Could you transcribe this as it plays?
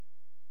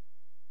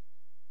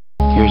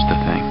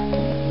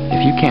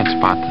you can't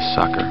spot the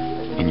sucker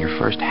in your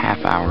first half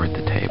hour at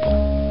the table,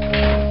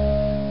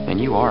 then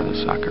you are the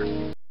sucker.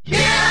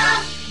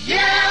 Yeah,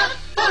 yeah,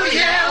 oh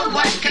yeah,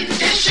 what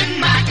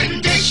condition my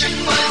condition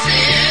was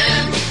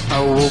in.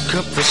 I woke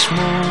up this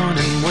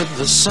morning with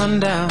the sun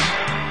down,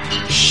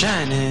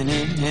 shining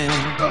in.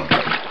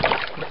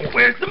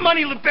 Where's the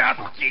money,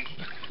 Lebowski?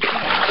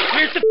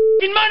 Where's the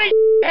f***ing money,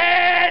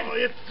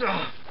 head?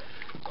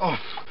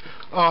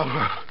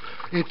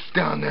 It's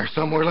down there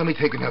somewhere. Let me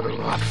take another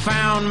look. I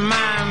found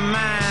my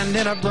mind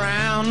in a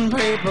brown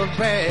paper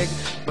bag,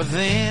 but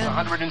then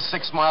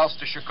 106 miles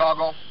to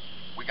Chicago.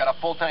 We got a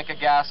full tank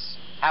of gas,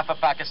 half a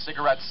pack of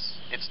cigarettes.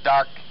 It's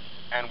dark,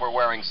 and we're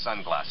wearing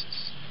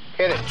sunglasses.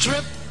 Hit it.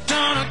 tripped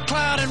on a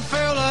cloud and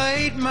fell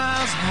 8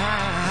 miles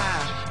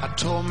high. I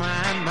tore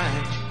my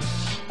mind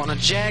on a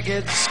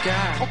jagged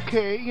sky.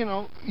 Okay,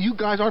 you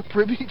guys aren't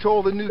privy to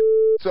all the new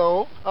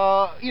so,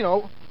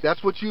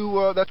 that's what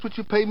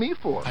you pay me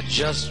for. I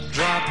just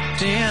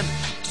dropped in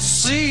to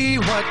see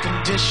what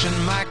condition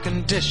my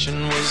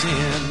condition was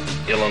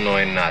in.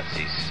 Illinois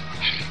Nazis.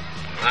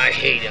 I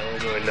hate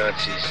Illinois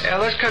Nazis. Yeah,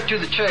 let's cut to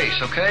the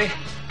chase, okay?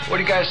 What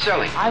are you guys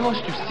selling? I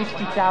lost you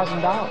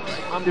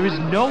 $60,000. There is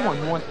no one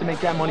who wants to make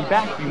that money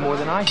back for you more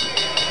than I do.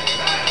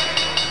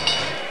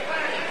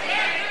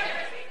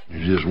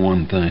 There's just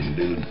one thing,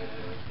 dude.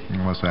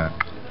 What's that?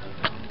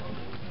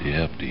 You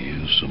have to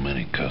use so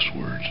many cuss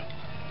words.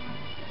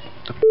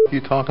 What the f*** are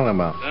you talking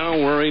about?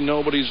 Don't worry,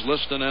 nobody's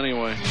listening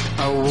anyway.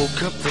 I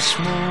woke up this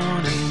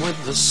morning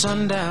with the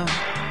sun down,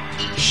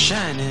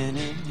 shining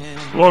in.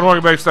 Hello and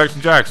welcome back to Stacks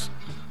and Jacks.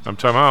 I'm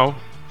Tom Howe.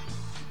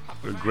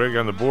 With Greg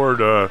on the board,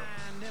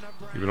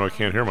 even though I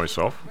can't hear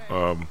myself.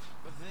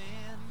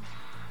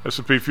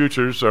 S&P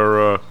futures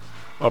are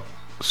up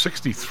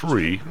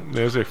 63.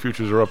 NASDAQ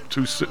futures are up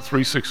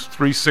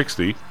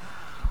 360.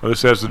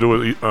 This has to do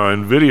with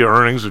NVDA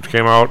earnings, which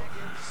came out.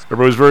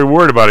 Everybody was very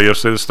worried about it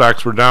yesterday. The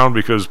stocks were down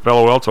because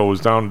Palo Alto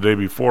was down the day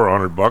before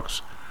 $100,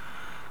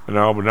 but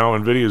now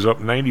NVIDIA is up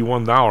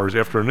 $91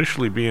 after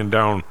initially being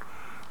down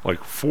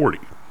like 40.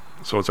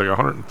 So it's like a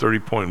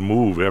 130-point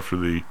move after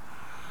the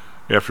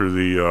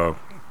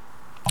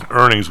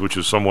earnings, which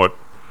is somewhat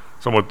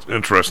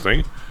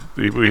interesting.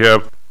 We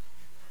have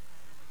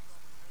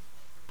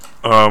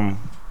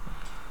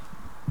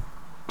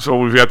so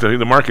we've got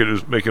the market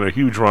is making a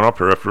huge run up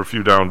here after a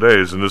few down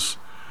days, and this,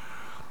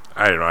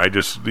 I don't know,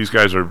 these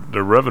guys their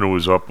revenue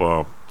is up,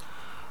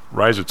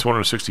 rise of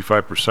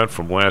 265%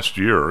 from last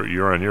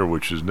year on year,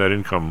 which is net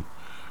income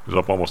is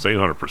up almost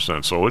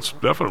 800%. So it's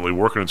definitely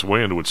working its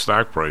way into its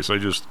stock price. I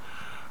don't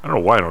know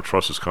why I don't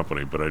trust this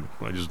company, but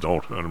I just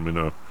don't. I mean,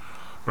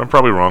 I'm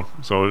probably wrong.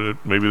 So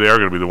maybe they are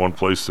going to be the one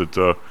place that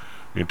the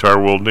entire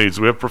world needs.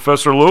 We have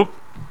Professor Lou.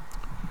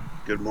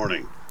 Good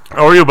morning.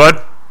 How are you,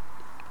 bud?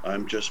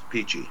 I'm just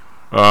peachy.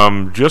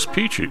 Just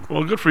peachy.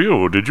 Well, good for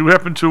you. Did you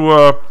happen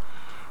to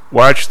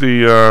watch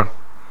the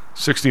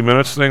 60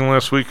 Minutes thing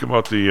last week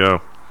about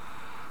the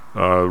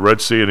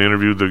Red Sea and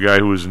interviewed the guy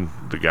who was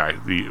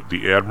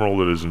the admiral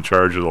that is in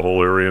charge of the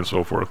whole area and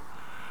so forth?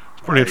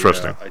 It's pretty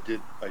interesting. I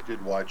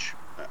did watch.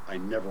 I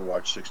never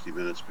watched 60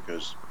 Minutes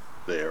because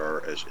they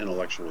are as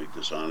intellectually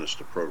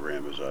dishonest a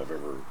program as I've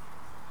ever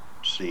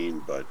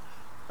seen, but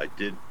I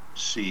did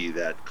see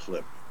that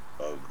clip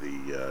of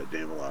the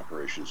naval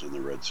operations in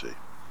the Red Sea.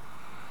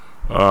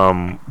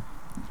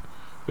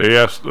 They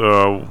asked,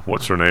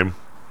 what's her name?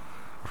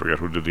 I forgot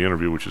who did the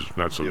interview, which is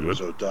not so good. It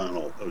was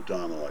O'Donnell,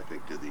 I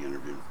think, did the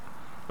interview.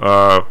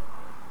 The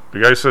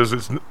guy says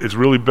it's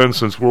really been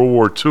since World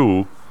War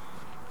II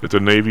that the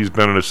Navy's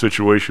been in a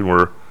situation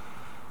where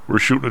we're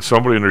shooting at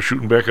somebody and they're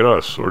shooting back at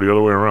us, or the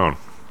other way around.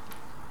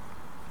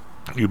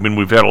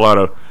 We've had a lot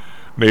of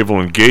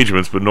naval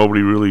engagements, but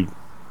nobody really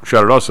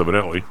shot at us,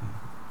 evidently,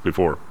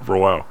 for a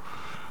while.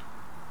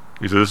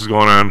 He said this is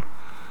going on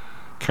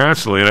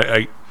constantly,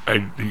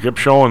 and he kept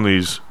showing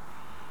these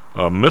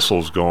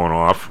missiles going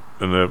off,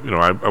 and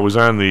I was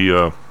on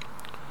the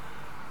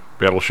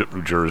Battleship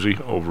New Jersey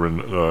over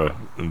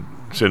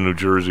it's in New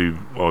Jersey.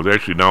 Well,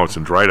 actually now it's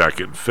in dry dock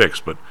getting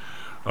fixed, but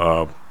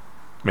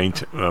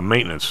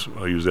maintenance.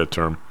 I'll use that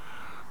term.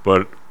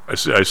 But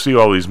I see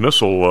all these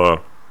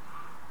missile.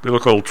 They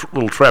look like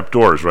little trap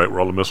doors, right, where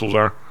all the missiles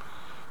are.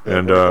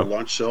 And the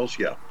launch cells,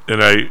 yeah.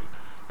 And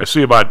I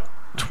see about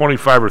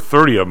 25 or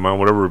 30 of them on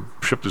whatever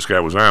ship this guy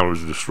was on. It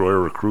was a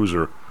destroyer or a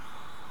cruiser.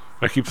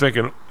 I keep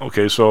thinking,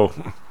 okay, so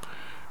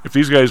if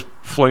these guys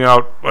fling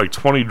out like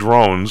 20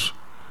 drones,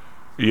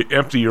 you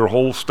empty your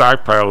whole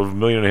stockpile of $1.5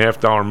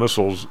 million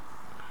missiles,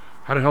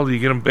 how the hell do you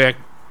get them back?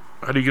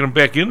 How do you get them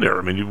back in there?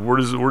 I mean, where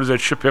does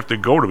that ship have to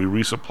go to be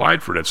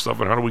resupplied for that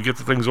stuff, and how do we get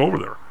the things over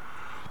there?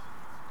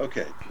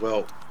 Okay,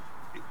 well,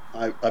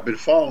 I've been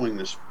following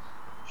this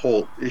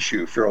whole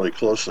issue fairly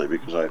closely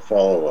because I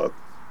follow up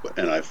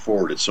and I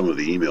forwarded some of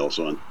the emails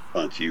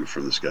onto you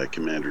from this guy,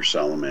 Commander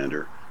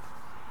Salamander,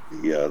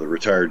 the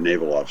retired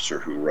naval officer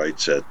who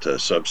writes at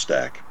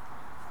Substack.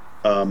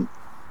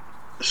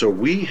 So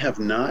we have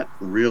not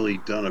really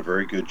done a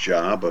very good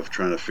job of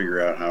trying to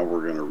figure out how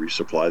we're going to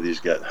resupply these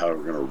guys, how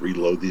we're going to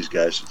reload these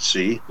guys at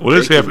sea. Well,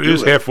 it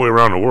is halfway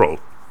around the world.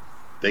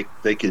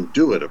 they can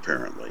do it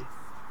apparently,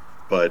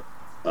 but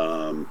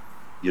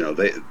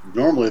they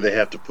normally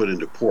have to put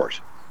into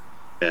port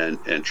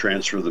and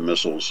transfer the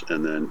missiles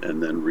and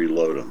then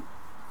reload them.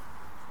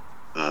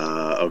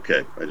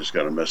 Okay, I just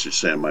got a message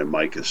saying my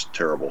mic is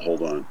terrible.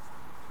 Hold on.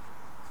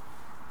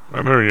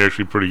 I'm hearing you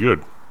actually pretty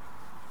good.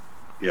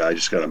 Yeah, I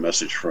just got a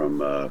message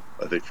from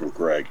I think from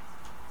Greg.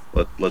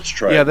 Let's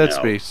try. Yeah, it that's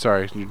now. me.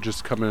 Sorry, you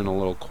just come in a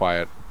little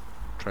quiet.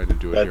 Trying to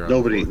do it here.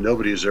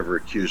 Nobody has ever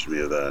accused me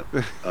of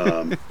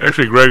that.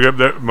 Actually, Greg,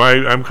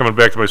 I'm coming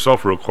back to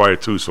myself real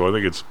quiet too, so I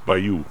think it's by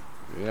you.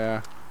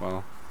 Yeah,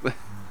 well,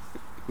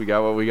 we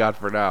got what we got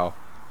for now.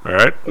 All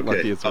right. Okay,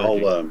 Lucky it's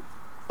working.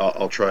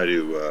 I'll try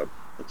to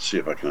let's see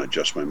if I can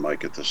adjust my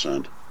mic at this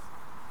end.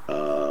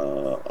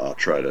 I'll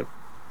try to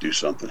do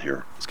something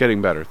here. It's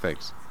getting better,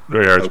 thanks.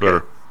 Yeah, it's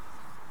better.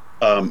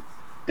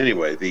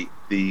 Anyway,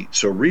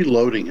 so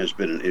reloading has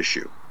been an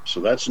issue. So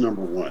that's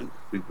number one.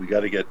 We got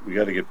to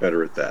get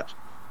better at that.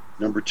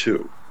 Number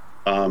two,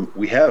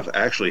 we have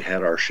actually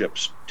had our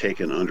ships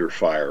taken under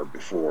fire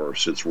before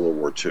since World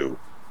War II,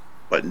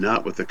 but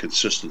not with the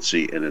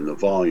consistency and in the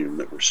volume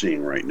that we're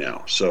seeing right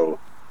now. So,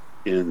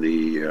 in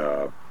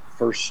the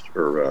first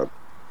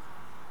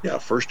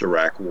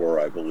Iraq War,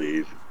 I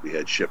believe we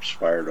had ships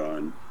fired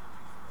on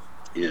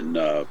in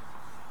the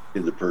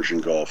Persian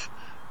Gulf.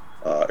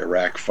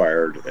 Iraq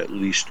fired at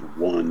least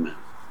one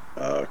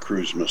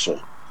cruise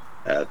missile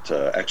at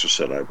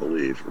Exocet, I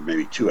believe, or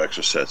maybe two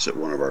Exocets at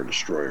one of our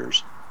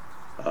destroyers.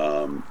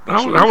 How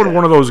would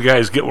one of those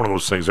guys get one of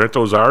those things? Aren't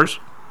those ours?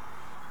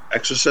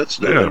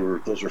 Exocets? No, Yeah.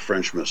 those are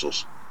French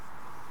missiles.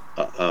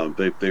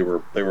 They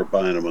were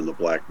buying them on the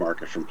black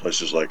market from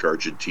places like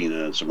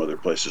Argentina and some other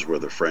places where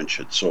the French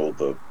had sold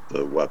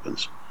the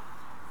weapons.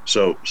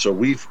 So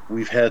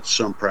we've had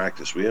some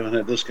practice. We haven't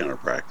had this kind of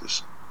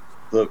practice.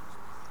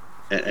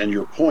 And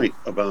your point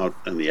about,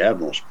 and the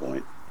Admiral's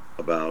point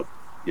about,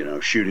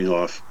 shooting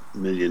off $1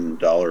 million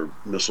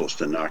missiles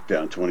to knock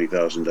down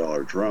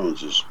 $20,000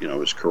 drones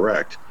is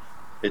correct.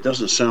 It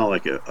doesn't sound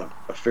like a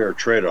fair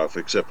trade-off,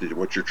 except that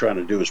what you're trying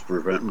to do is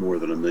prevent more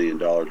than $1 million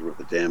worth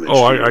of damage.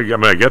 Oh,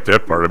 I get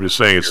that part. I'm just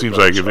saying it seems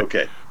like if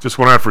it just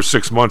went on for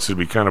 6 months, it'd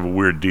be kind of a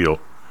weird deal.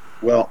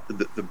 Well,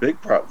 the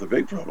big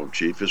problem,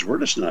 Chief, is we're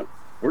just not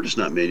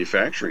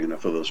manufacturing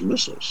enough of those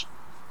missiles.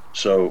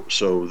 So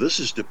this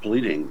is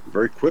depleting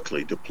very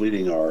quickly,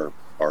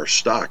 our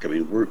stock. I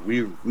mean,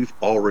 we've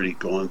already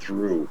gone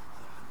through.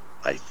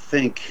 I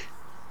think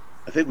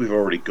we've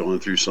already gone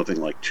through something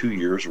like 2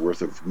 years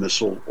worth of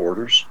missile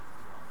orders,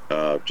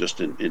 just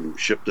in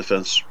ship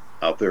defense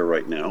out there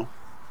right now,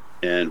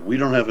 and we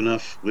don't have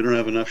enough. We don't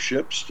have enough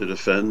ships to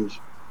defend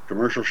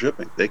commercial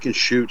shipping. They can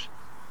shoot.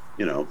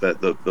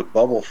 That the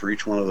bubble for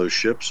each one of those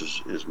ships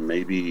is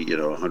maybe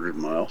 100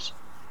 miles.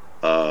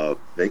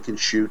 They can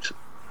shoot.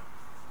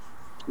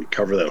 We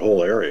cover that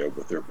whole area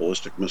with their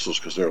ballistic missiles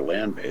because they're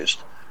land-based.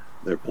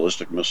 Their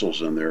ballistic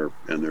missiles and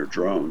their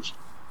drones.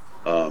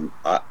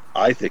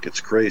 I think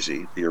it's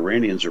crazy. The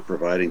Iranians are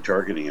providing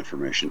targeting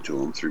information to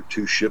them through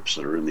two ships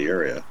that are in the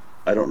area.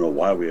 I don't know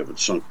why we haven't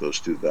sunk those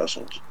two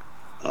vessels.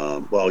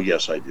 Well,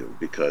 yes, I do,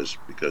 because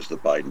the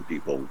Biden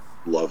people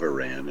love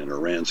Iran, and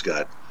Iran's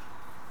got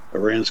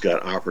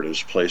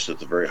operatives placed at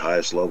the very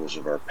highest levels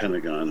of our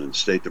Pentagon and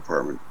State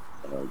Department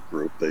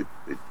group. They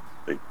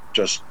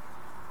just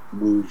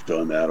moved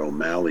on that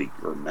O'Malley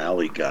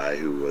guy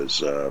who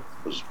was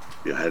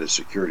had his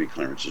security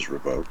clearances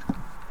revoked.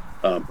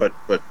 But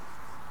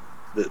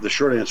the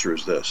short answer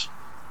is this: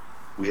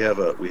 we have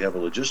a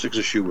logistics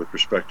issue with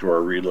respect to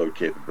our reload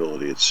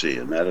capability at sea,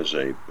 and that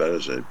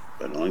is an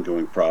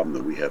ongoing problem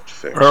that we have to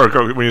fix. Eric,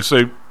 when you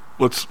say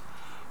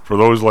for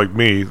those like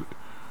me,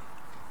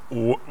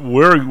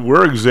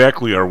 where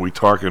exactly are we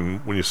talking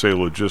when you say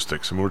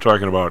logistics? I mean, we're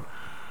talking about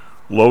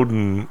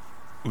loading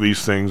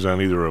these things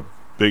on either a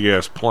big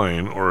ass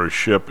plane or a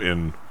ship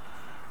in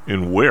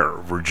where?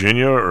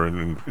 Virginia or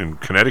in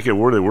Connecticut?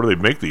 Where do they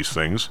make these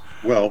things?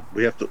 Well,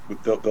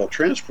 they'll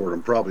transport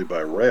them probably by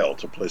rail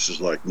to places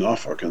like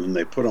Norfolk, and then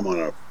they put them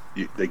on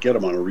they get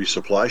them on a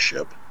resupply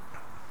ship,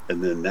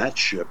 and then that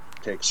ship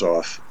takes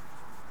off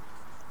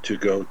to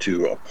go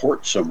to a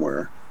port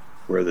somewhere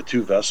where the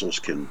two vessels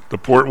can. The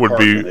port would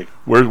be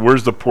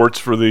where's the ports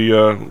for the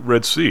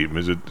Red Sea?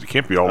 It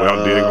can't be all the way out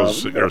in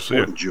Diego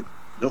Garcia.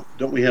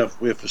 Don't we have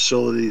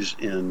facilities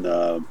in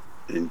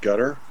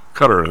Qatar?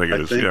 Qatar, I think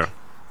it is. Yeah.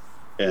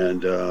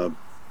 And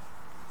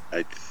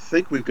I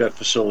think we've got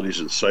facilities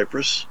in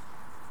Cyprus.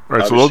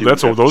 Right, obviously,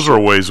 so those are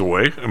a ways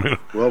away. I mean,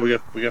 well, we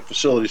got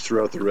facilities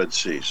throughout the Red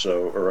Sea,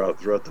 throughout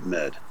the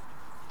Med,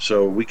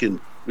 so we can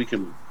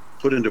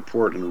put into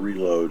port and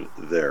reload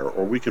there,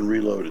 or we can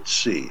reload at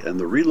sea. And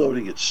the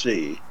reloading at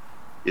sea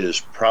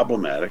is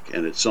problematic,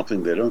 and it's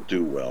something they don't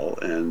do well,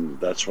 and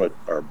that's what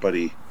our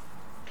buddy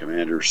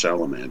Commander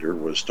Salamander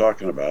was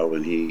talking about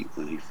when he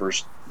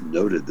first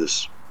noted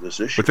this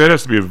issue. But that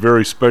has to be a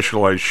very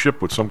specialized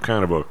ship with some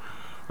kind of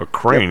a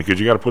crane, because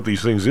you got to put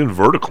these things in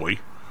vertically.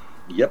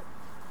 Yep,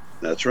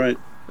 that's right.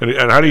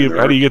 And how do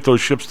you get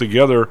those ships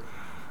together,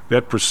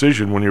 that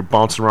precision, when you're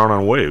bouncing around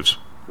on waves?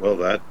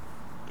 Well,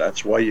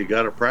 that's why you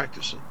got to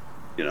practice it,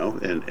 you know.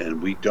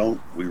 And we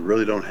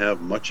really don't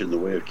have much in the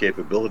way of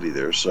capability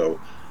there. So,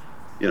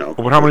 you know.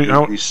 But how many?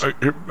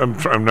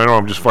 I know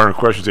I'm just firing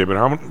questions here, but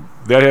how many?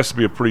 That has to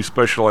be a pretty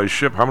specialized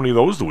ship. How many of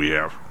those do we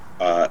have?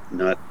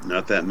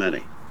 Not that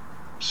many.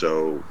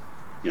 So,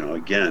 you know,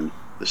 again,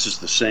 this is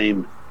the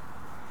same.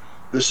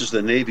 This is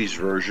the Navy's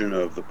version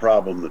of the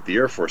problem that the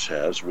Air Force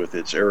has with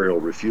its aerial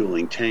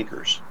refueling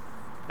tankers,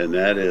 and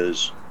that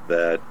is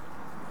that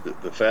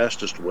the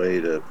fastest way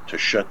to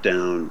shut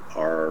down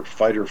our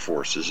fighter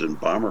forces and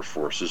bomber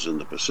forces in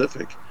the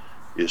Pacific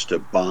is to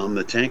bomb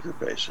the tanker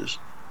bases,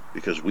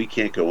 because we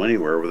can't go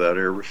anywhere without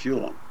air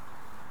refueling,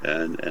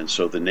 and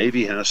so the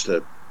Navy has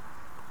to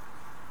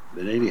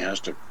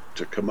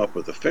come up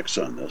with a fix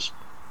on this.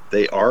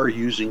 They are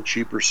using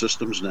cheaper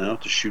systems now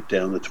to shoot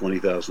down the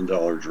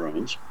 $20,000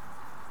 drones.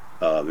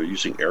 They're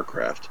using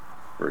aircraft,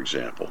 for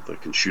example,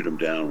 that can shoot them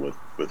down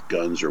with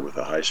guns or with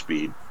a high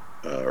speed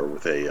or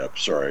with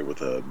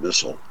a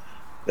missile.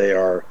 They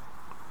are,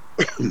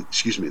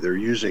 excuse me, they're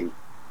using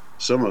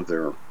some of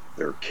their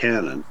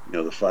cannon, you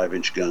know, the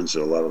 5-inch guns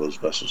that a lot of those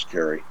vessels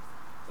carry.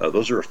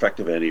 Those are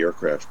effective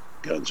anti-aircraft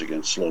guns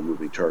against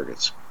slow-moving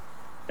targets,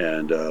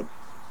 and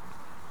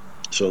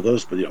so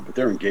those, but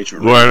their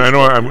engagement. Well, I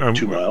know I'm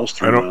 2 miles,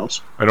 3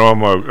 miles. I know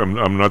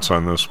I'm nuts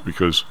on this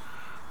because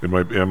in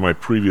my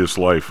previous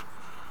life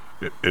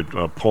at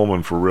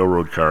Pullman for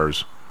railroad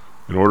cars,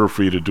 in order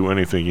for you to do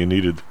anything, you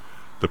needed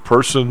the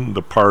person,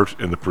 the part,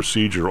 and the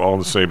procedure all in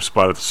the same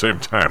spot at the same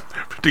time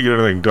to get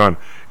anything done.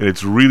 And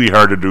it's really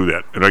hard to do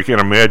that. And I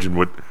can't imagine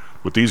what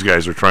these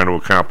guys are trying to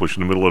accomplish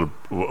in the middle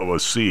of a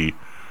sea,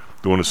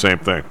 doing the same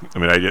thing. I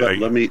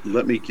mean,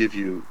 let me give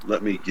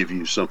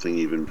you something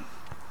even.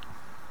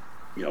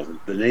 You know,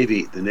 the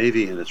Navy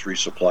and its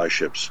resupply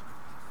ships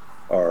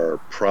are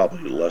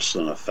probably less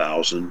than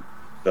 1,000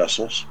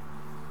 vessels,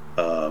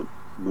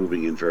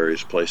 moving in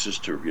various places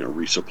to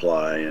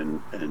resupply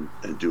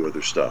and do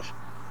other stuff.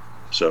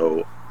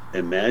 So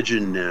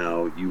imagine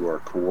now you are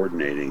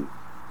coordinating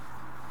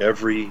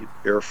every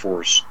Air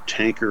Force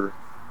tanker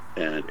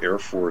and Air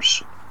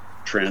Force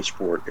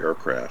transport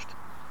aircraft,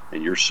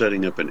 and you're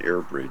setting up an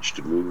air bridge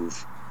to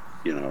move,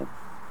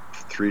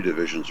 3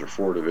 divisions or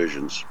 4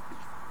 divisions,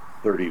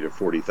 30 to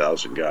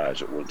 40,000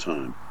 guys at one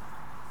time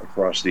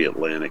across the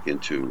Atlantic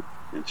into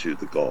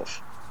the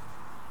Gulf,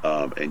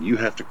 and you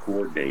have to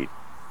coordinate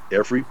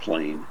every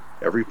plane.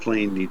 Every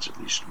plane needs at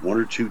least 1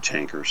 or 2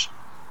 tankers.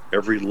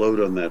 Every load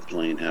on that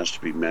plane has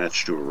to be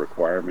matched to a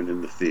requirement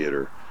in the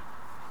theater.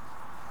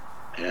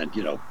 And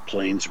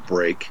planes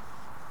break,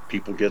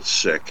 people get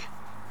sick,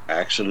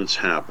 accidents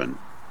happen,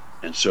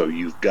 and so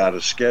you've got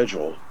a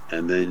schedule,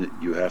 and then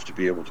you have to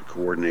be able to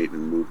coordinate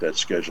and move that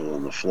schedule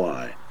on the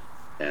fly.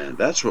 And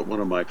that's what one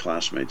of my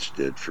classmates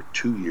did for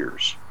 2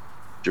 years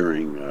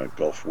during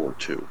Gulf War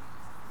II.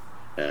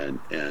 And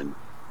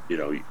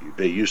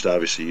they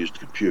obviously used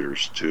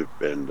computers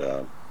and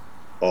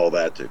all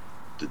that to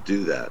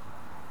do that.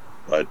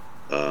 But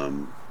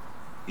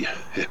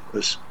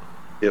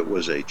it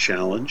was a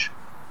challenge,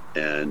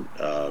 and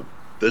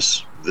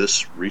this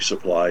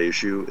resupply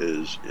issue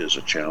is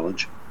a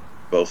challenge,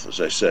 both, as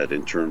I said,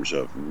 in terms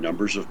of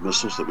numbers of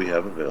missiles that we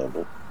have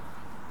available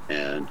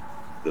and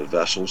the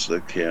vessels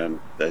that can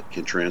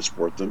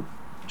transport them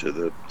to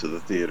the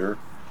theater,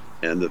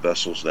 and the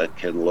vessels that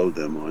can load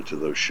them onto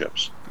those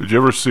ships. Did you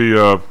ever see?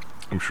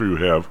 I'm sure you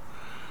have.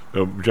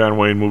 The John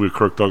Wayne movie,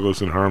 Kirk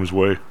Douglas in Harm's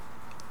Way.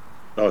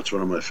 Oh, it's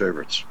one of my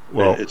favorites.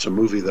 Well, it's a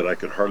movie that I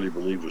could hardly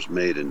believe was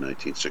made in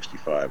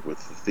 1965, with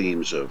the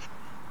themes of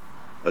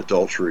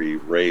adultery,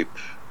 rape,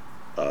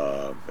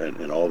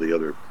 and all the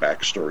other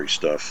backstory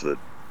stuff that.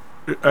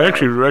 I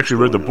actually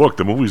read the book.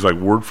 The movie's like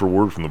word for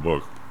word from the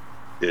book.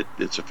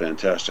 It's a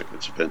fantastic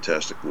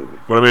movie.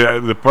 But I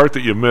mean, the part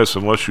that you miss,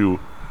 unless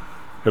you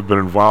have been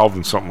involved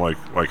in something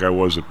like I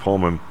was at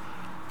Pullman,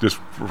 just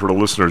for the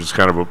listeners, it's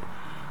kind of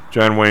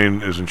John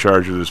Wayne is in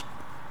charge of this.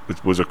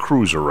 It was a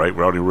cruiser, right?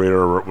 Without any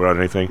radar, without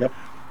anything.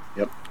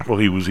 Yep. Well,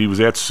 he was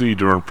at sea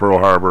during Pearl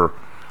Harbor.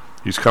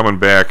 He's coming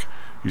back.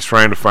 He's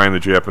trying to find the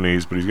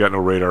Japanese, but he's got no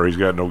radar. He's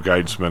got no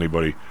guidance from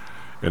anybody,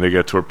 and they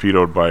get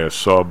torpedoed by a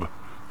sub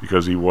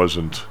because he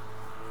wasn't.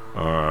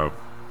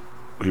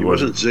 He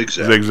wasn't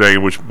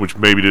zigzagging, which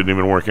maybe didn't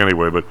even work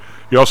anyway. But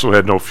he also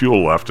had no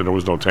fuel left, and there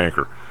was no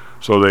tanker.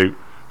 So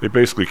they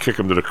basically kick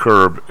him to the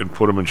curb and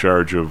put him in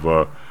charge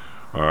of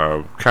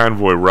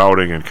convoy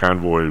routing and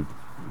convoy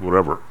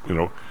whatever,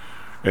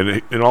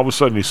 And all of a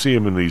sudden you see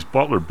him in these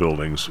Butler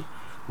buildings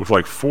with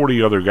like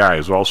 40 other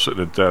guys all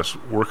sitting at desks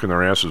working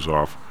their asses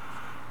off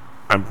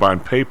on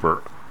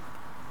paper.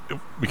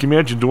 You can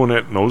imagine doing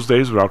that in those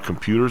days without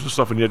computers and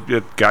stuff, and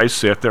yet guys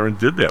sat there and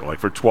did that like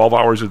for 12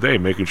 hours a day,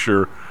 making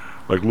sure,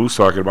 like Lou's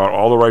talking about,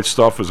 all the right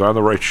stuff is on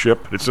the right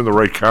ship, it's in the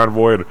right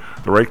convoy, and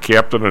the right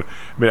captain. And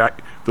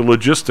the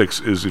logistics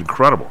is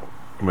incredible.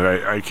 I mean,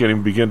 I can't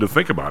even begin to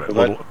think about it.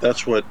 Well,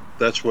 that's what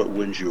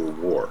wins you a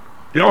war.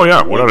 Oh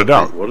yeah, without a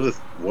doubt. One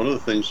of the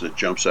things that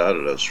jumps out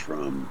at us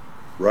from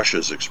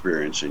Russia's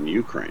experience in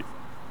Ukraine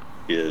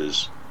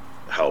is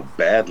how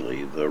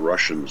badly the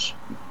Russians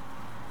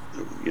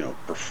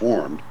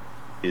performed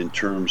in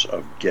terms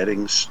of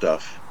getting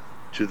stuff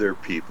to their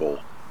people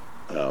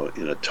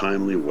in a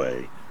timely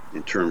way,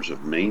 in terms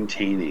of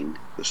maintaining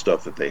the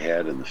stuff that they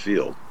had in the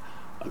field.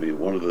 I mean,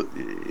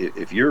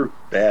 if you're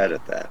bad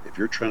at that, if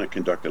you're trying to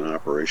conduct an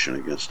operation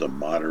against a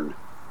modern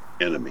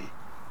enemy,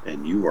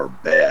 and you are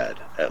bad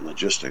at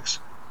logistics,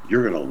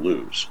 you're going to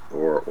lose.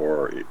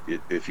 Or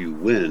if you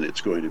win,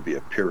 it's going to be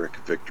a Pyrrhic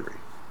victory.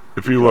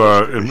 If you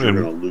you're going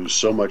to lose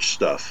so much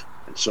stuff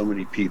and so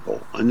many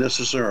people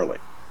unnecessarily.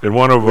 In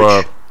one of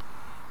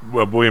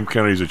William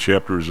Kennedy's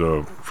chapters,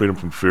 Freedom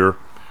from Fear,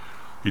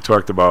 he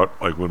talked about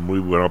like when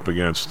we went up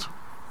against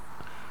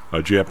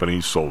a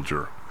Japanese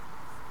soldier.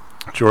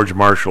 George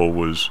Marshall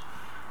was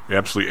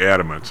absolutely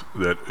adamant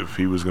that if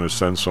he was going to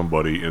send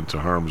somebody into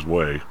harm's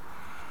way,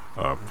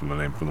 from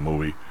the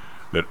movie,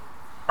 that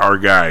our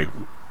guy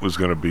was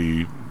going to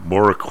be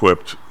more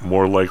equipped,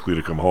 more likely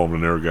to come home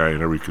than their guy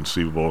in every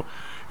conceivable.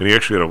 And he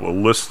actually had a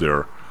list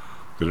there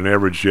that an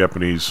average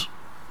Japanese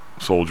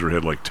soldier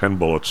had like 10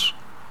 bullets,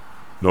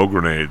 no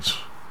grenades.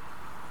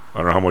 I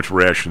don't know how much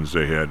rations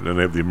they had. And then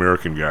they have the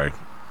American guy.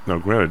 Now,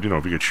 granted,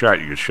 if you get shot,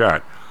 you get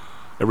shot.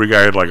 Every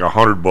guy had like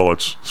 100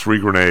 bullets, 3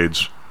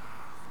 grenades,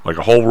 like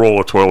a whole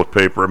roll of toilet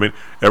paper. I mean,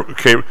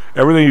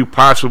 everything you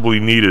possibly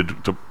needed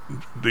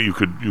that you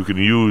could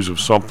use of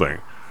something.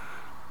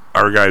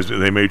 Our guys,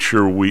 they made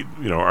sure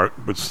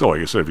but still,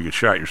 like I said, if you get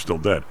shot, you're still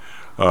dead.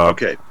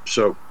 Okay,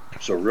 so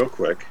real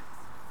quick,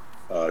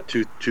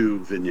 two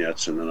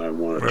vignettes, and then I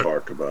want to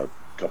talk about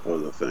a couple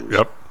other things.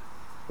 Yep.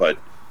 But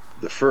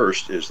the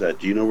first is that,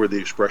 do you know where the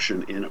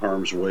expression "in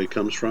harm's way"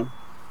 comes from?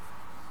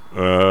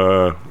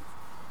 I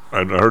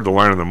heard the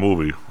line in the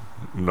movie.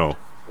 No.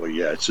 Well,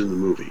 yeah, it's in the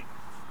movie.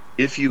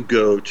 If you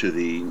go to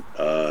the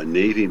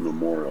Navy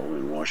Memorial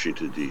in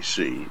Washington,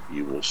 D.C.,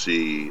 you will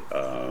see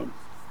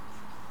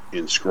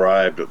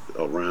inscribed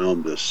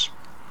around this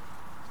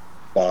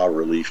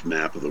bas-relief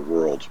map of the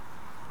world,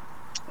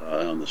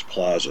 on this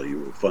plaza, you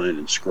will find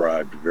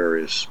inscribed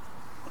various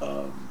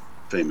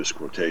famous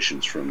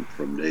quotations from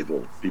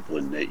naval people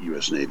in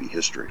U.S. Navy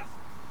history.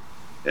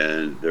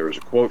 And there is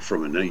a quote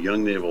from a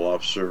young naval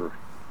officer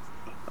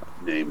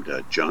named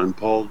John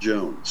Paul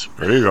Jones.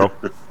 There you go.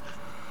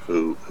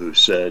 who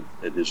said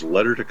in his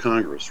letter to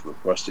Congress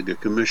requesting a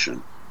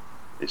commission,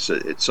 he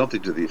said it's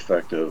something to the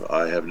effect of,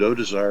 "I have no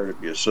desire to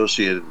be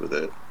associated with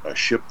a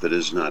ship that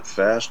is not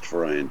fast,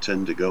 for I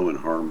intend to go in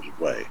harm's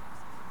way."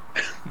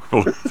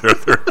 Well,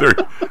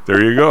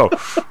 there you go.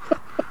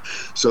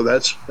 So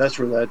that's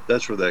where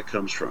that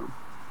comes from.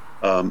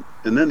 And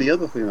then the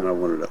other thing that I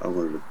wanted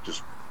to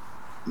just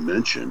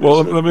mention.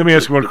 Well, let me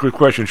ask you one quick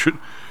question.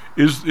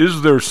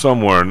 Is there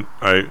someone?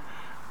 I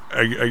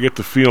get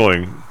the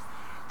feeling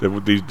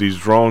that these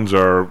drones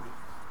are,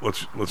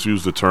 let's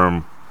use the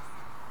term,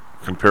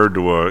 compared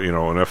to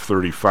an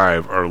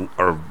F-35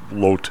 are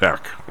low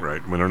tech,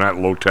 right? I mean, they're not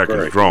low tech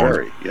as drones.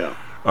 Very,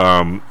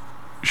 yeah.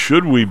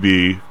 Should we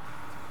be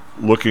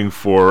looking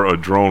for a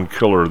drone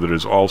killer that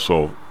is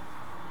also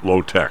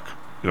low tech?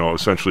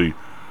 Essentially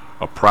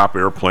a prop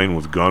airplane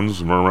with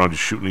guns and run around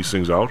just shooting these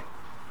things out?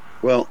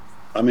 Well,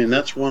 I mean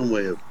that's one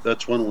way of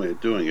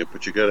doing it,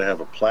 but you got to have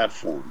a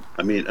platform.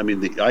 I mean,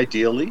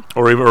 ideally,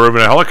 or even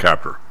a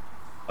helicopter.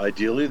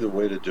 Ideally, the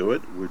way to do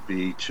it would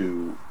be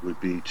to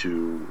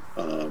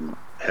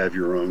have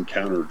your own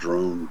counter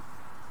drone,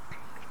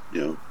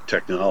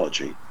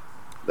 technology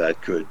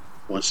that could,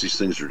 once these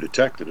things are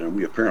detected, and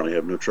we apparently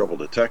have no trouble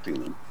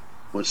detecting them.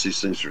 Once these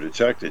things are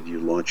detected, you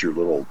launch your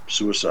little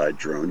suicide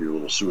drone, your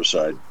little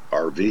suicide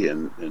RV,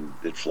 and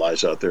it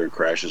flies out there and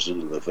crashes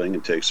into the thing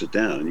and takes it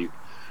down. And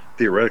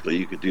theoretically,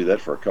 you could do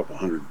that for a couple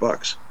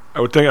 $100.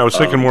 I was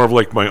thinking more of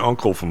like my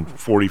uncle from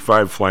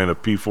 45 flying a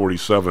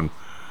P-47,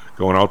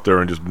 going out there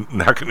and just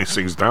knocking these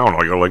things down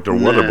like they're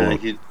weather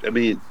balloons. I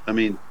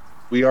mean,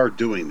 we are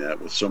doing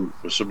that with some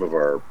of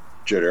our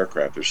jet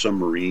aircraft. There's some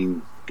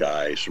Marine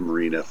guy, some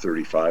Marine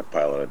F-35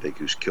 pilot, I think,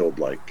 who's killed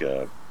like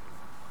 10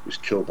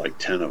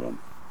 of them.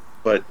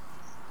 But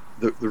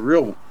the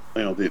real,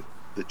 the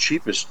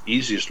cheapest,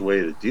 easiest way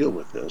to deal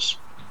with this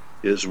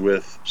is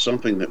with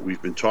something that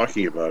we've been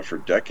talking about for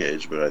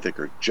decades, but I think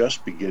are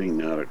just beginning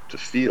now to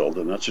field,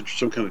 and that's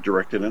some kind of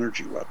directed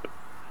energy weapon,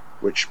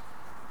 which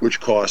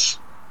costs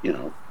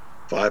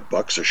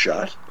 $5 a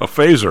shot. A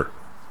phaser.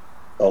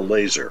 A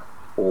laser,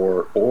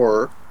 or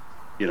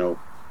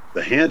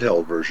the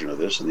handheld version of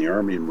this, and the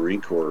Army and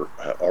Marine Corps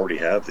already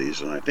have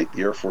these, and I think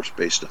the Air Force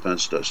Base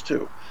Defense does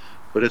too.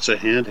 But it's a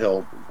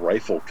handheld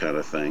rifle kind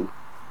of thing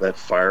that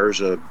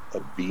fires a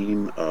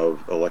beam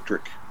of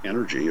electronic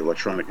energy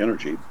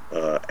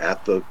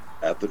at the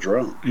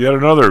drone. Yet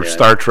another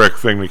Star Trek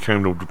thing that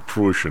came to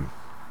fruition.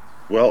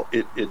 Well,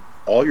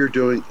 all you're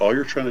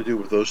trying to do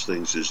with those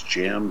things is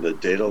jam the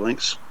data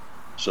links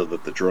so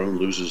that the drone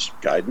loses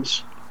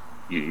guidance.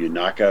 You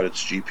knock out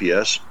its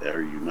GPS,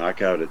 or you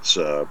knock out its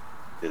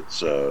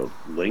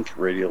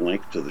radio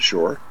link to the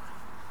shore,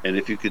 and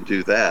if you can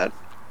do that,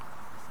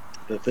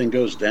 the thing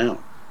goes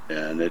down,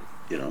 and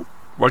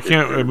why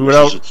can't it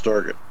misses its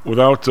target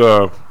without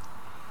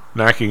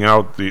knocking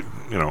out the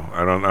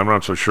I'm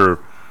not so sure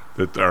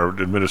that our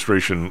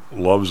administration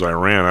loves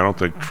Iran. I don't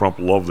think Trump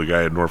loved the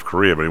guy in North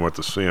Korea, but he went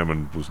to see him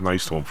and was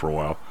nice to him for a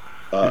while.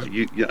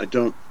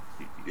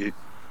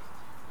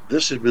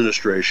 This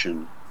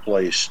administration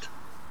placed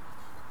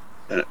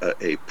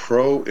a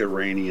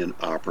pro-Iranian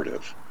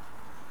operative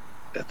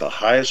at the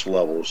highest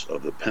levels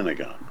of the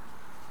Pentagon,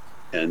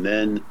 and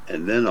then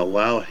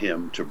allow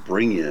him to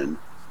bring in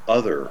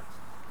other.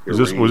 Was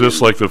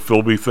this like the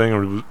Philby thing,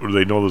 or do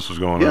they know this was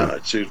going on? Yeah,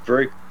 it's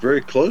very, very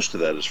close to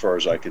that, as far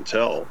as I can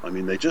tell. I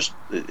mean,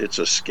 it's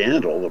a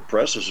scandal. The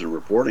press isn't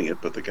reporting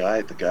it, but the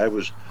guy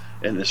was,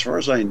 and as far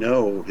as I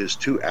know, his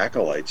two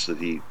acolytes that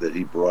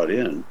he brought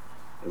in.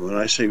 And when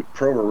I say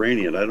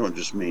pro-Iranian, I don't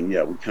just mean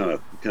we kind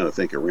of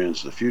think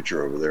Iran's the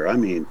future over there. I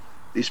mean,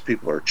 these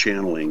people are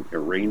channeling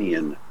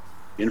Iranian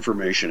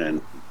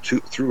information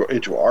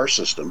into our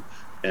system,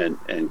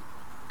 and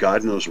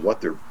God knows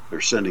what they're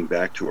sending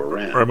back to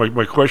Iran. All right,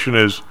 my question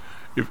is,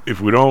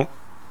 if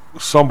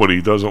somebody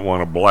doesn't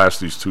want to blast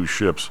these two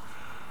ships,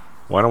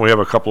 why don't we have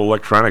a couple of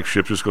electronic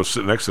ships just go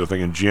sit next to the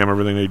thing and jam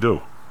everything they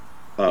do?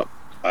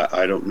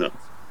 I don't know.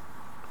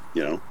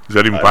 Is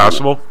that even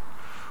possible?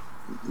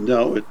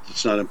 No,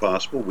 it's not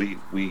impossible.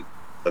 We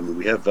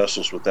have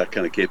vessels with that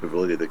kind of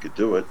capability that could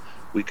do it.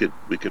 We could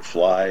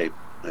fly.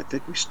 I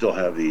think we still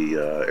have the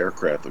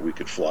aircraft that we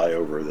could fly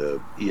over,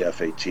 the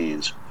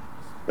EF-18s,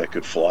 that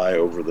could fly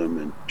over them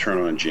and turn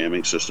on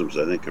jamming systems.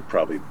 I think could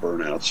probably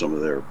burn out some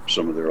of their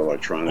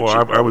electronics.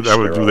 Well, I would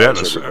do that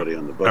in a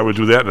second. I would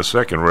do that in a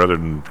second rather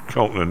than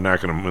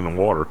knocking them in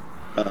the water.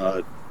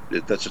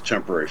 That's a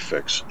temporary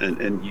fix,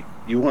 and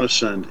you want to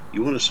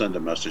send a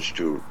message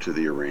to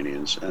the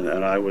Iranians,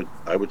 and I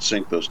would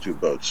sink those two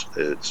boats.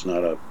 It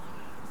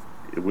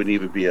wouldn't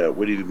even be a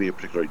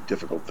particularly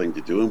difficult thing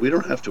to do, and we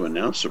don't have to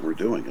announce that we're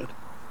doing it.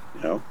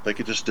 They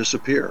could just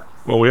disappear.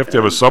 Well, we have to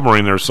have a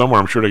submarine there somewhere.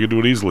 I'm sure they could do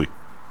it easily.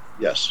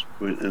 Yes,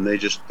 and they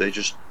just they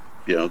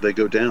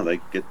go down, they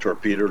get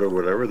torpedoed or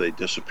whatever, they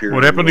disappear.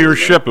 What happened to your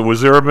ship? It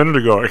was there a minute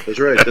ago. That's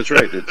right.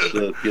 It's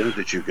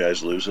did you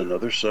guys lose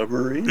another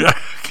submarine? Yeah.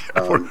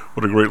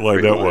 What a great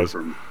line that was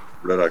from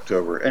Red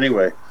October.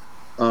 Anyway,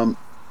 the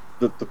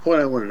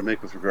point I wanted to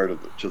make with regard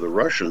to the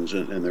Russians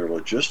and their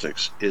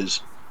logistics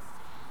is,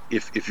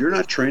 if you're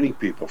not training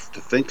people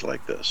to think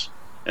like this,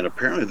 and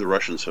apparently the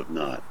Russians have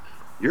not,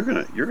 you're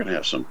gonna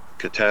have some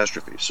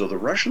catastrophe. So the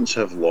Russians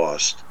have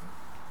lost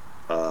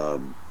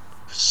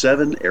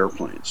 7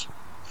 airplanes,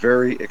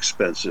 very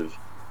expensive,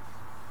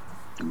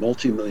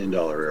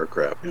 multi-million-dollar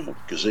aircraft,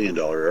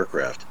 gazillion-dollar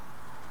aircraft,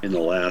 in the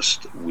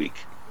last week.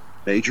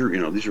 Major,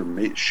 these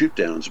are shoot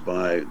downs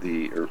by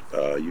the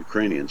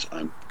Ukrainians.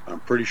 I'm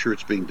pretty sure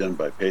it's being done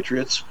by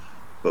Patriots,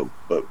 but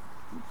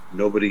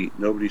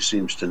nobody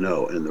seems to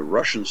know, and the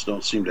Russians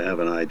don't seem to have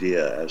an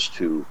idea as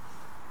to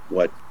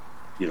what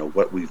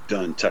we've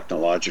done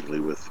technologically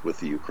with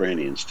the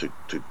Ukrainians to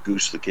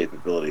goose the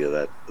capability of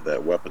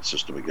that weapon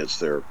system against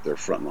their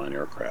frontline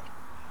aircraft.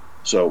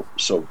 So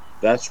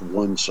that's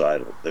one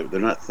side of it. They're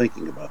not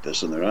thinking about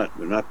this, and they're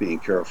not being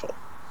careful.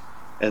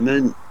 And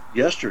then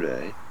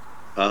yesterday,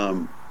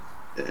 and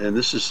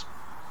this is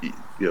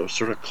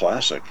sort of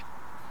classic,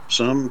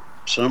 some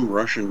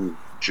Russian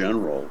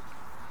general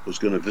was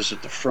going to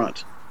visit the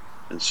front,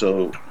 and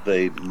so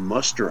they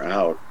muster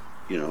out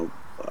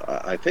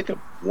I think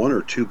 1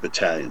 or 2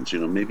 battalions,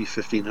 maybe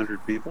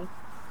 1,500 people.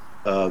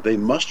 They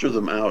muster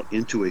them out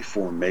into a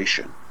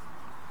formation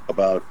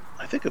about,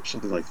 I think,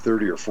 something like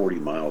 30 or 40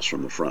 miles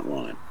from the front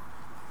line.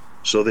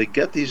 So they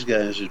get these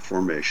guys in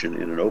formation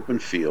in an open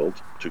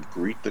field to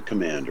greet the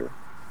commander.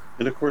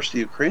 And of course, the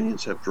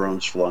Ukrainians have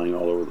drones flying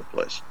all over the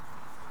place.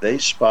 They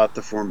spot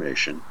the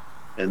formation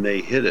and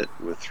they hit it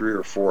with 3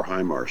 or 4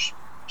 HIMARS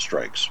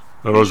strikes.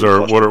 Now those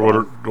are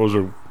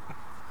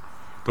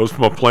those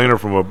from a plane or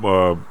from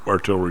a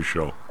artillery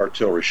shell?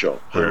 Artillery shell.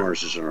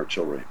 HIMARS is an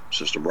artillery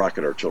system,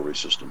 rocket artillery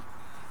system.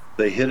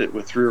 They hit it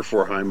with 3 or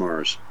 4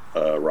 HIMARS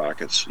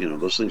rockets.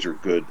 Those things are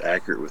good,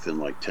 accurate within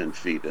like 10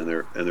 feet, and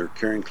they're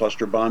carrying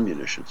cluster bomb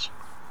munitions.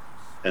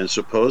 And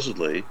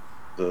supposedly,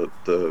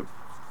 the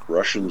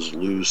Russians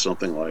lose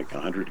something like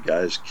 100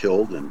 guys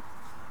killed and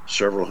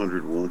several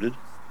hundred wounded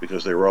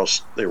because they were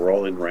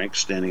all in ranks,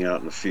 standing out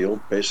in the field,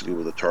 basically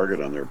with a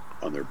target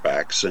on their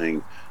back,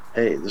 saying,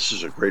 "Hey, this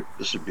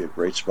would be a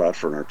great spot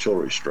for an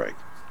artillery strike."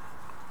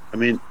 I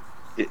mean,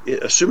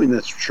 assuming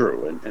that's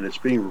true, and it's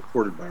being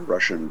reported by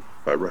Russian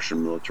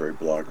military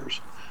bloggers,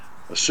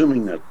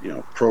 assuming that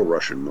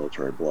pro-Russian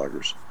military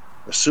bloggers,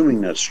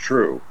 assuming that's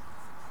true,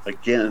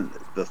 again,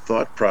 the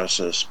thought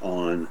process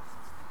on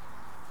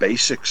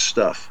basic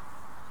stuff,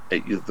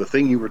 the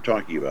thing you were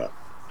talking about,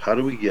 how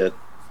do we get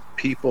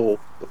people,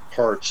 the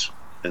parts,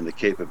 and the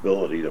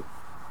capability to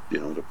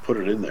put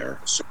it in there,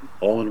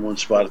 all in one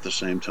spot at the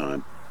same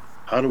time?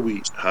 How do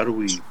we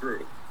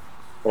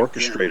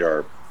orchestrate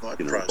our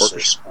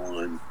process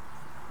on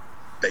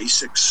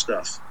basic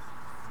stuff?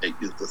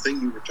 The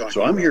thing you were talking.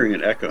 So I'm hearing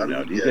an echo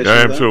now. Do you guys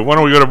I am too. Why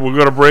don't we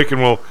go to break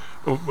and we'll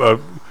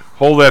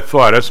hold that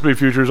thought. S&P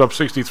futures up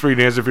 63,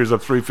 NASDAQ futures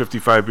up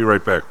 355. Be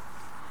right back.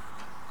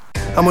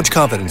 How much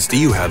confidence do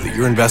you have that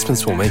your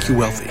investments will make you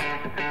wealthy?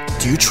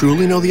 Do you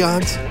truly know the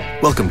odds?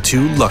 Welcome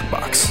to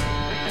Luckbox,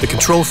 the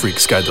control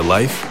freak's guide to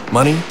life,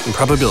 money, and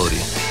probability.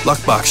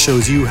 Luckbox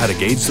shows you how to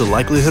gauge the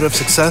likelihood of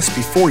success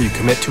before you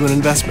commit to an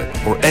investment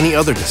or any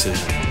other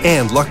decision.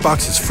 And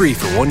Luckbox is free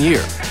for 1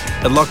 year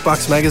at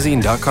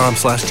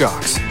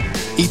luckboxmagazine.com/jocks.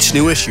 Each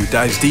new issue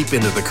dives deep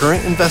into the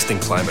current investing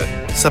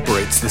climate,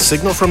 separates the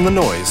signal from the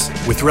noise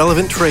with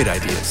relevant trade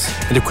ideas,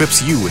 and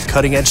equips you with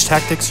cutting-edge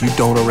tactics you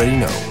don't already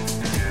know.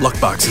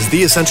 Luckbox is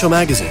the essential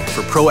magazine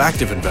for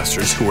proactive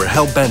investors who are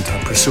hell-bent on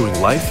pursuing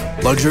life,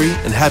 luxury,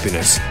 and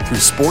happiness through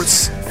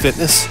sports,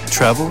 fitness,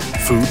 travel,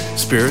 food,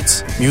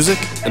 spirits, music,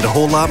 and a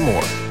whole lot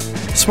more.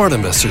 Smart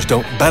investors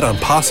don't bet on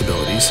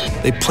possibilities,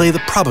 they play the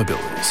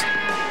probabilities.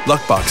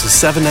 Luckbox is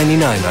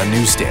 $7.99 on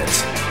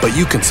newsstands, but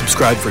you can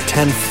subscribe for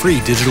 10 free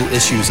digital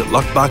issues at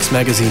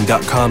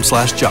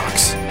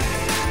luckboxmagazine.com/jocks.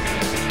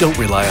 Don't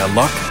rely on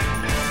luck.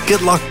 Get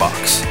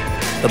Luckbox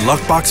at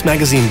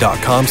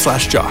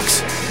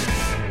luckboxmagazine.com/jocks.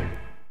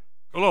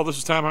 Hello, this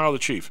is Tom Howell, the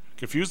Chief.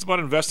 Confused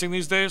about investing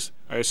these days?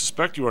 I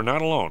suspect you are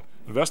not alone.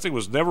 Investing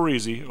was never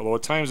easy, although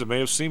at times it may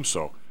have seemed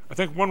so. I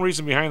think one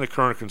reason behind the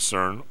current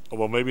concern,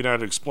 although maybe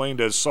not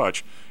explained as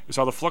such, is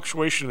how the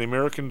fluctuation in the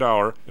American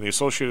dollar and the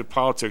associated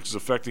politics is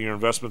affecting your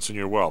investments and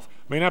your wealth.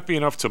 It may not be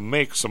enough to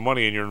make some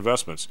money in your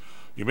investments.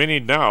 You may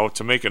need now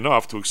to make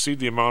enough to exceed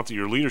the amount that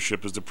your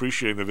leadership is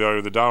depreciating the value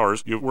of the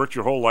dollars you've worked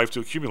your whole life to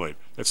accumulate.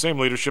 That same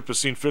leadership has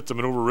seen fit to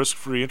maneuver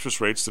risk-free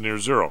interest rates to near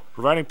zero.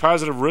 Providing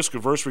positive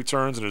risk-averse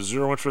returns in a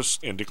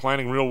zero-interest and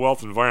declining real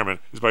wealth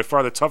environment is by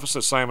far the toughest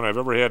assignment I've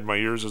ever had in my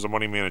years as a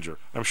money manager.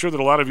 I'm sure that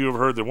a lot of you have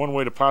heard that one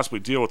way to possibly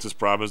deal with this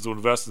problem is to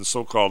invest in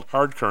so-called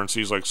hard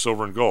currencies like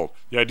silver and gold.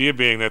 The idea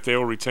being that they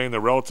will retain their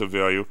relative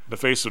value in the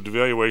face of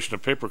devaluation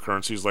of paper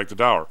currencies like the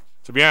dollar.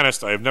 To be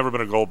honest, I have never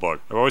been a gold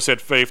bug. I've always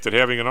had faith that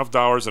having enough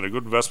dollars and a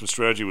good investment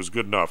strategy was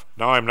good enough.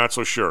 Now I'm not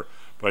so sure.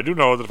 But I do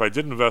know that if I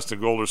did invest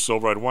in gold or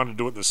silver, I'd want to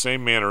do it in the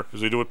same manner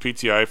as we do with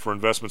PTI for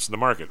investments in the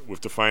market,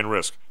 with defined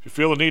risk. If you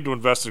feel the need to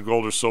invest in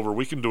gold or silver,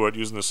 we can do it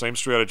using the same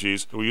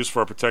strategies that we use for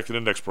our protected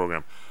index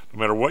program. No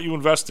matter what you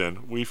invest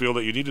in, we feel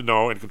that you need to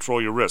know and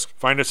control your risk.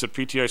 Find us at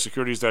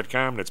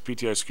ptisecurities.com. That's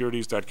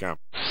ptisecurities.com.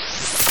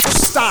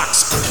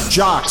 Stocks,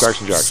 jocks,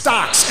 Stocks and jocks.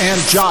 Stocks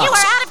and jocks. You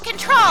are out of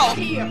control.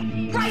 Here,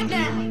 right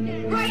now,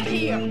 right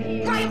here,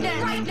 right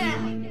now, right now.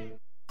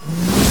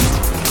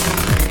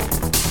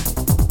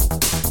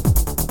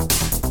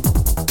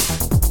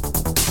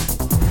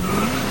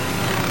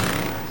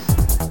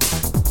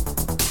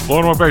 Hello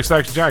and welcome back to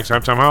Stocks and Jocks.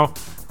 I'm Tom Howell.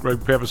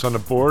 Greg Pappas on the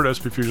board.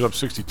 SP futures up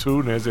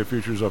 62. NASDAQ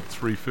futures up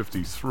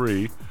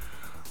 353.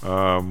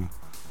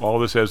 All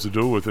this has to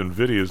do with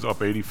NVIDIA's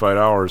up 85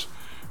 hours.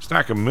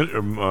 Stock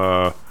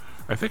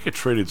I think it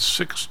traded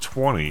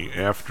 620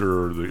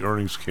 after the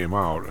earnings came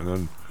out, and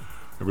then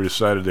everybody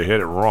decided they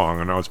had it wrong,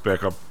 and now it's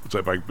back up. So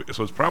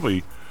it's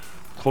probably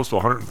close to a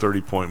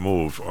 130-point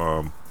move.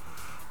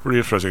 Pretty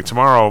interesting.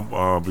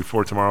 Tomorrow,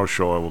 before tomorrow's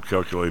show, I will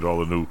calculate all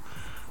the new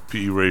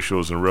PE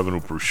ratios and revenue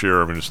per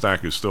share. I mean, the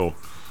stock is still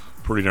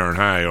pretty darn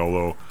high,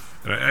 although,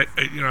 and I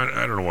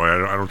don't know why.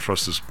 I don't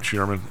trust this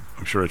chairman.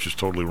 I'm sure it's just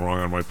totally wrong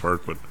on my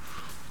part, but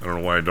I don't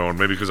know why I don't.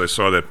 Maybe because I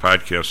saw that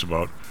podcast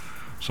about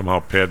somehow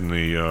padding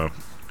the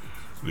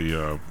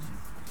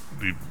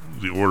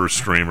order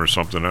stream or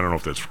something. I don't know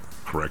if that's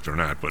correct or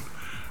not, but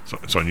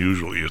it's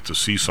unusual to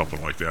see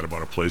something like that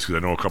about a place, because I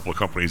know a couple of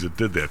companies that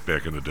did that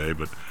back in the day,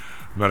 but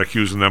I'm not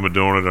accusing them of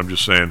doing it. I'm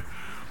just saying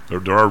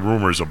there are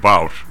rumors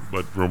about,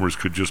 but rumors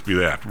could just be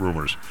that,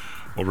 rumors.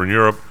 Over in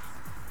Europe,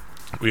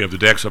 we have the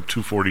DAX up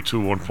 242,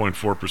 1.4%,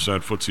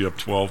 FTSE up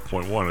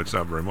 12.1. It's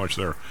not very much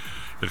there.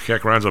 The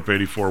CAC rounds up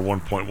 84,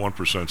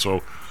 1.1%.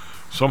 So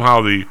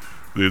somehow the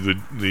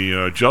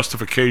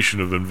justification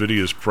of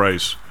NVIDIA's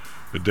price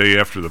the day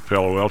after the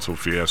Palo Alto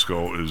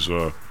fiasco is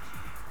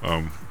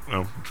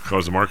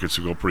caused the markets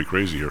to go pretty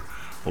crazy here.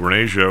 Over in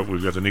Asia,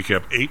 we've got the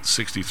Nikkei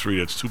 863.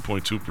 That's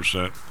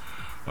 2.2%.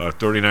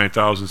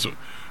 39,000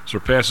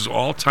 surpasses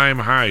all-time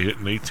high hit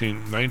in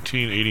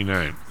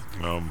 1989.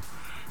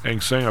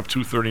 Hang Seng up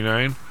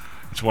 239.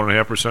 It's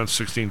 1.5%.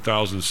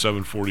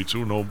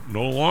 16,742. No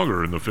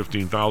longer in the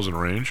 15,000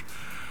 range.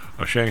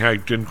 Shanghai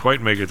didn't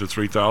quite make it to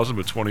 3,000,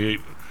 but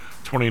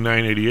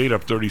 2988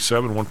 up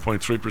 37,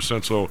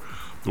 1.3%. So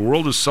the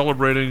world is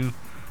celebrating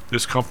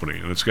this company,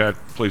 and it's got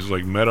places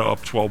like Meta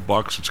up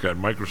 $12. It's got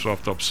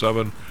Microsoft up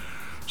 7.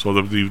 So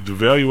the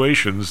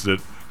valuations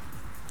that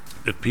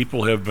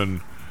people have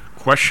been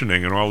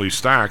questioning in all these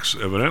stocks,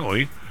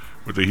 evidently,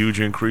 with the huge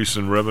increase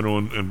in revenue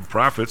and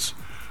profits,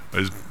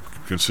 is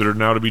considered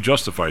now to be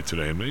justified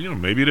today. I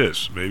mean, maybe it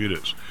is.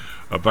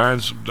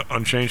 Bonds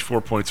unchanged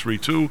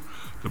 4.32.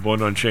 The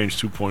bond unchanged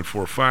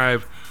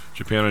 2.45.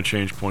 Japan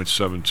unchanged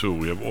 0.72.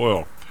 We have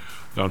oil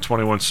down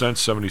 21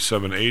 cents,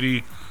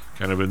 77.80,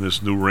 kind of in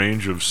this new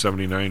range of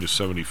 79 to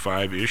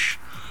 75-ish.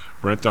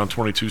 Brent down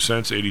 22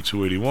 cents,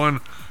 82.81.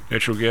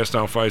 Natural gas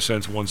down 5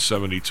 cents,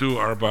 172.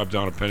 RBOB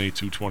down a penny,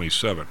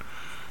 227.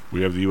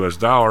 We have the U.S.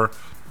 dollar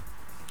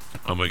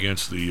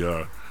against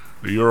the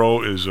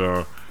euro is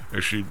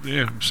actually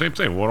same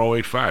thing,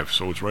 108.5.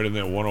 So it's right in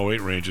that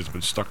 108 range. It's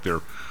been stuck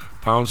there.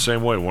 Pound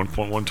same way,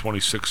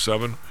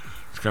 1.1267.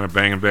 It's kind of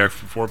banging back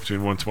and forth between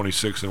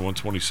 126 and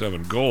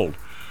 127. Gold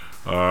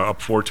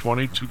up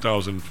 420,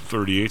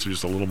 2,038, so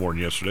just a little more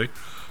than yesterday.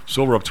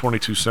 Silver up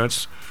 22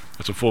 cents.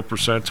 That's a full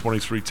percent,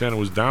 23.10. It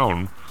was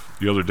down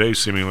the other day,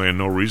 seemingly and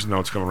no reason. Now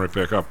it's coming right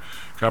back up.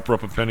 Copper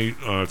up a penny,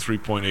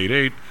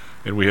 3.88,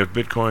 and we have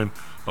Bitcoin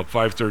up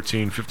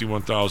 513,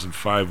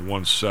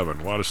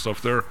 51,517. A lot of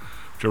stuff there.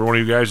 Whichever one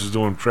of you guys is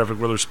doing traffic,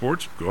 weather,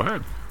 sports, go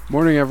ahead.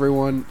 Morning,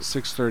 everyone.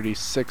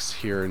 6:36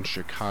 here in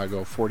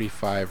Chicago.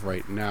 45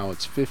 right now.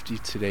 It's 50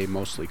 today,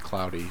 mostly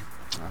cloudy.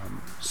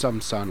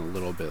 Some sun a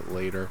little bit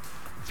later.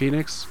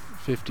 Phoenix,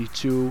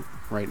 52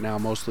 right now,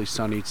 mostly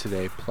sunny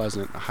today.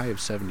 Pleasant, a high of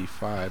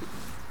 75.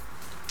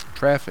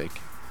 Traffic.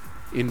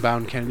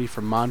 Inbound Kennedy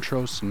from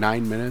Montrose,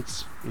 9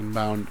 minutes.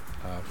 Inbound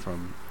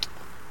from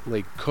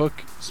Lake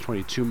Cook, it's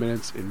 22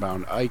 minutes.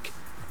 Inbound Ike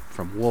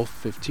from Wolf,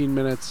 15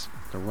 minutes.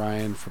 The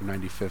Ryan from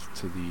 95th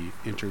to the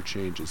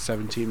interchange is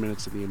 17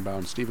 minutes to the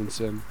inbound.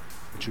 Stevenson,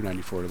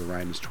 294 to the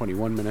Ryan is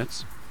 21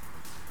 minutes.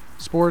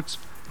 Sports,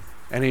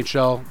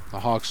 NHL,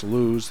 the Hawks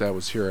lose. That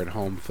was here at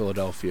home.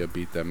 Philadelphia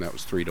beat them. That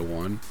was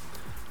 3-1.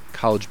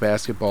 College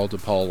basketball,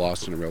 DePaul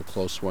lost in a real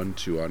close one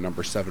to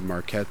number 7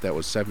 Marquette. That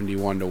was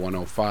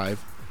 71-105.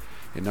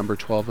 And number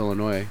 12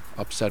 Illinois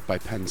upset by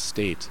Penn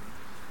State.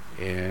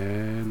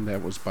 And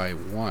that was by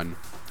 1.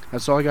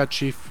 That's all I got,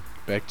 Chief.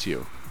 Back to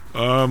you.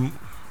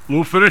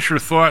 Lou, finish your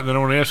thought, and then I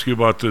want to ask you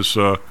about this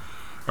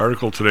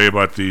article today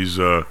about these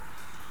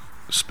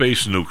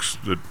space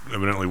nukes that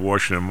evidently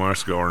Washington and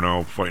Moscow are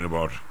now fighting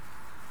about.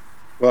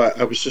 Well,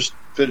 I was just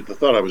the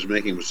thought I was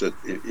making was that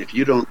if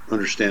you don't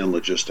understand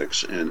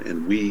logistics,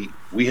 and we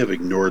have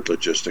ignored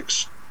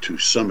logistics to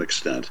some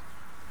extent,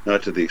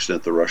 not to the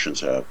extent the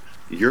Russians have,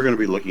 you're going to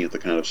be looking at the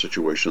kind of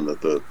situation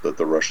that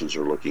the Russians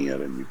are looking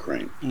at in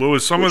Ukraine.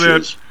 Louis, some of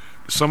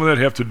that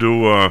have to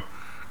do. I'm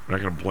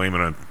not going to blame it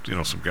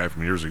on some guy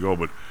from years ago,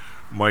 but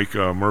Mike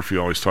Murphy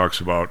always talks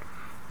about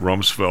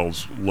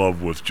Rumsfeld's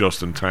love with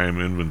just-in-time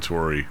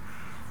inventory.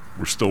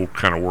 We're still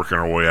kind of working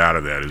our way out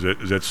of that.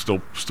 Is that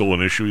still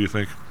an issue, you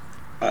think?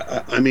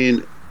 I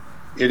mean,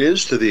 it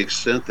is to the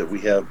extent that we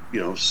have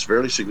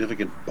fairly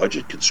significant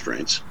budget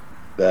constraints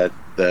that.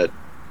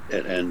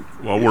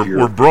 Well,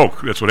 we're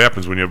broke. That's what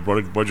happens when you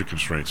have budget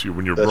constraints.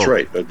 When you're broke. That's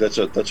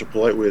right. That's a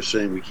polite way of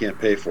saying we can't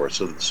pay for it.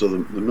 So the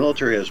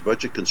military has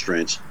budget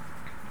constraints,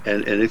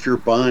 and if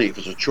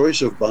it's a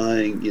choice of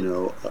buying,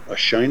 a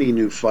shiny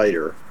new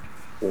fighter,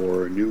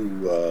 or a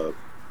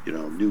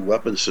new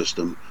weapon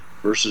system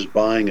versus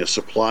buying a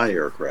supply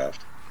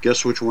aircraft,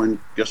 guess which one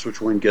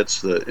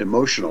gets the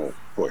emotional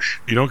push?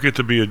 You don't get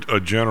to be a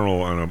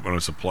general on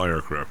a supply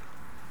aircraft.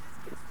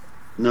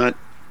 Not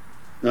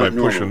by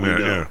normally, pushing that,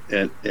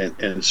 no. yeah.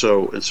 And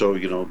so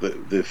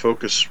the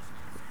focus,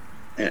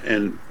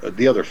 and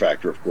the other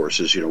factor, of course,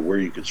 is where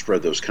you can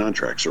spread those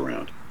contracts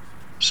around.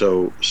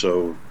 So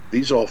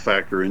these all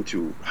factor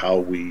into how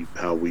we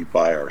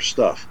buy our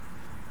stuff.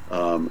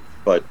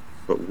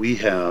 But we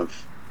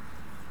have,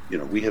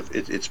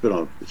 it's been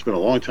a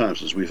long time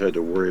since we've had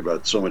to worry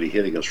about somebody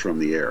hitting us from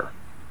the air.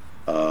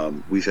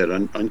 We've had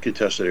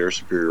uncontested air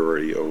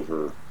superiority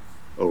over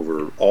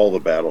all the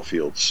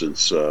battlefields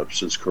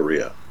since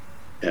Korea.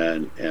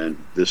 And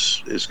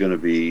this is going to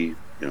be,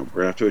 we're going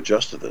to have to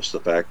adjust to this. The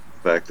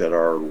fact that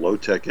our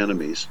low-tech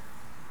enemies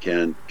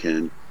can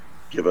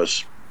give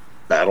us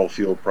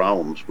battlefield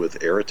problems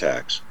with air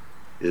attacks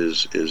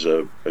is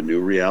a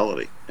new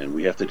reality, and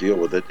we have to deal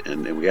with it,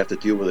 and we have to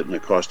deal with it in a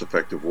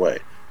cost-effective way.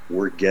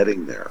 We're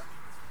getting there,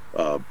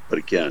 but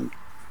again,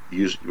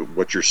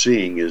 what you're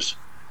seeing is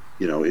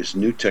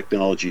new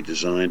technology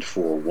designed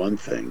for one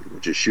thing,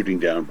 which is shooting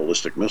down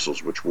ballistic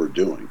missiles, which we're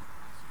doing.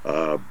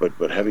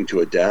 But having to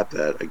adapt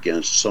that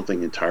against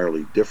something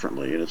entirely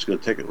differently, and it's going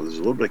to take there's a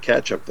little bit of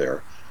catch up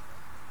there.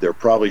 There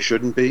probably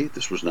shouldn't be.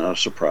 This was not a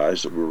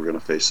surprise that we were going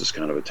to face this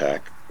kind of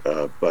attack,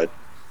 but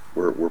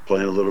we're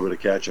playing a little bit of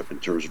catch up in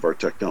terms of our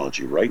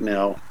technology. Right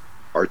now,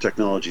 our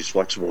technology is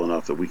flexible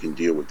enough that we can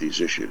deal with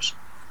these issues,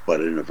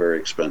 but in a very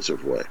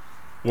expensive way.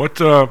 What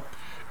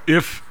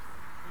if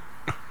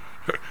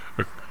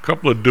a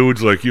couple of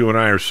dudes like you and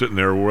I are sitting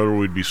there, whether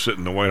we'd be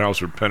sitting in the White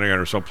House or Pentagon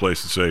or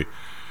someplace, and say,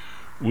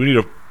 we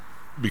need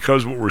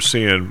because what we're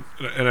seeing,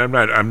 and I'm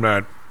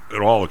not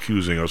at all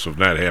accusing us of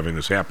not having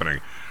this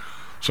happening.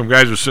 Some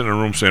guys are sitting in a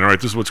room saying, all right,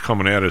 this is what's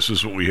coming at us, this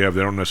is what we have,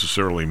 they don't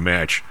necessarily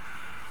match.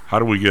 How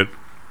do we get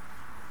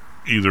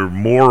either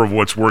more of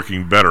what's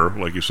working better,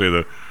 like you say,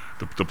 the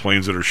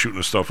planes that are shooting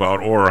the stuff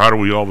out, or how do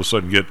we all of a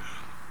sudden get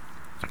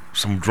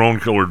some drone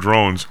killer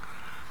drones?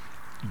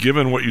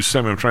 Given what you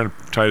sent me, I'm trying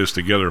to tie this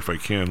together if I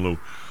can, Lou.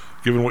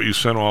 Given what you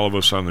sent all of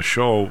us on the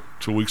show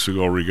 2 weeks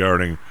ago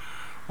regarding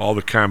all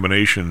the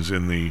combinations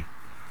in the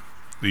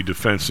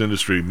defense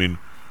industry, I mean,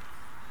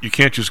 you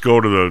can't just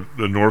go to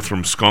the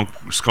Northrop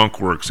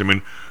Skunk Works. I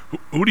mean,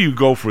 who do you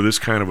go for this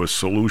kind of a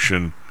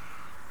solution?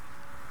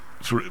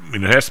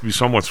 It has to be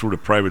somewhat through the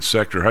private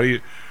sector. How do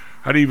you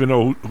even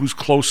know who's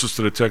closest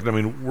to the tech? I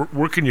mean,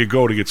 where can you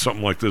go to get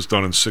something like this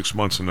done in 6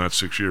 months and not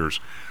 6 years?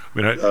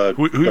 I mean,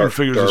 who even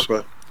figures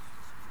DARPA.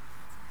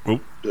 this?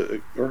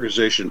 The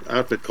organization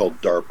outfit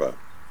called DARPA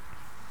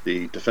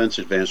the Defense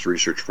Advanced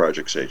Research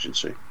Projects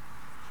Agency,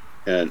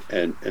 and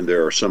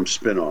there are some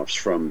spin-offs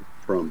from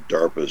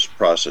DARPA's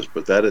process,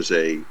 but that is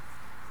a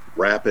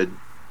rapid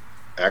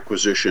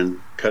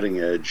acquisition, cutting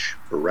edge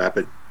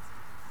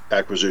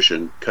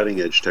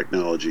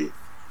technology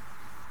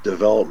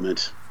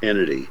development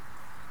entity,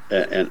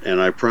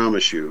 and I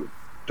promise you,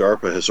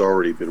 DARPA has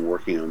already been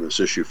working on this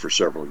issue for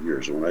several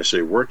years. And when I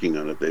say working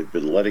on it, they've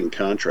been letting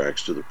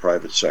contracts to the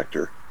private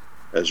sector,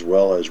 as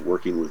well as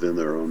working within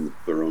their own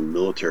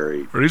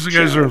military. Are these the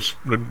guys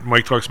that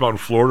Mike talks about in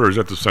Florida, or is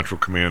that the Central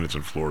Command that's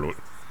in Florida?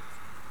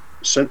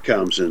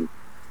 CENTCOM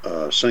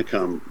is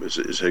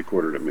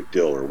headquartered at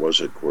MacDill, or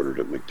was headquartered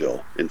at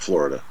MacDill in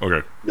Florida.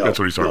 Okay, that's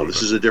what he's talking about.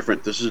 This is a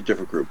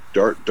different group.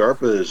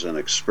 DARPA is an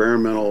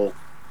experimental,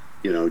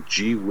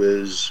 gee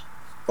whiz,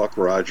 Buck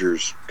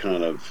Rogers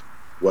kind of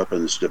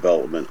weapons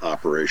development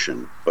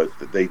operation, but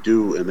they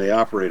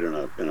operate in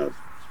a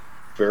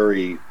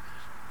very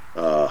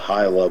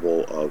high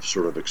level of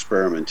sort of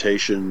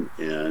experimentation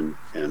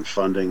and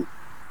funding.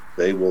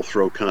 They will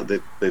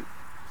they've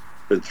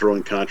been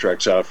throwing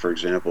contracts out, for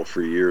example,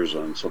 for years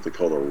on something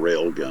called a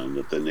railgun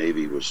that the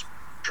Navy was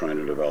trying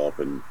to develop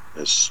and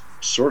has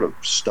sort of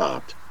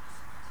stopped.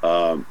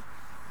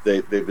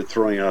 They've been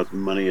throwing out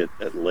money at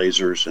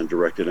lasers and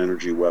directed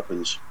energy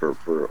weapons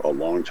for a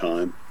long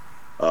time.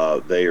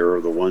 They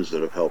are the ones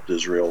that have helped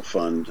Israel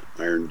fund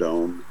Iron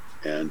Dome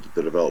and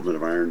the development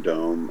of Iron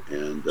Dome.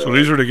 And so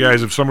these are the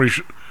guys. If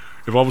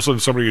all of a sudden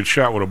somebody gets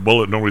shot with a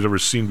bullet nobody's ever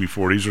seen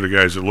before, these are the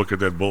guys that look at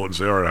that bullet and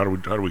say, "All right,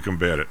 how do we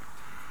combat it?"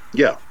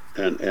 Yeah,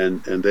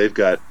 and they've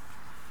got,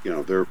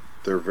 they're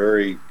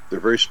very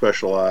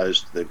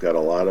specialized. They've got a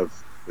lot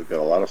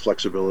of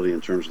flexibility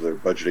in terms of their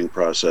budgeting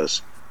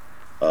process.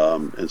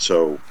 And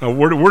so, now,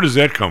 where does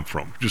that come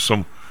from? Just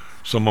some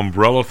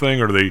umbrella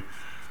thing, or do they?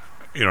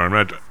 I'm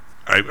not.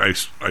 I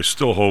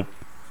still hope.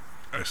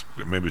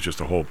 Maybe it's just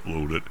a hope,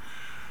 Lou, that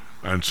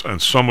on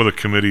some of the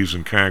committees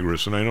in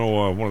Congress, and I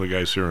know one of the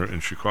guys here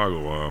in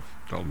Chicago,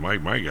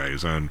 my guy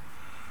is on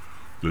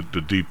the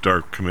Deep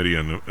Dark Committee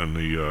and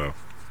the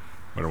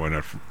why do I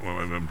not?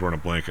 I'm drawing a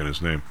blank on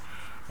his name.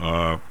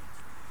 I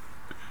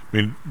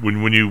mean,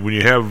 when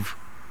you have,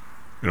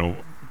 a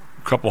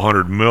couple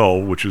 $100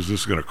 million, which is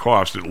this going to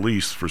cost at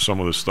least for some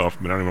of this stuff.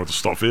 I mean, I don't know what the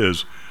stuff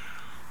is.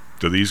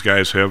 Do these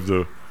guys have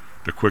the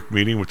quick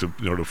meeting with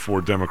the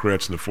 4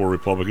 Democrats and the 4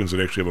 Republicans that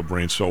actually have a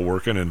brain cell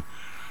working and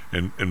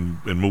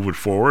move it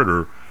forward,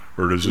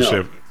 or does this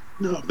have?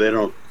 No, they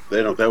don't.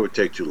 That would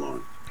take too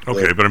long.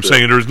 Okay, but I'm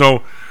saying there's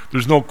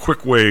no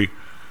quick way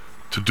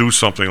to do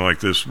something like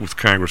this with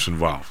Congress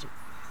involved.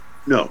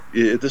 No,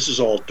 this is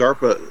all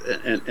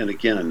DARPA, and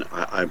again,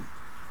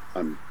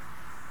 I'm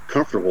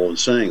comfortable in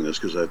saying this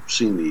because I've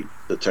seen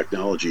the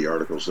technology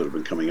articles that have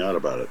been coming out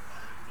about it.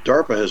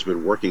 DARPA has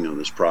been working on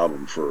this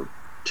problem for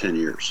 10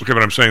 years. Okay,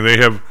 but I'm saying they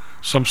have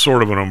some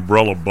sort of an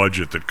umbrella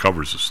budget that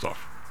covers this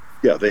stuff.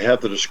 Yeah, they have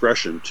the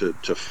discretion to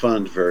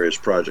fund various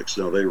projects.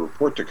 Now, they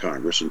report to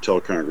Congress and tell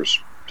Congress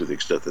to the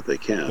extent that they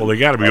can. Well, they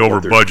got to be over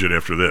budget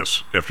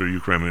after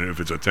Ukraine, if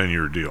it's a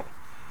 10-year deal.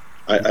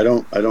 I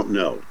don't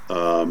know.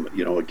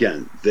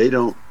 Again,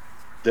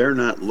 they're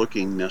not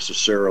looking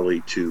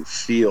necessarily to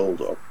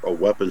field a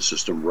weapon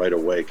system right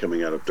away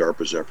coming out of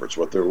DARPA's efforts.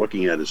 What they're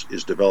looking at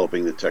is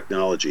developing the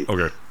technology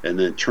and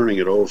then turning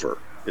it over.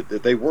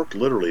 They work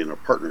literally in a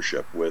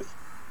partnership with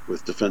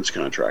defense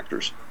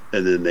contractors,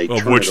 and then they turn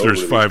it over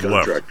to these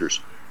contractors.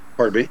 Left.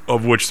 Pardon me?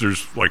 Of which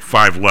there's like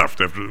 5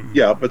 left after.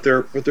 Yeah, but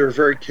they're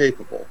very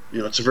capable.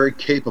 It's a very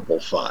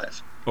capable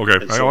 5.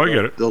 Okay, so I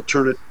get it. They'll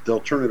turn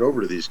it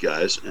over to these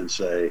guys and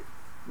say,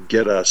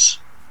 get us,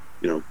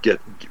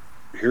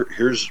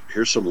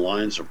 here's some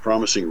lines of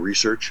promising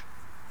research.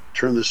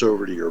 Turn this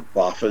over to your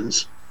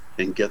boffins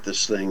and get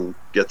this thing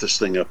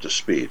up to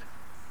speed.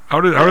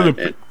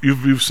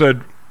 You've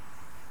said,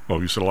 well,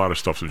 you said a lot of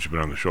stuff since you've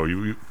been on the show.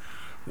 No,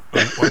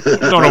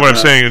 what I'm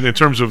saying in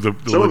terms of the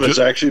some of it's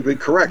actually been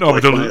correct. No,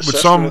 like but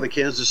some of the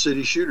Kansas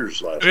City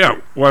shooters last week. Yeah,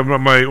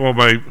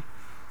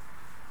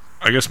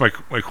 I guess my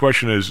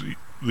question is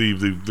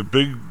the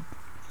big,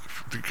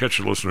 to catch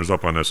the listeners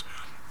up on this.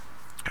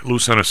 Lou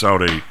sent us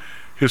out a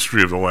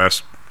history of the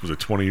last, was it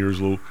 20 years,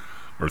 Lou,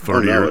 or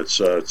 30 years?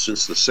 No, it's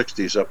since the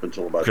 60s up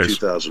until about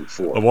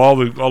 2004. Of all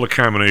the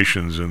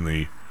combinations in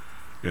the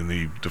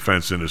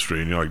defense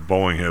industry, and like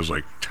Boeing has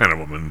like 10 of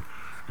them,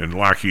 and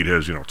Lockheed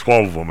has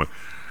 12 of them,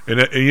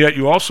 and yet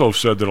you also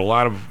said that a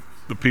lot of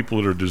the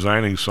people that are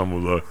designing some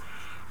of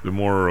the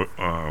more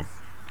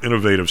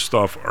innovative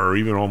stuff are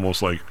even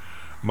almost like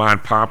mom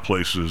and pop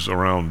places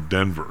around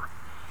Denver,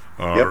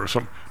 or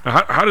something.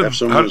 Now, how did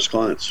some of those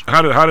clients?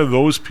 How did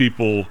those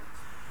people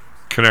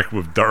connect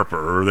with DARPA,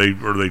 or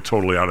are they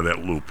totally out of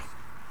that loop?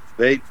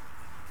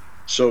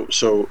 So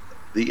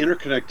the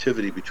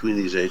interconnectivity between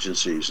these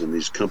agencies and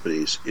these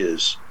companies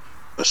is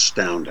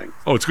astounding.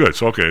 Oh, it's good.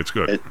 So it's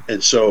good.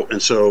 And so,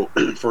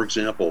 for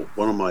example,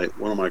 one of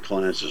my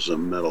clients is a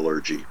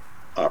metallurgy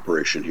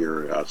operation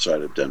here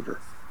outside of Denver,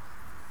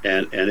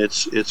 and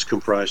it's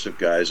comprised of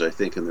guys I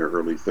think in their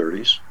early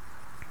 30s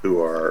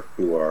who are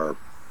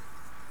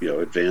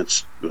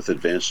advanced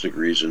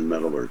degrees in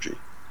metallurgy.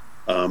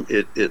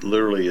 It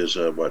literally is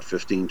a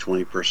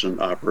 15-20 person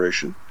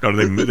operation. Now,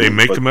 they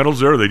make the metals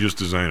there, or they just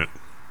design it?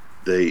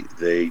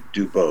 They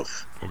do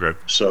both. Okay.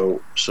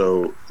 So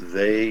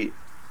they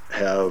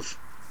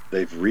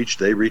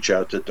reach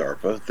out to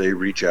DARPA, they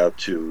reach out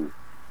to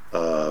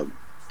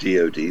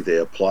DOD, they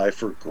apply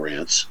for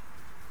grants.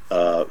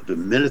 The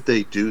minute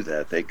they do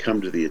that, they come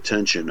to the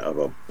attention of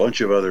a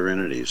bunch of other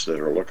entities that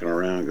are looking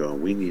around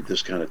going, we need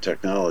this kind of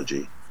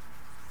technology.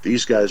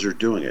 These guys are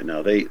doing it.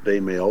 Now they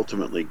may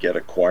ultimately get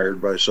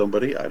acquired by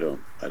somebody. I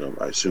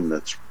assume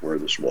that's where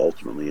this will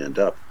ultimately end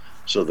up,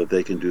 so that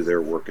they can do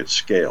their work at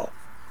scale.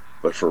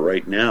 But for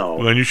right now,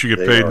 well, then you should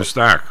get paid in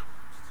stock.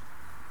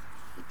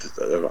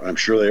 I'm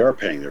sure they are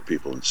paying their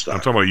people in stock.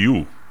 I'm talking about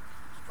you.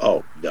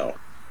 Oh no,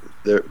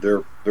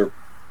 they're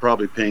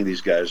probably paying these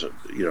guys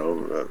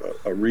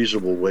a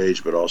reasonable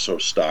wage, but also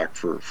stock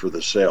for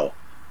the sale.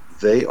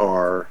 They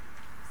are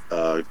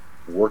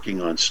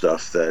working on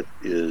stuff that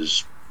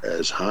is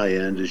as high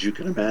end as you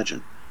can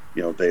imagine.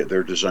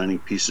 They're designing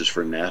pieces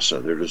for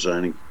NASA. They're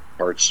designing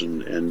parts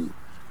and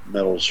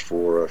metals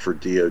for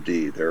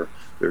DOD. They're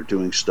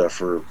doing stuff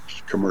for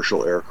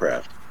commercial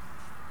aircraft.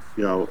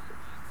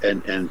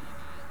 And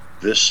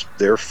this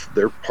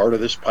they're part of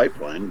this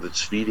pipeline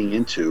that's feeding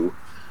into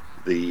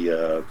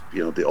the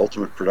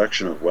ultimate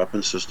production of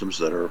weapon systems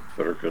that are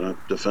going to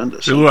defend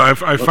us.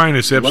 I find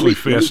this absolutely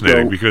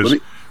fascinating because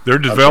they're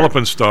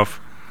developing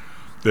stuff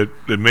that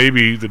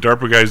maybe the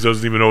DARPA guys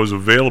doesn't even know is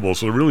available.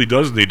 So there really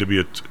does need to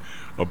be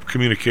a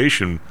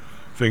communication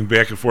thing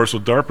back and forth, so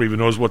DARPA even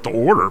knows what to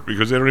order,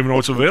 because they don't even know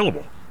what's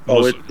available.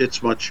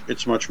 It's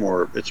much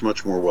more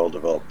well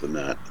developed than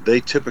that. They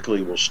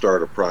typically will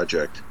start a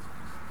project,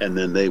 and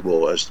then they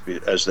will,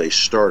 as they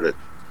start it,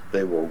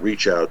 they will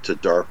reach out to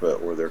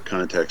DARPA or their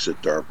contacts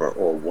at DARPA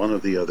or one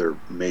of the other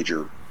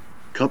major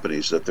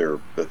companies that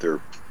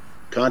they're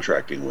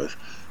contracting with,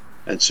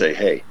 and say,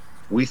 hey,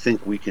 we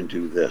think we can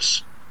do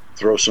this.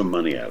 Throw some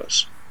money at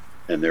us.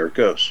 And there it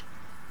goes.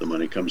 The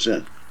money comes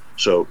in.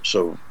 So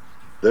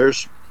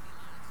there's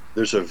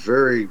a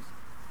very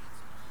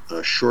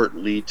short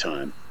lead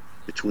time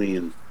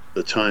between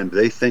the time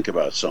they think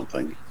about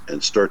something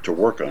and start to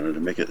work on it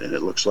and make it, and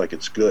it looks like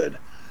it's good,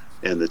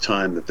 and the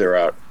time that they're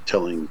out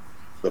telling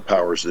the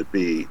powers that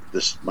be,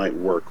 this might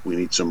work, we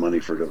need some money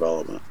for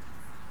development.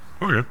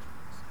 Okay.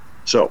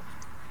 So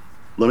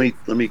let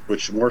me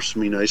which morphs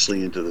me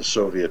nicely into the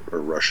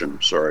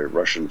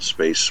Russian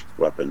space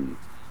weapon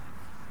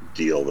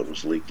deal that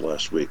was leaked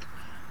last week.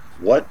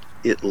 What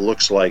it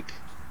looks like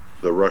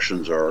the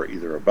Russians are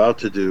either about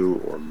to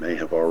do or may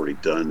have already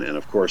done, and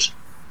of course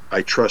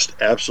I trust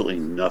absolutely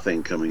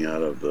nothing coming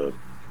out of the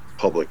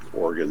public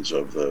organs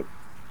of the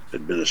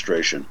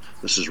administration.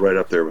 This is right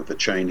up there with the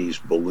Chinese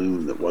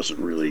balloon that wasn't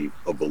really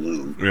a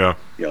balloon. Yeah.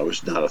 It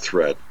was not a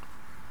threat.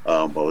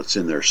 Well, it's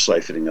in there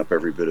siphoning up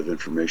every bit of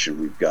information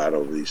we've got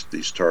over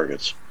these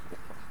targets.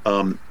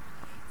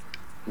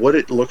 What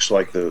it looks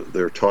like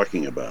they're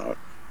talking about,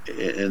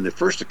 and the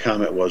first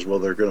comment was, well,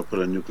 they're going to put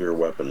a nuclear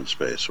weapon in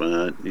space.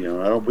 Well, we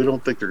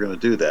don't think they're going to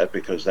do that,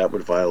 because that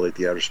would violate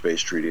the Outer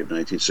Space Treaty of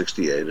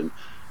 1968. And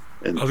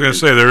I was going to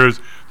say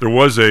there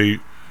was a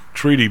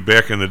treaty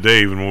back in the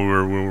day when we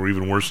were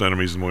even worse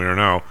enemies than we are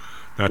now,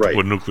 not to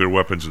put nuclear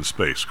weapons in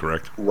space.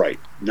 Correct? Right.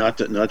 Not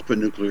to put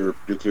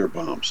nuclear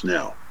bombs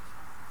now.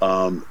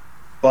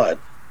 But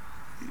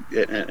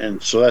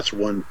so that's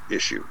one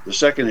issue. The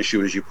second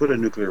issue is you put a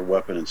nuclear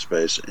weapon in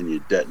space and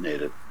you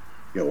detonate it.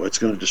 It's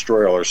going to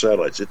destroy all our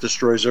satellites. It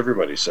destroys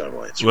everybo's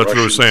satellites. Well, that's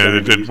what I was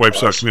saying. It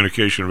wipes out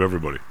communication of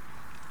everybody.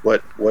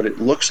 What it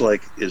looks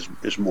like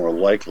is more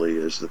likely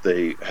is that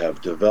they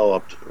have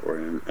developed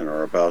and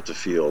are about to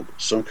field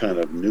some kind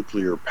of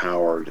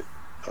nuclear-powered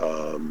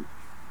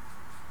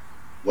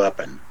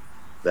weapon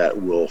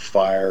that will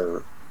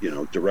fire,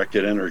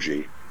 directed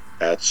energy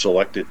at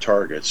selected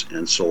targets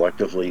and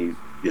selectively,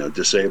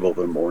 disable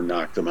them or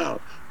knock them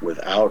out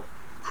without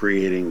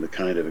creating the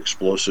kind of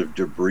explosive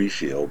debris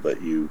field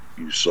that you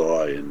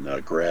saw in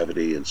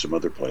Gravity and some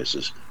other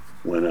places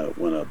when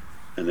an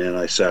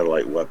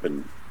anti-satellite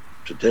weapon,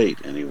 to date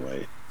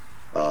anyway,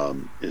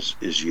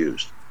 is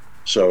used.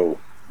 So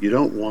you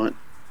don't want,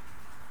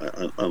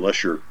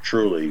 unless you're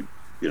truly,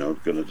 going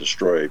to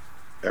destroy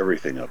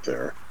everything up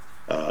there,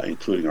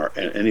 including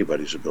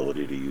anybody's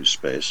ability to use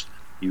space.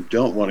 You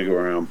don't want to go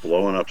around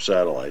blowing up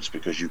satellites,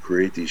 because you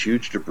create these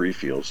huge debris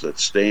fields that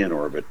stay in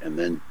orbit and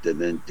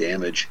then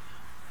damage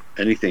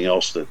anything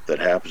else that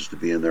happens to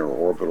be in their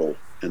orbital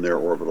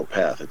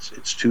path.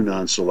 It's too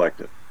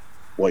non-selective.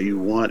 What you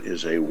want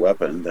is a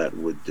weapon that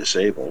would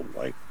disable,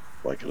 like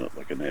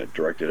a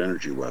directed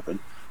energy weapon,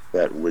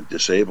 that would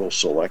disable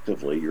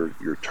selectively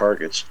your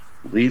targets,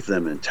 leave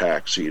them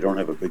intact, so you don't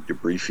have a big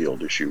debris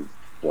field issue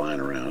flying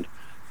around,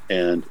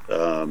 and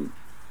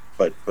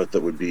but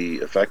that would be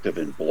effective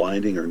in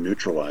blinding or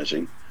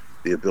neutralizing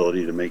the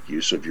ability to make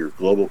use of your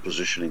global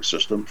positioning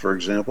system, for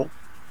example,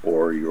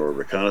 or your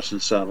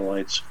reconnaissance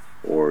satellites,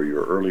 or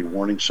your early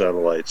warning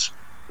satellites,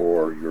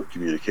 or your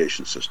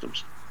communication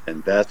systems.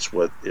 And that's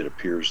what it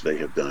appears they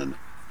have done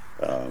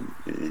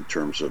in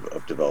terms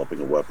of developing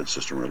a weapon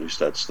system, or at least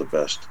that's the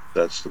best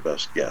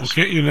guess. Well,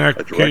 can't you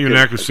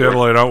knock a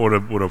satellite out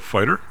with a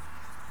fighter?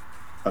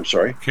 I'm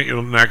sorry? Can't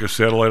you knock a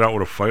satellite out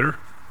with a fighter?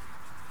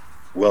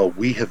 Well,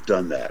 we have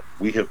done that.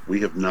 We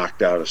have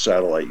knocked out a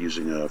satellite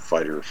using a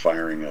fighter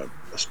firing a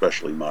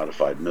specially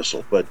modified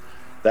missile, but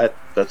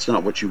that's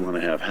not what you want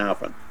to have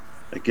happen.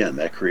 Again,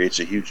 that creates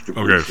a huge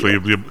debris Okay, so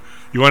field.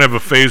 you want to have a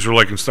phaser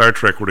like in Star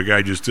Trek where the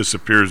guy just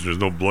disappears and there's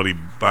no bloody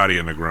body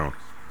on the ground.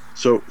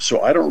 So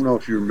I don't know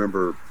if you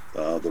remember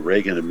the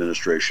Reagan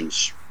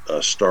administration's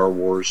Star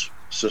Wars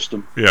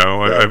system. Yeah,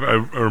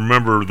 I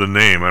remember the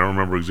name. I don't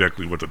remember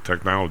exactly what the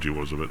technology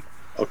was of it.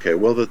 Okay,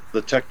 well,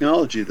 the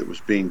technology that was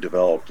being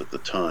developed at the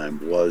time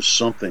was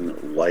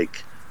something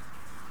like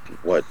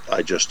what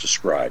I just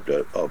described,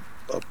 a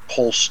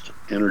pulsed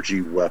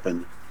energy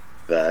weapon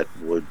that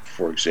would,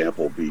 for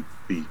example, be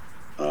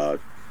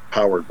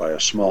powered by a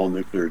small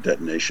nuclear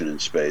detonation in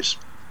space.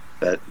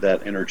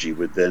 That energy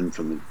would then,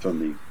 from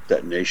the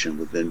detonation,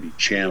 would then be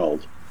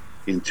channeled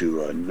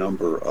into a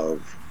number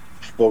of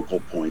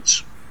focal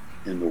points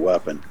in the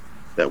weapon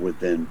that would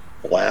then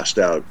blast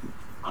out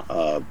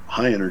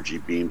high energy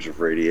beams of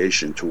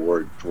radiation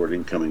toward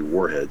incoming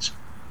warheads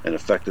and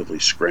effectively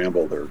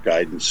scramble their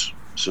guidance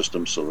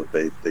systems so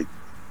that they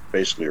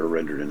basically are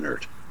rendered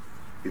inert.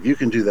 If you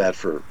can do that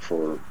for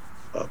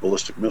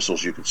ballistic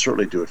missiles, you can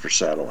certainly do it for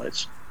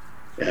satellites.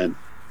 And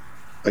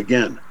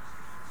again,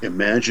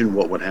 imagine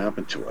what would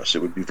happen to us. It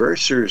would be a very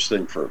serious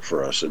thing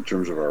for us in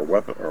terms of our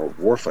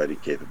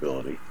warfighting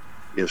capability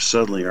if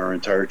suddenly our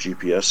entire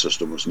GPS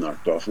system was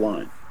knocked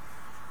offline,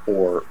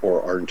 or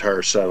our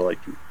entire satellite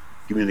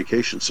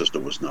communication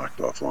system was knocked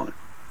offline.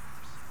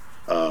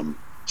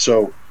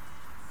 So,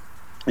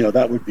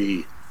 that would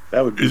be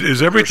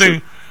Is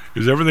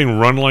everything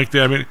run like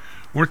that? I mean,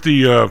 weren't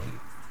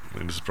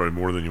and this is probably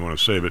more than you want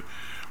to say, but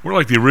weren't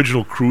like the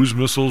original cruise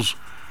missiles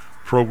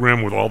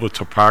program with all the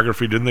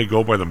topography? Didn't they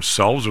go by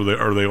themselves, or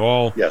are they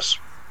all? Yes,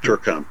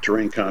 TERCOM,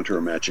 terrain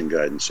contour matching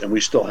guidance, and we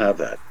still have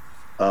that.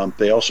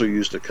 They also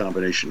used a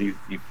combination.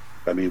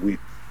 We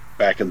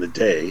back in the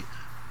day,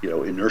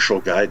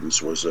 inertial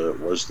guidance was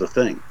the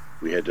thing.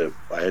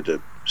 I had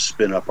to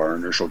spin up our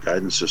inertial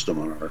guidance system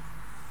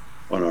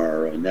on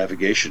our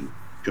navigation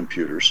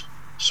computers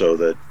so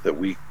that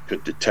we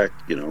could detect,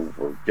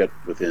 or get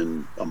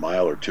within a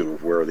mile or two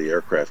of where the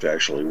aircraft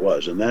actually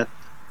was. And that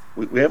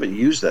we haven't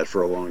used that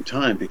for a long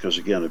time because,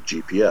 again, of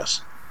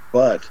GPS.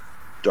 But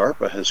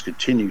DARPA has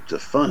continued to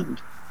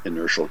fund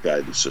inertial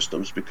guidance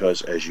systems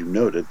because, as you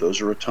noted,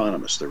 those are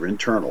autonomous. They're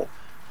internal.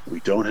 We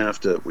don't have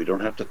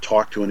to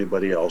talk to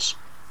anybody else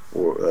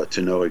or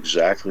to know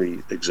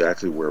exactly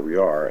where we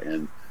are.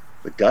 And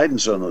the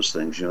guidance on those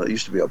things, it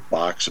used to be a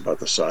box about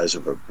the size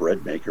of a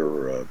bread maker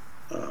or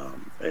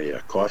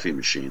a coffee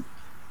machine.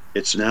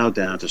 It's now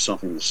down to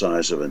something the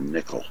size of a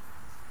nickel,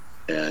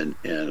 and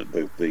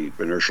the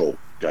inertial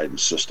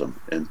guidance system,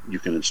 and you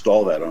can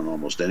install that on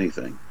almost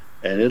anything,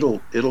 and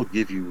it'll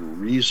give you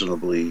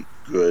reasonably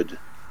good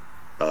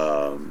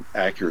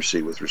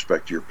accuracy with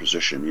respect to your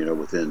position.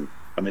 Within,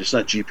 it's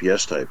not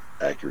GPS type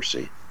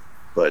accuracy,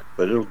 but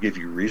it'll give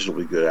you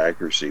reasonably good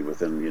accuracy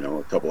within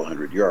a couple of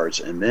 100 yards,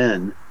 and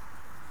then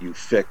you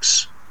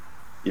fix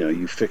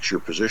your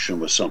position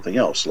with something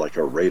else, like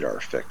a radar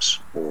fix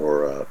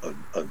or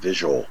a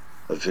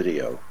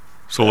video.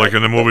 So, like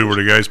in the movie where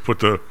the guys put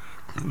the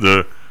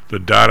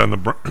dot on the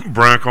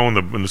Bronco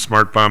and the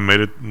smart bomb made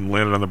it and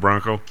landed on the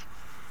Bronco.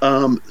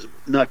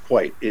 Not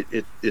quite.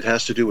 It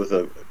has to do with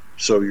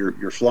so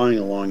you're flying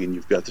along and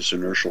you've got this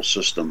inertial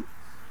system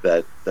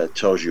that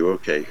tells you,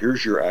 okay,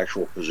 here's your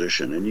actual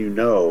position, and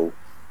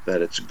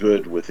that it's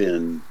good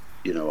within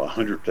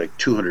 100, like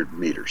 200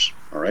 meters.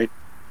 All right.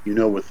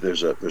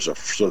 There's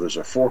a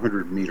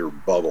 400 meter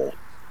bubble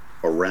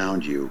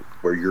around you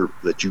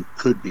that you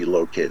could be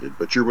located,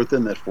 but you're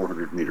within that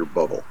 400 meter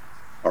bubble.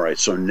 All right,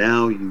 so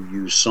now you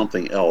use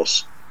something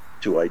else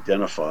to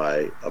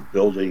identify a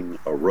building,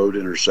 a road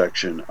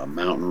intersection, a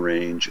mountain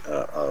range,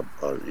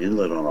 an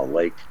inlet on a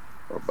lake,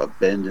 or a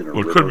bend in a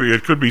river.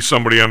 It could be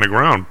somebody on the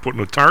ground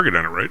putting a target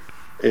on it, right?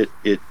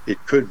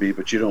 It could be,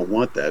 but you don't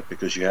want that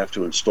because you have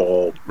to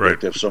install, you have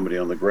to have somebody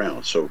on the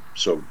ground. So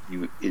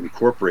you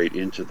incorporate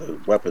into the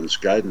weapons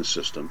guidance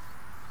system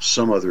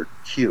some other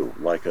cue,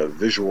 like a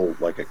visual,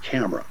 like a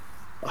camera,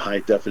 a high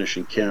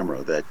definition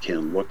camera that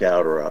can look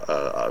out, or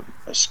a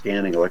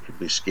scanning,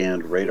 electrically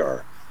scanned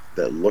radar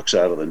that looks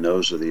out of the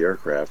nose of the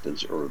aircraft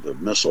or the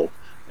missile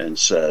and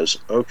says,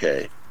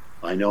 okay,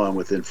 I know I'm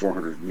within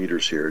 400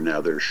 meters here. Now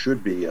there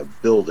should be a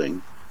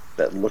building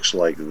that looks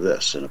like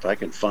this, and if I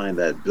can find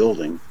that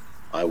building,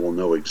 I will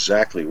know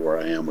exactly where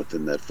I am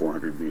within that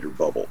 400 meter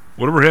bubble.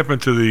 Whatever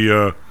happened to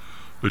the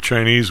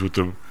Chinese with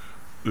the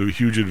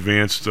huge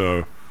advanced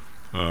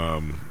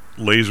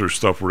laser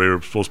stuff where they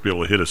were supposed to be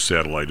able to hit a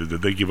satellite? Did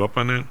they give up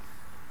on that?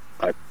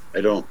 I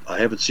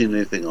haven't seen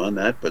anything on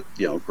that, but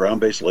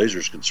ground-based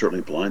lasers can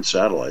certainly blind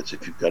satellites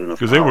if you've got enough.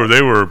 Because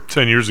they were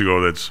 10 years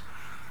ago. That's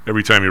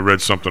every time you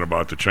read something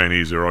about the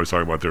Chinese, they were always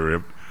talking about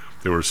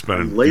they were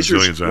spending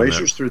gazillions on that.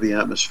 Lasers through the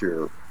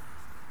atmosphere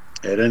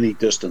at any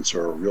distance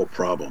are a real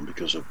problem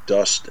because of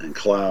dust and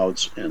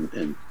clouds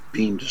and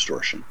beam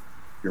distortion.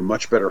 You're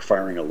much better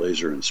firing a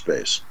laser in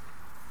space.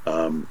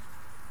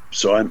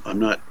 So I'm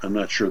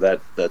not sure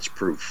that's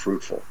proved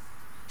fruitful.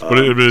 But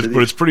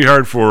it's pretty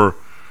hard for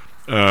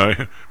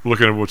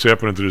looking at what's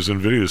happening to this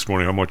NVIDIA this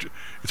morning.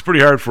 It's pretty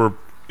hard for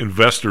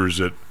investors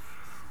that,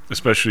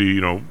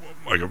 especially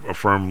like a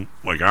firm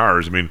like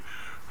ours. I mean,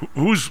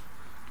 who's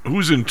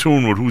in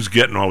tune with who's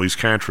getting all these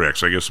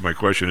contracts? I guess my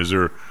question is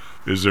there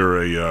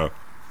a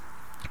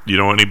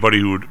anybody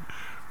who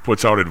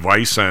puts out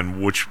advice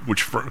on which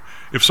firm?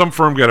 If some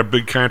firm got a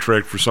big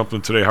contract for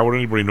something today, how would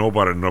anybody know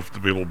about it enough to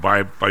be able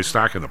to buy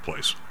stock in the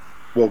place?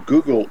 Well,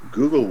 Google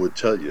would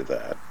tell you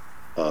that.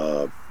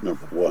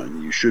 Number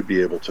one, you should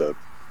be able to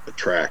put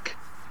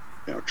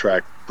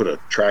a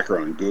tracker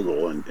on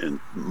Google and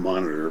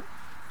monitor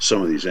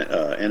some of these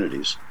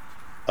entities.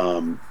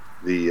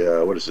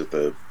 What is it?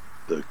 The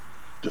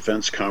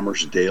Defense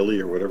Commerce Daily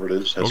or whatever it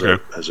is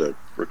has a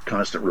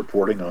constant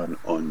reporting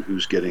on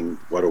who's getting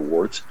what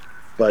awards.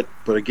 But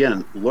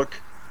again,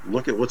 look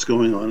at what's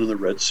going on in the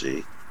Red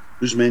Sea.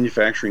 Who's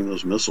manufacturing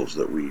those missiles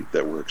that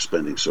we're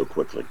expending so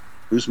quickly?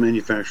 Who's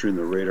manufacturing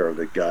the radar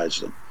that guides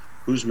them?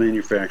 Who's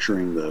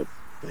manufacturing the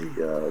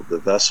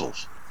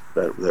vessels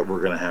that we're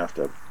going to have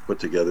to put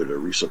together to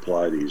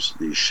resupply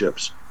these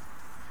ships?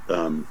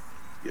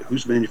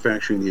 Who's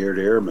manufacturing the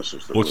air-to-air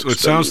missiles? Well, it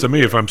sounds to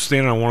me, if I'm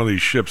standing on one of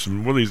these ships,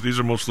 and one of these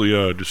are mostly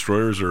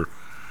destroyers, and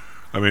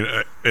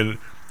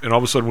all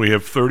of a sudden we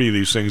have 30 of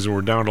these things, and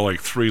we're down to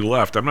like 3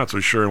 left. I'm not so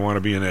sure I want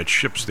to be in that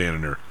ship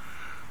standing there.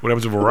 What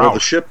happens if we're out?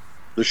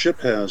 The ship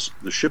has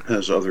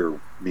other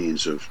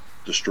means of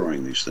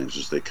destroying these things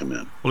as they come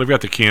in. Well, they've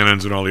got the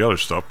cannons and all the other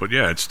stuff, but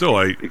yeah, it's still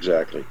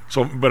exactly.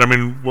 So, but I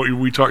mean, what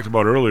we talked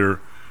about earlier,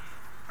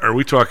 are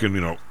we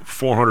talking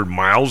 400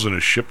 miles in a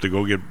ship to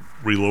go get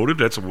reloaded?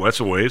 That's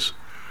a ways.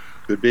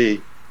 Could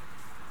be.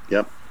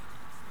 Yep.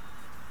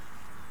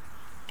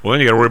 Well,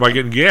 then you got to worry about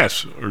getting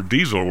gas or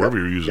diesel or whatever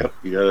you're using. Yep.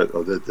 You got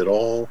that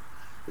all.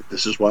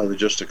 This is why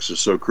logistics is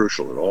so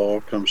crucial. It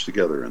all comes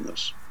together in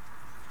this.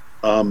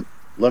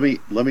 Let me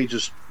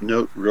just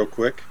note real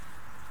quick.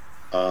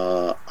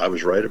 I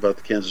was right about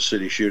the Kansas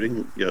City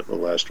shooting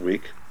last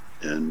week,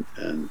 and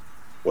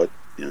what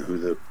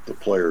who the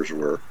players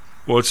were.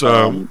 Well, it's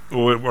all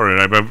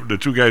right. The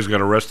 2 guys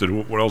got arrested.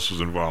 What else was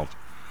involved?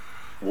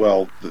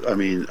 Well, I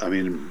mean,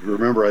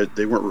 remember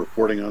they weren't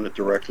reporting on it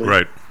directly,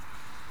 right?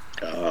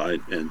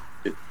 And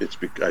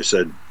I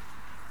said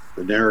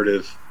the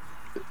narrative.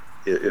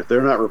 If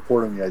they're not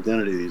reporting the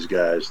identity of these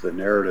guys, the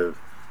narrative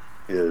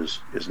is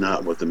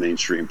not what the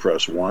mainstream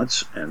press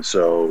wants, and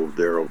so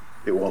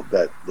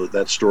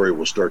that story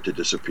will start to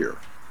disappear,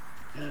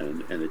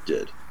 and it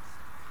did.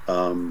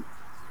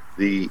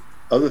 The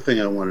other thing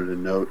I wanted to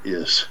note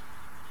is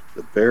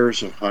the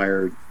Bears have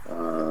hired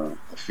a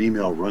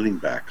female running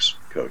backs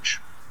coach,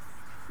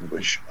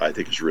 which I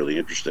think is really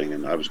interesting,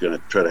 and I was going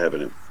to try to have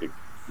it.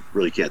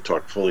 Really can't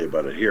talk fully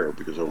about it here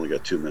because I only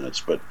got 2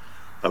 minutes, but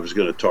I was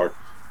going to talk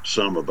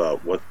some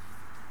about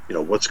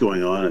what's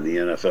going on in the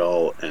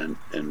NFL and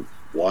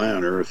why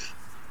on earth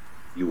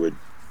you would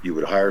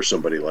hire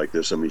somebody like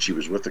this. I mean, she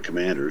was with the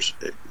Commanders,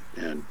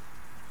 and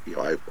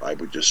I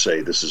would just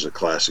say this is a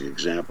classic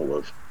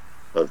example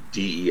of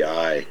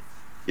DEI,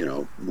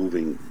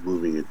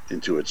 moving it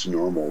into its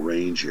normal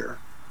range here.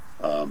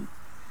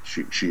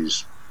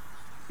 She's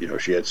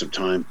she had some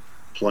time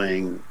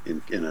playing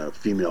in a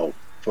female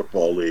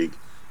football league.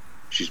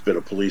 She's been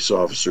a police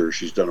officer.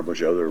 She's done a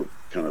bunch of other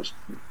kind of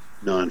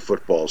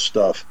non-football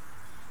stuff,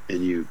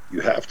 and you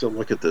have to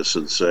look at this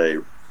and say,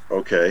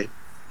 okay,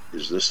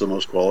 is this the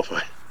most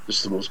qualified? This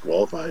is the most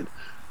qualified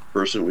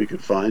person we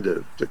could find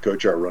to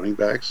coach our running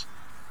backs.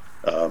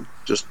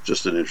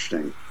 Just an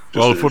interesting.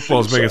 Well,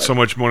 football's making so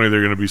much money;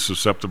 they're going to be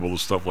susceptible to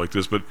stuff like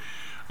this. But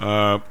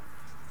I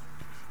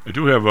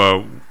do have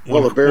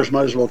the Bears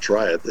might as well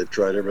try it. They've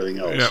tried everything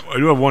else. Yeah, I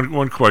do have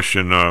one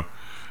question.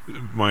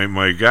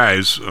 My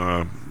guys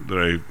that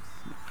I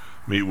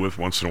meet with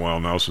once in a while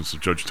now, since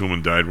Judge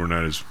Tooman died, we're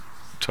not as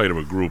tight of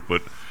a group.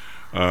 But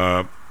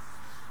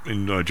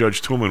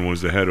Judge Tooman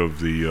was the head of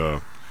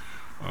the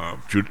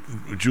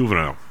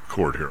juvenile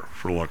court here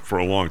for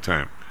a long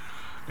time,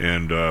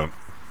 and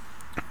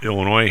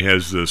Illinois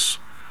has this.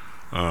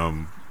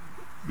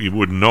 You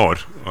wouldn't know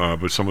it,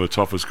 but some of the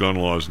toughest gun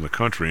laws in the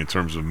country in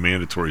terms of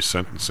mandatory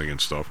sentencing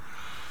and stuff.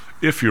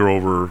 If you're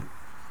over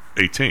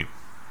 18,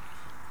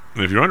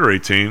 and if you're under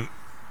 18,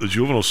 the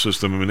juvenile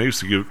system. I mean, they used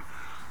to give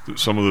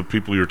some of the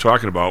people you're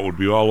talking about would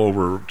be all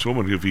over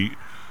Tooman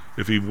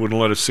if he wouldn't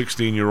let a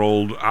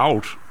 16-year-old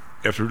out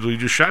after he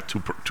just shot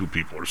two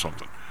people or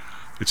something.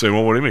 He'd say,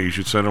 well, what do you mean? You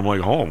should send him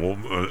like home. Well,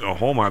 a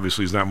home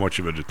obviously is not much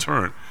of a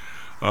deterrent.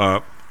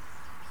 But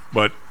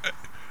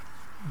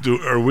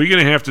are we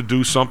going to have to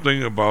do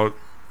something about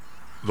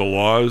the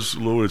laws,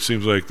 Lou? It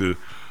seems like the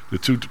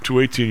two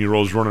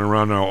 18-year-olds running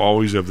around now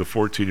always have the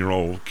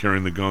 14-year-old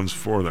carrying the guns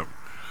for them.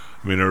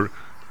 I mean, are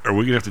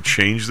we going to have to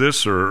change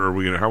this, or are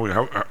we going to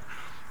how?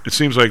 It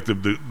seems like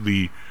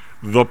the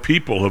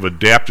people have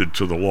adapted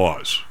to the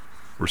laws,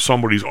 where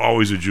somebody's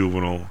always a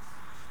juvenile.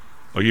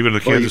 Like even the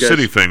Kansas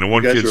City thing, the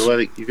one kid's...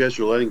 You guys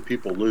are letting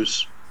people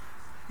loose,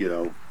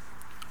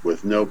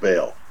 with no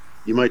bail.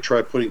 You might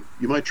start by putting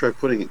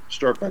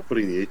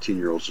the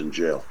 18-year-olds in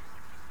jail.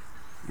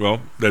 Well,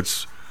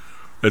 that's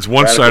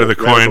one side of the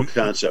coin.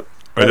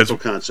 Radical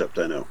concept,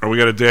 I know. We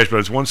got a dash, but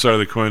it's one side of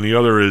the coin. The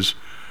other is,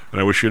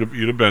 and I wish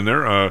you'd have been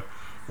there.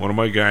 One of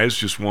my friends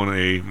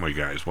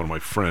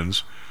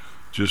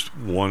just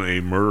won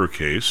a murder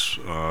case.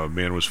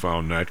 Man was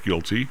found not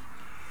guilty,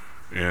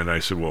 and I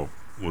said, "Well,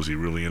 was he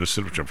really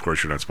innocent?" Which, of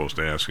course, you're not supposed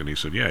to ask. And he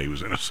said, "Yeah, he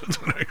was innocent."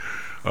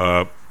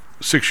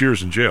 6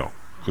 years in jail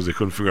because they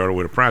couldn't figure out a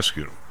way to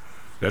prosecute him.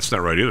 That's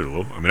not right either,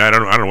 Lou. I mean, I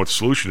don't know what the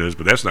solution is,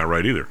 but that's not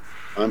right either.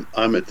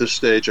 I'm at this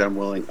stage. I'm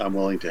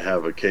willing to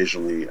have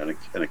occasionally an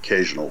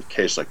occasional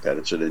case like that.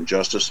 It's an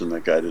injustice, and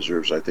that guy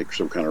deserves, I think,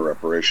 some kind of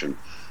reparation.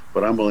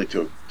 But I'm willing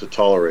to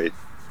tolerate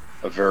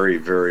a very,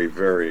 very,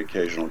 very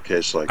occasional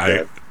case like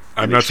that.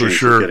 I'm not so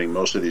sure. Getting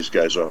most of these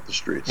guys off the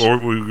streets. Well,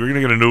 we're going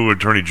to get a new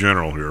attorney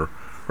general here,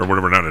 or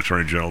whatever, not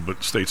attorney general,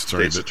 but state's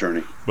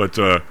attorney. But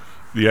the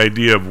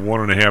idea of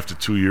 1.5 to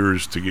 2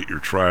 years to get your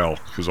trial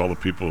because all the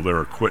people there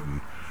are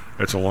quitting,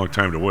 that's a long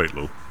time to wait,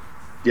 Lou.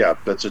 Yeah,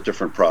 that's a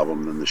different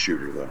problem than the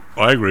shooter, though.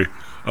 I agree.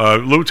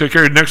 Lou, take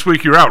care. Next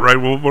week you're out, right?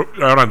 We're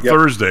out on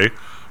Thursday.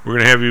 We're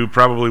going to have you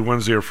probably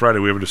Wednesday or Friday.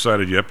 We haven't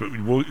decided yet, but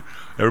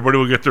everybody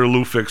will get their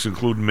Lou fix,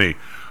 including me.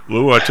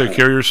 Lou, take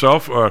care of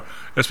yourself.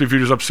 SP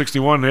Futures up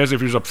 61, NASDAQ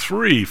Futures up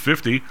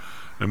 350. In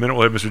a minute,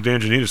 we'll have Mr. Dan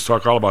Janitas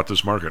talk all about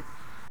this market.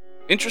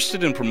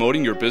 Interested in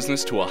promoting your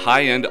business to a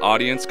high-end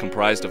audience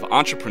comprised of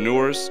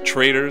entrepreneurs,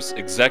 traders,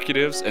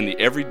 executives, and the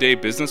everyday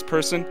business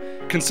person?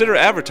 Consider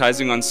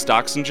advertising on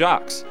Stocks and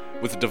Jocks.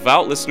 With a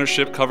devout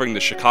listenership covering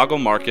the Chicago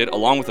market,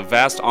 along with a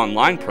vast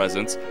online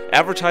presence,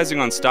 advertising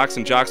on Stocks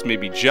and Jocks may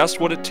be just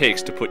what it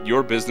takes to put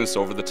your business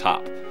over the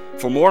top.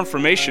 For more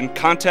information,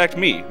 contact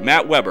me,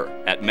 Matt Weber,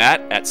 at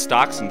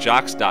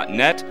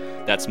matt@stocksandjocks.net.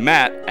 That's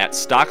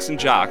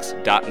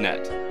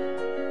matt@stocksandjocks.net.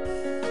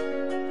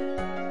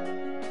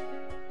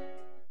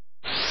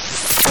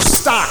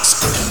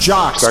 Stocks,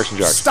 jocks, Stocks and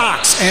Jocks.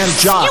 Stocks and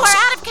jocks. You are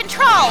out of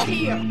control.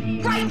 Here,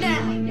 right now,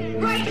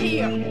 right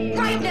here,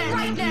 right now,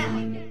 right now.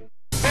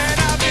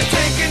 And I've been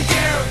taking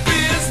care of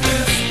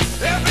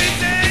business every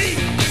day.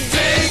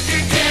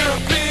 Taking care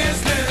of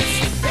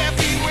business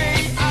every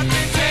way. I've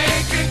been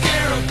taking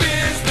care of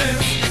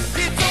business.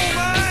 It's all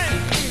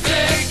mine.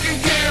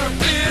 Taking care of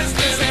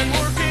business and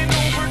working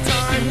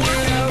overtime.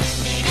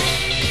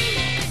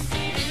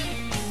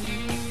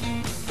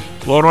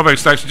 Hello and welcome back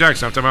to Stocks and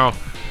Jocks. I'm Tom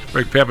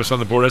Rick Pappas on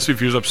the board. SP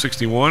Futures up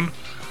 61.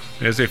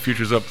 NASDAQ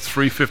Futures up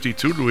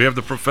 352. Do we have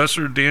the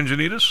Professor Dan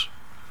Janitas?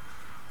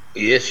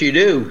 Yes, you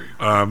do.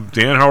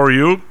 Dan, how are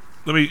you?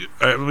 Let me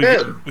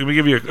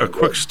give you a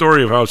quick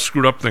story of how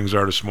screwed up things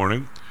are this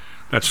morning.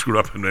 Not screwed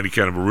up in any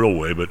kind of a real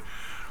way, but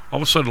all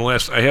of a sudden,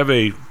 I have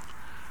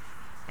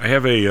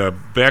a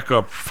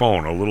backup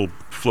phone, a little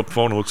flip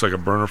phone. It looks like a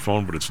burner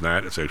phone, but it's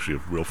not. It's actually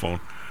a real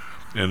phone.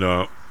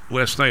 And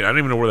last night, I didn't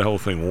even know where the hell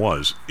the thing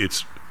was.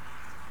 It's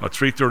about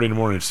 3:30 in the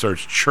morning. It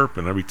starts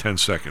chirping every 10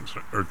 seconds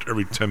or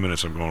every 10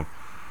 minutes. I'm going,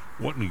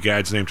 what in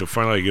God's name? So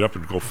finally, I get up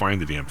and go find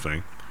the damn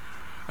thing.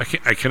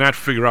 I cannot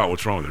figure out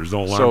what's wrong with it. There's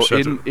no alarm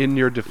set. So in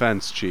your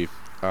defense, Chief,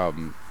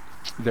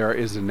 there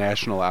is a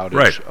national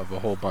outage of a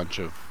whole bunch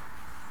of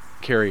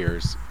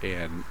carriers,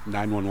 and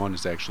 911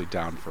 is actually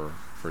down for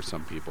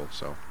some people.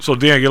 So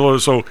Dan,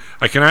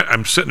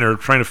 I'm sitting there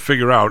trying to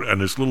figure out, and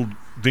this little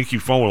dinky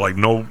phone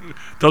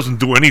doesn't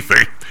do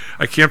anything.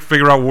 I can't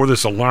figure out where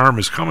this alarm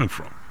is coming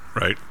from,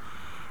 right?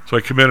 So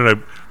I come in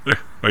and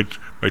my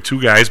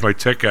two guys, my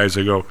tech guys,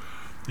 they go,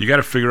 you got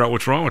to figure out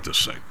what's wrong with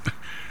this thing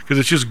because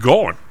it's just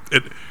going.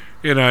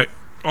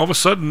 All of a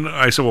sudden,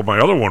 I said, well, my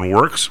other one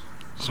works.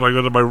 So I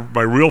go to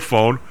my real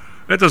phone.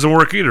 That doesn't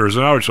work either. There's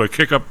an outage. So I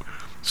kick up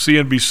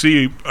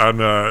CNBC on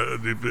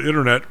the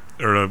internet.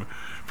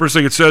 First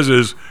thing it says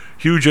is,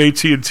 huge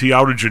AT&T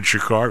outage in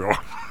Chicago.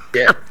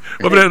 Yeah.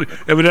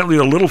 Evidently,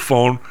 the little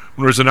phone,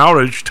 when there's an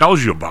outage,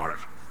 tells you about it,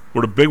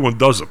 where the big one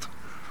doesn't.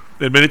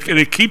 And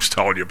it keeps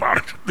telling you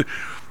about it.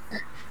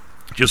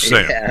 Just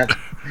saying. Yeah.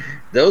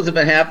 Those have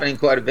been happening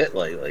quite a bit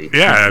lately.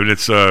 Yeah, and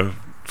it's...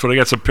 So they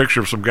got some picture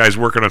of some guys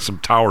working on some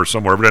tower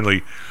somewhere.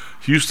 Evidently,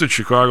 Houston,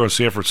 Chicago, and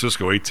San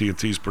Francisco,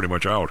 AT&T is pretty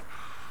much out.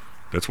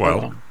 That's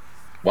wild. Oh.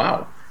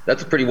 Wow,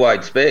 that's a pretty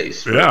wide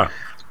space. Yeah.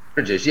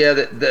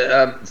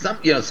 Yeah.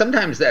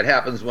 Sometimes that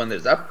happens when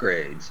there's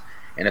upgrades,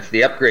 and if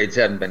the upgrades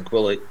hadn't been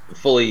fully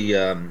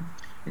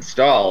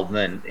installed,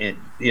 then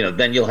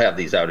you'll have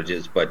these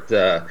outages. But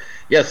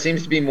it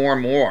seems to be more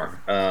and more.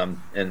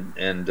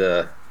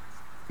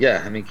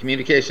 Yeah, I mean,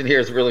 communication here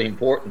is really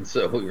important,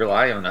 so we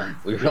rely on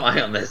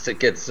this. It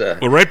gets.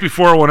 Well, right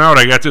before I went out,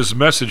 I got this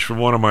message from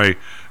one of my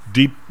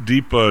deep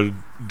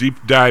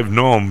dive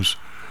gnomes.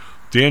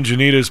 Dan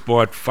Janitas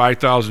bought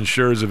 5,000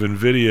 shares of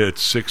NVDA at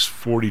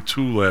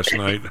 $642 last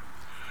night.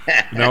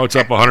 Now it's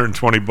up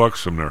 $120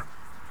 from there.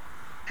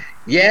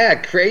 Yeah,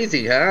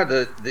 crazy, huh?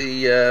 And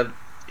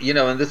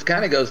this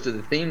kind of goes to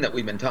the theme that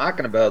we've been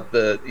talking about.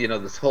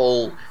 This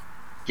whole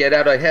get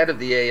out ahead of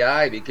the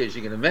AI because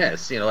you're going to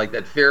miss, like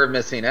that fear of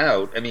missing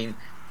out. I mean,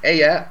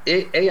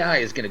 AI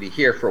is going to be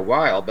here for a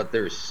while, but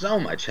there's so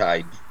much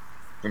hype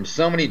from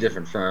so many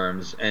different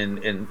firms,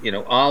 and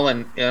all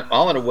in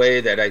a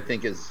way that I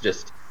think is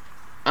just.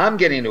 I'm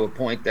getting to a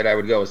point that I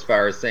would go as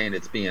far as saying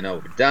it's being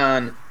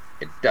overdone.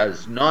 It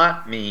does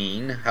not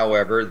mean,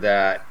 however,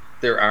 that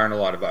there aren't a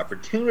lot of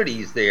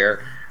opportunities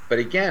there. But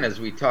again, as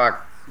we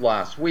talked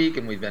last week,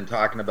 and we've been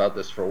talking about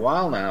this for a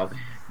while now,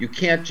 you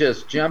can't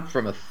just jump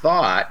from a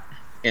thought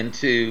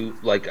into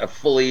like a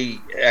fully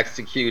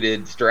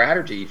executed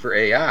strategy for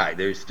AI.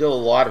 There's still a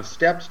lot of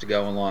steps to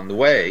go along the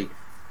way.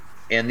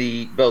 And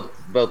both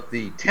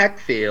the tech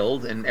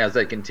field, and as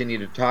I continue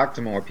to talk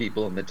to more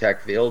people in the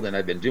tech field, and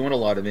I've been doing a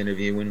lot of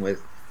interviewing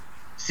with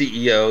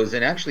CEOs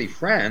and actually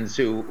friends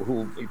who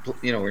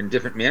are in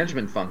different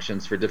management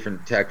functions for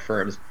different tech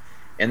firms,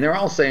 and they're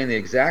all saying the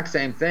exact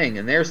same thing.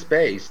 In their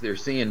space, they're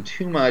seeing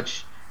too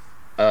much,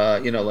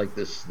 like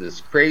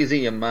this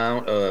crazy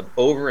amount of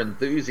over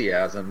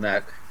enthusiasm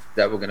that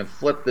we're going to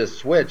flip this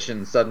switch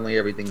and suddenly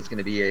everything's going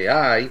to be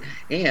AI,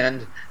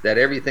 and that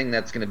everything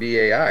that's going to be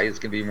AI is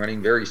going to be running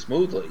very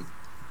smoothly.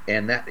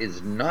 And that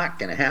is not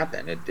going to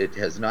happen. It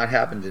has not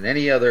happened in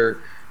any other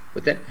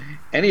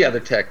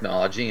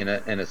technology in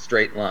a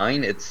straight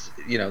line. It's,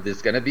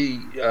 there's going to be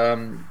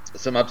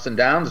some ups and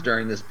downs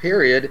during this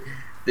period.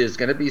 There's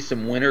going to be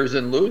some winners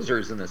and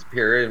losers in this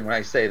period. And when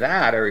I say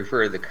that, I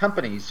refer to the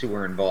companies who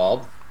are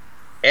involved.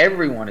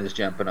 Everyone is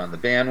jumping on the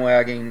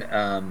bandwagon.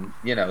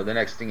 The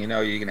next thing you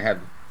know, you're going to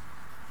have,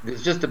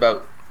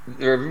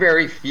 there are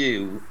very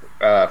few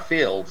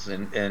fields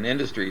and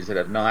industries that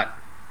have not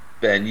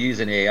been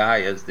using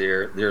AI as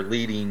their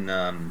leading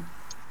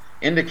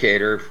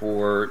indicator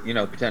for,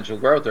 potential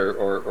growth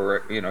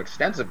or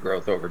extensive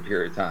growth over a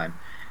period of time.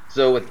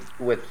 So with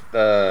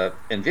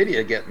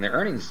NVIDIA getting their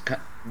earnings,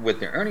 with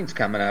their earnings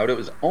coming out, it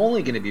was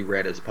only going to be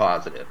read as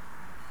positive.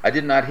 I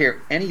did not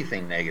hear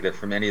anything negative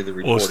from any of the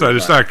reporters. Well,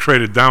 it's not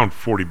traded down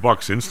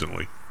 $40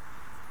 instantly.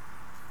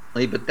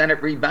 But then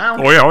it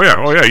rebounded. Oh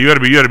yeah. You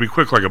got to be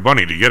quick like a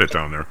bunny to get it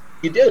down there.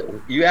 You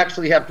do. You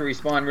actually have to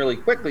respond really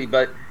quickly,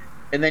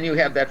 and then you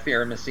have that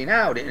fear of missing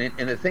out.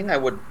 And the thing I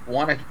would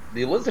want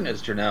the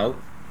listeners to know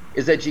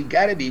is that you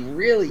got to be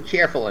really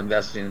careful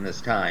investing in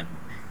this time,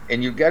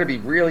 and you've got to be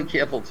really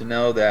careful to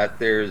know that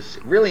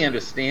really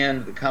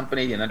understand the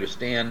company and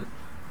understand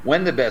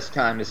when the best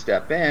time to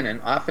step in.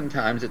 And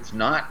oftentimes it's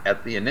not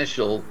at the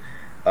initial,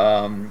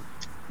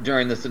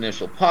 during this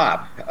initial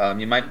pop.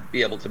 You might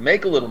be able to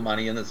make a little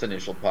money in this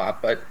initial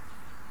pop, but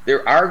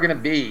there are going to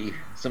be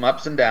some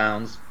ups and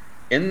downs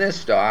in this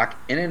stock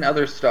and in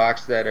other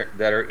stocks that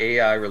are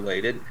AI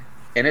related.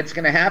 And it's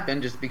going to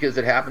happen just because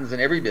it happens in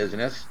every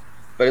business,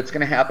 but it's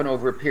going to happen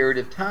over a period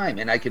of time.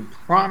 And I can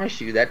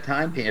promise you that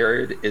time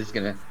period is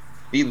going to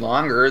be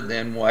longer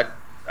than what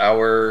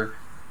our,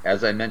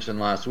 as I mentioned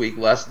last week,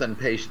 less than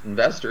patient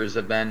investors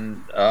have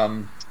been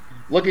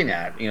looking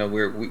at.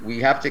 We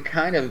have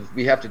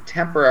to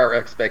temper our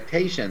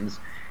expectations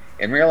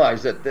and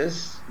realize that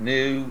this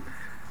new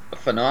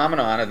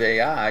phenomenon of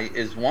AI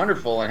is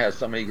wonderful and has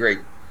so many great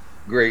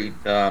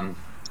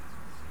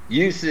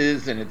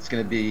uses, and it's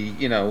going to be,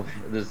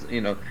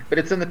 but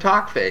it's in the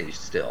talk phase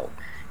still.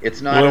 It's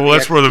not. Well,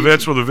 that's where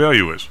the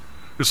value is.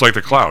 It's like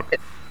the cloud.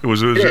 It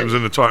was in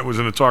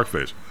the talk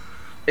phase.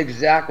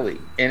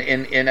 Exactly,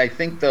 and I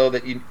think though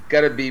that you've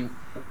got to be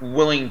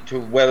willing to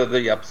weather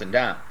the ups and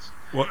downs.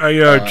 Well,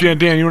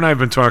 Dan, you and I have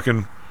been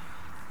talking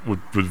with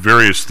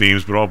various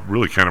themes, but all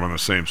really kind of on the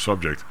same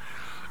subject.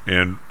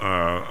 And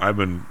I've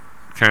been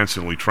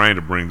constantly trying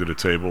to bring to the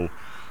table,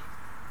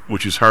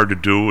 which is hard to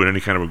do in any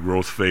kind of a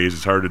growth phase.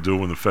 It's hard to do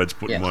when the Fed's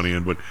putting money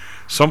in, but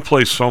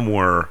someplace,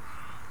 somewhere,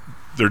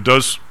 there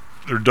does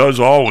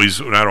always,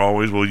 not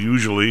always, well,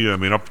 usually, I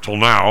mean, up till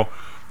now,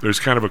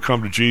 there's kind of a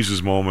come to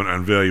Jesus moment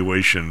on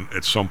valuation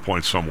at some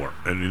point somewhere,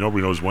 and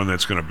nobody knows when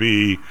that's going to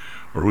be,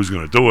 or who's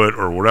going to do it,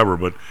 or whatever.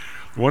 But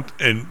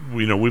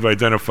we've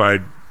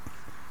identified,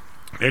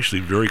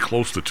 actually very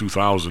close to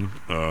 2,000.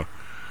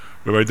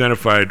 We've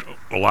identified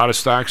a lot of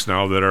stocks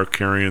now that are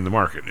carrying the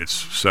market. It's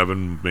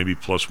 7, maybe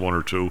plus 1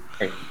 or 2,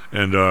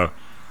 and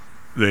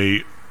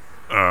they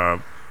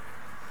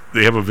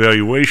have a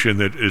valuation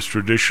that is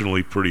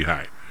traditionally pretty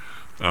high.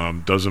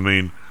 It doesn't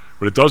mean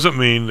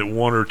that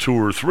 1 or 2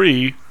 or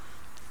 3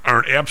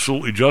 aren't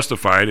absolutely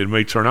justified and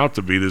may turn out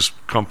to be this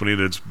company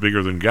that's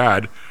bigger than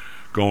God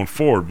going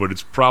forward. But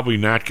it's probably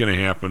not going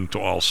to happen to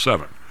all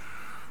 7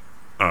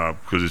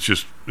 because it's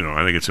just,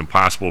 I think it's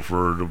impossible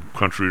for the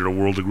country or the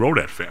world to grow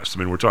that fast. I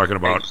mean, we're talking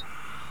about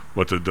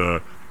what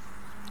the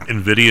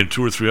NVIDIA and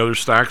 2 or 3 other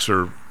stocks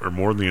are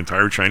more than the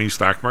entire Chinese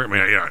stock market.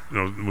 I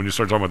mean, when you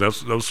start talking about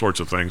those sorts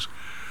of things.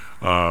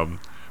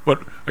 But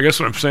I guess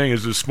what I'm saying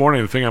is this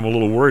morning, the thing I'm a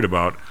little worried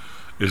about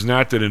is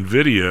not that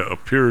NVIDIA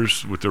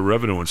appears with their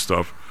revenue and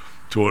stuff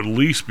to at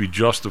least be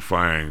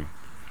justifying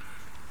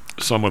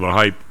some of the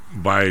hype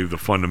by the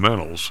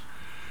fundamentals.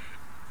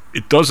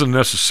 It doesn't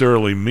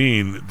necessarily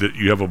mean that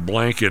you have a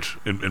blanket,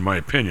 in my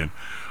opinion,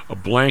 a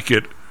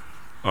blanket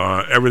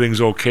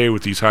everything's okay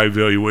with these high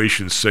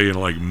valuations, say in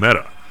like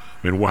Meta.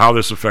 I mean, how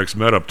this affects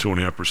Meta up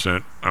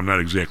 2.5%, I'm not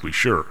exactly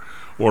sure.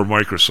 Or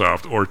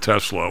Microsoft, or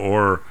Tesla,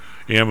 or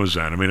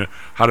Amazon. I mean,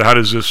 how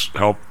does this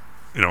help?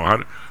 You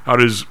know, how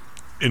does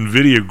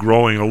NVIDIA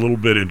growing a little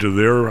bit into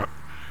their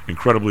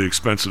incredibly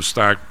expensive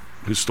stock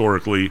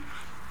historically,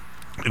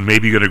 and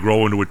maybe going to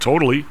grow into it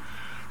totally?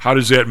 How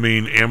does that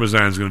mean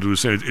Amazon's going to do the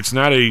same? It's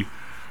not in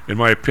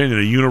my opinion,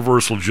 a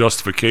universal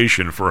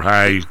justification for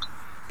high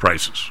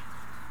prices.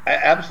 I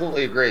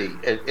absolutely agree.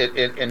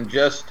 And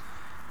just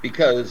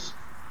because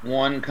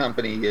one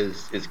company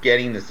is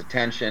getting this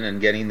attention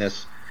and getting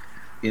this,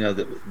 you know,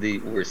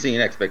 we're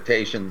seeing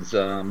expectations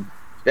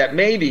that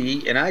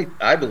maybe, and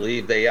I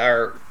believe they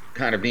are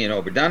kind of being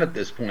overdone at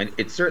this point.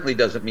 It certainly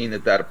doesn't mean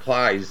that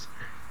applies,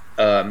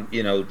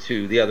 you know,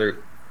 to the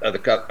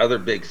other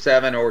big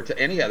seven or to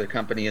any other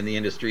company in the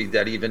industry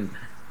that even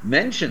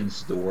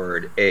mentions the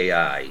word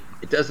AI.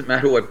 It doesn't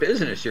matter what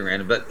business you're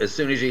in, but as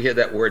soon as you hear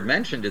that word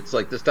mentioned, it's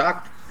like the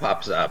stock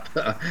pops up.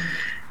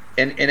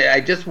 And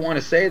I just want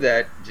to say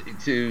that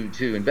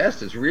to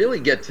investors, really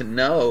get to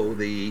know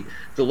the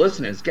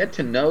listeners, get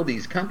to know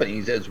these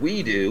companies as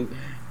we do.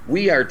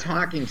 We are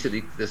talking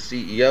to the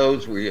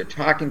CEOs, we are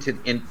talking to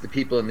the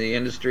people in the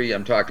industry.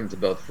 I'm talking to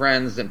both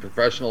friends and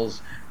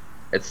professionals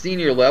at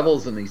senior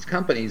levels in these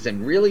companies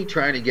and really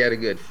trying to get a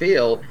good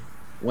feel.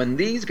 When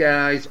these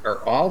guys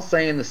are all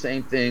saying the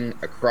same thing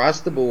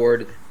across the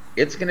board,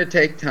 it's going to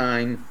take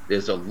time.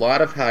 There's a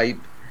lot of hype.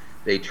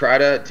 They try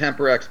to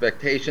temper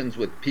expectations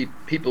with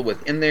people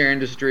within their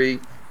industry.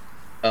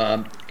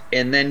 And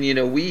then, you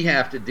know, we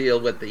have to deal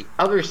with the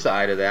other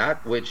side of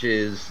that, which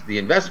is the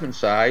investment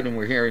side. And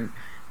we're hearing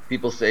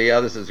people say,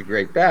 oh, this is a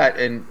great bet.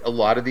 And a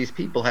lot of these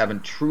people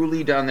haven't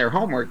truly done their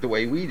homework the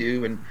way we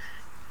do and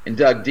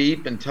dug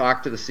deep and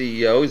talked to the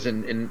CEOs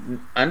and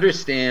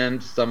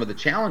understand some of the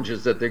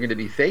challenges that they're going to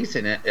be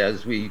facing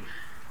as we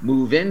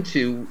move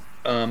into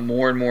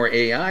more and more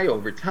AI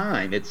over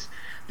time.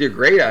 They're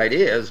great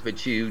ideas,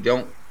 but you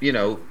don't, you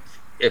know,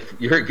 if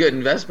you're a good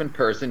investment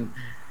person,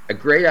 a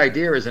great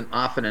idea isn't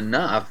often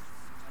enough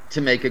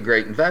to make a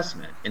great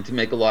investment and to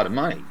make a lot of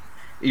money.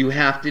 You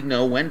have to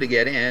know when to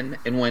get in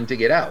and when to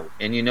get out.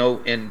 And, you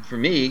know, and for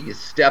me,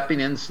 stepping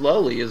in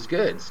slowly is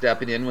good.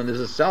 Stepping in when there's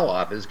a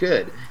sell-off is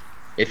good,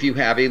 if you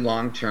have a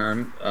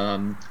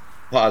long-term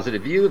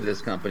positive view of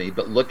this company.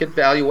 But look at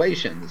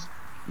valuations.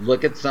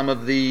 Look at some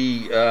of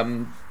the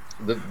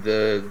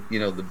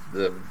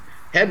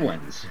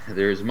headwinds.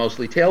 There's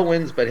mostly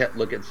tailwinds, but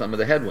look at some of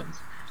the headwinds.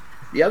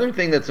 The other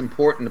thing that's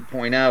important to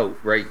point out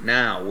right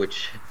now,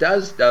 which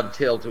does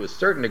dovetail to a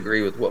certain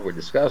degree with what we're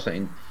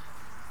discussing,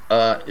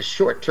 is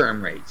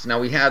short-term rates. Now,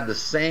 we had the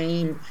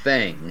same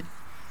thing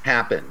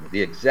happen, the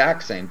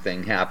exact same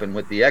thing happen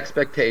with the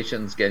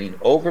expectations getting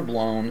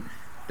overblown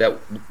that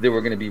there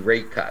were going to be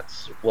rate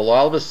cuts. Well,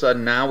 all of a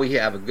sudden now we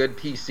have a good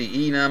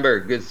PCE number,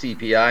 a good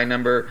CPI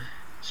number,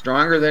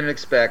 stronger than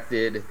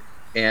expected,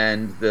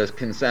 and the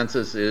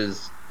consensus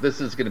is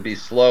this is going to be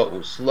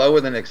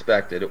slower than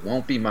expected. It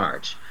won't be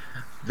March.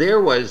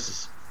 There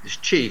was,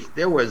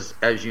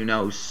 as you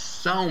know,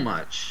 so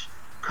much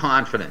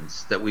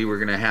confidence that we were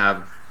going to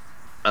have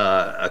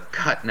a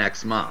cut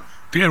next month.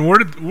 Dan, where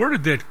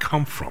did that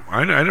come from?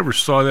 I never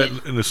saw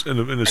that in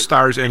the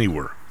stars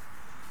anywhere.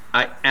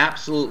 I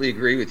absolutely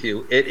agree with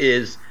you. It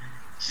is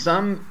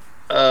some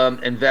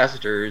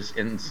investors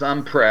in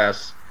some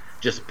press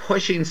just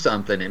pushing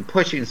something,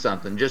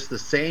 just the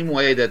same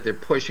way that they're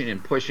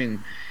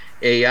pushing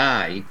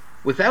AI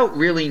without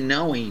really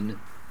knowing,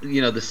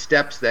 you know, the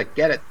steps that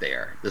get it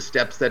there, the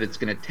steps that it's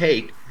going to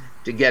take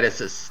to get a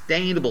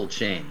sustainable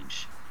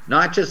change,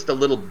 not just a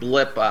little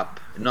blip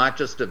up, not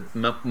just a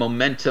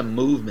momentum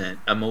movement,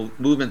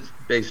 movement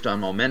based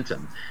on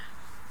momentum.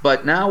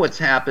 But now what's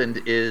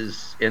happened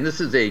is, and this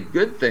is a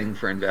good thing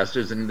for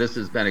investors, and this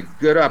has been a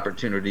good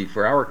opportunity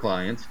for our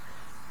clients,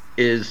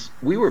 is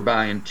we were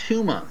buying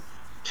two-month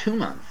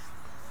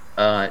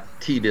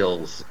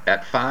T-bills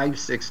at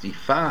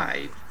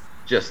 5.65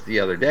 just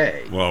the other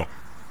day. Wow.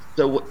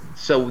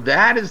 So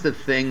that is the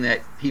thing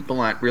that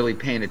people aren't really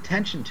paying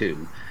attention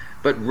to.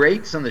 But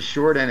rates on the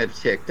short end have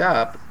ticked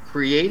up,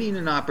 creating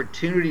an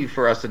opportunity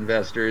for us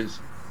investors,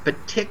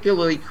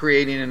 particularly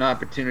creating an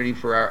opportunity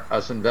for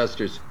us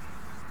investors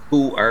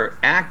who are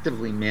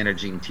actively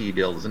managing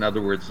T-bills. In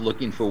other words,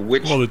 looking for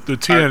which... Well, the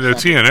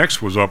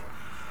TNX was up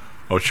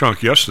a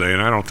chunk yesterday,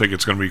 and I don't think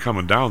it's going to be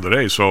coming down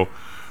today. So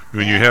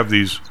when you have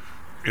these,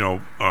 you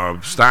know,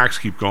 stocks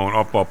keep going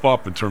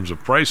up in terms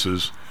of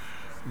prices,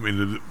 I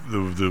mean,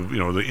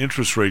 the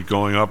interest rate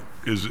going up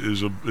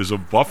is a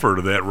buffer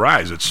to that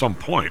rise at some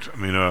point. I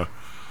mean,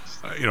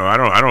 you know,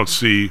 I don't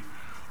see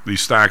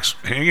these stocks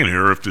hanging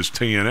here if this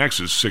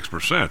TNX is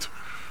 6%.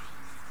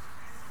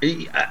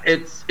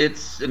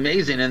 It's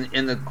amazing,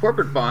 and the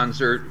corporate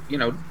bonds are, you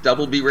know,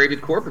 double B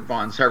rated corporate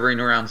bonds hovering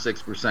around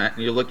 6%,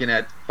 and you're looking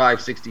at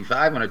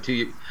 5.65 on a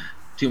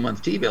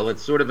two-month T-bill.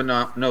 It's sort of a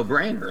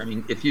no-brainer. I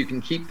mean, if you can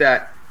keep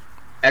that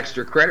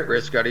extra credit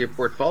risk out of your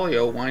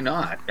portfolio, why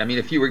not? I mean,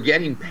 if you were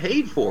getting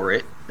paid for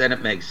it, then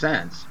it makes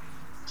sense.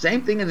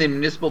 Same thing in the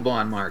municipal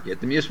bond market.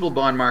 The municipal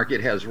bond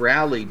market has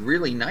rallied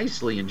really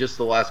nicely in just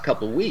the last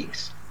couple of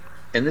weeks.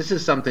 And this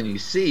is something you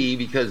see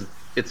because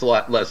it's a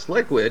lot less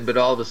liquid, but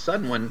all of a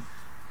sudden when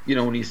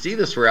you see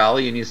this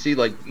rally and you see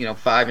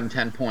 5 and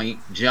 10 point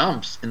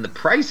jumps in the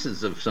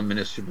prices of some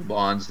municipal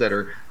bonds that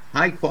are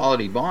high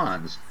quality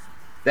bonds,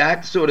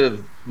 that sort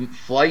of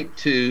flight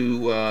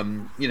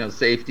to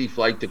safety,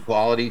 flight to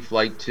quality,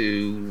 flight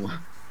to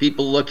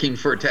people looking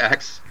for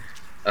tax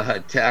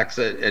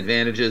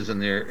advantages in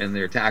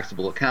their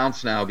taxable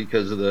accounts now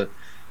because of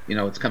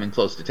it's coming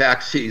close to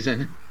tax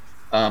season.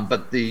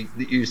 But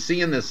you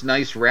see in this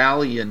nice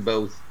rally in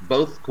both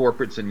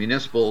corporates and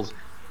municipals.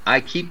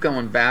 I keep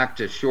going back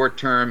to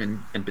short-term,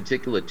 and in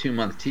particular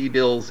 2-month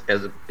T-bills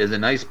as a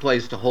nice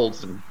place to hold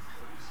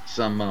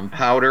some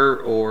powder,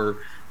 or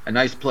a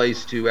nice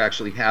place to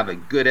actually have a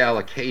good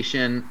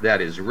allocation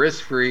that is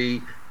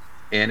risk-free.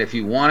 And if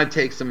you want to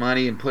take some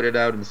money and put it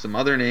out in some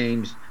other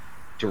names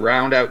to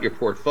round out your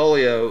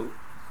portfolio,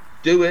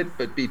 do it,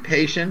 but be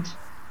patient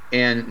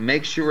and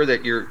make sure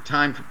that your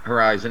time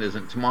horizon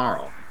isn't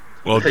tomorrow.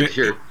 Well,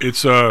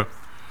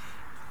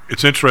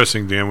 it's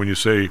interesting, Dan, when you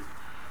say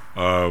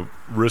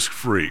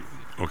risk-free.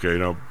 Okay,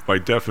 now by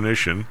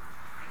definition,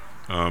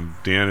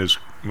 Dan is.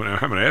 I'm going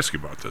to ask you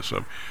about this.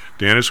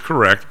 Dan is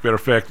correct. Matter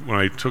of fact, when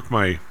I took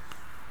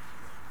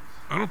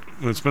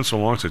it's been so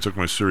long since I took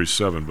my Series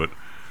 7, but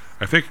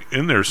I think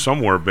in there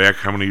somewhere back,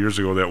 how many years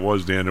ago that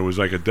was, Dan, there was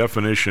like a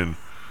definition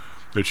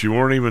that you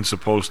weren't even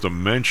supposed to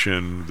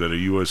mention that a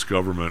U.S.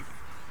 government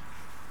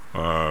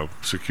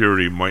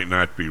security might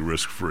not be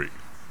risk-free.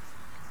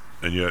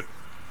 And yet,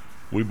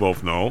 we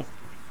both know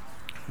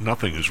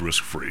nothing is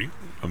risk-free.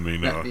 I mean,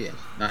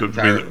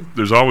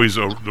 there's always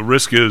the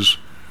risk is.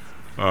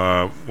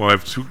 I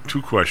have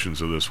two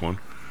questions of this one.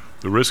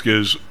 The risk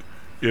is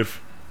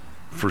if,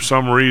 for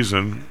some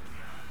reason,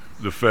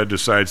 the Fed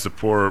decides to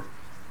pour,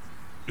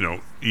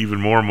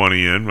 even more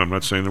money in. I'm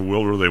not saying they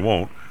will or they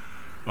won't.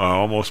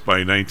 Almost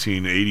by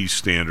 1980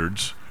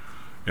 standards,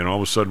 and all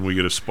of a sudden we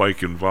get a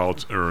spike in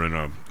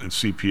CPI.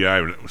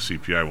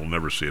 CPI will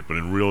never see it, but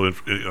in real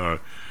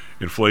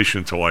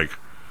inflation to like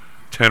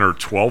 10 or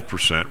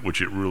 12%,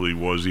 which it really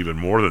was even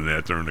more than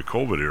that during the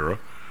COVID era.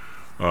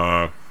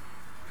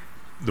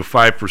 The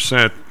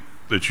 5%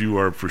 that you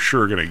are for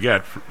sure going to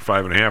get,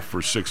 5.5%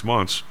 for 6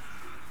 months,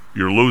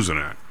 you're losing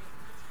at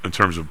in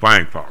terms of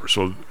buying power.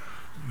 So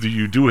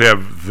you do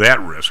have that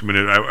risk. I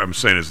mean, I'm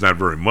saying it's not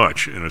very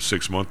much in a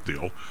 6-month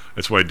deal.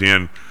 That's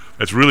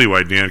really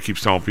why Dan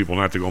keeps telling people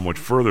not to go much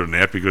further than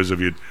that, because if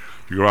you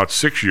go out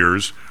 6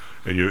 years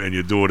and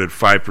you do it at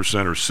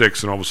 5% or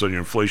 6%, and all of a sudden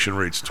your inflation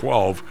rate's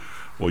 12%,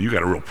 well, you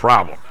got a real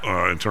problem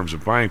in terms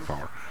of buying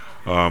power.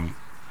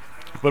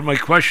 But my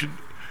question,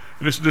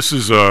 this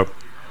is,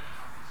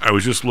 I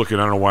was just looking.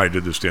 I don't know why I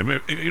did this, Dan. I'm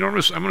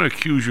going to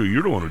accuse you.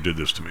 You're the one who did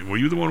this to me. Were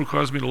you the one who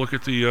caused me to look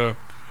at the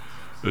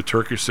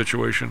Turkish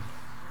situation,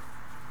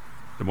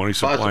 the money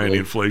supply and the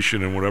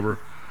inflation and whatever?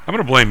 I'm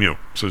going to blame you,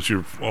 since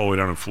you're all the way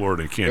down in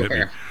Florida and can't hit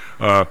me.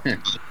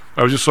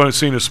 I was just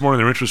seeing this morning.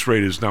 Their interest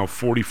rate is now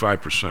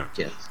 45%.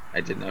 Yes,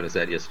 I did notice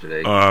that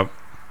yesterday.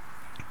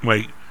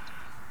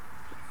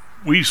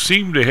 We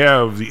seem to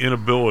have the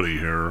inability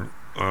here,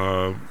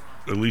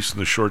 at least in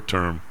the short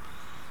term,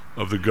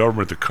 of the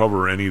government to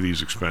cover any of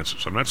these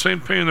expenses. I'm not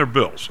saying paying their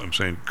bills. I'm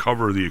saying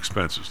cover the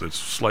expenses. That's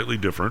slightly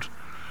different,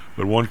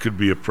 but one could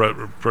be a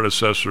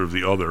predecessor of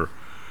the other.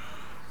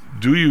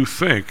 Do you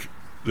think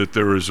that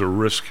there is a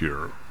risk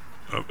here,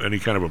 any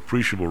kind of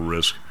appreciable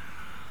risk,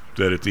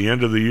 that at the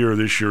end of the year,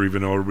 this year,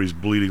 even though everybody's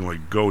bleeding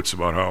like goats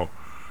about how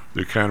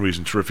the economy's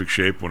in terrific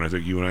shape, when I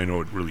think you and I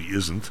know it really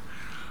isn't,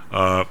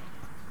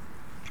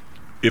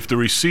 if the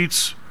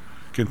receipts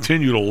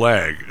continue to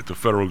lag at the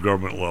federal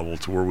government level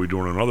to where we're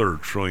doing another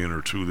 $1 trillion or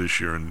 $2 trillion this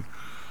year, and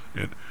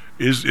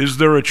is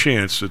there a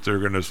chance that they're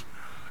going to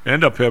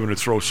end up having to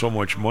throw so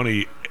much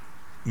money,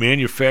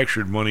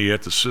 manufactured money,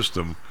 at the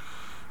system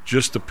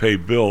just to pay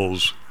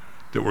bills,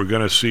 that we're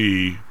going to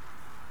see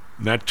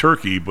not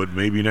Turkey, but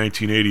maybe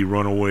 1980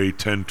 runaway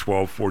 10,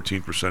 12,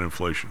 14%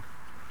 inflation?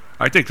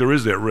 I think there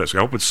is that risk. I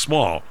hope it's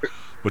small,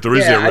 but there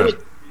is that risk.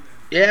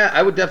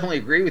 I would definitely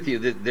agree with you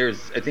that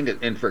there's, I think,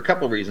 and for a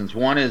couple of reasons.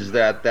 One is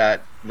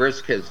that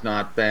risk has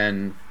not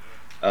been,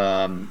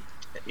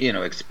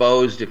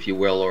 exposed, if you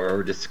will,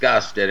 or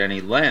discussed at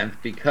any length,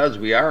 because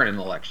we are in an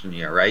election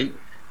year, right?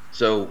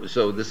 So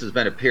this has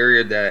been a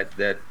period that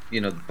the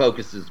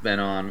focus has been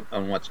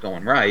on what's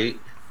going right,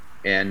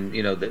 and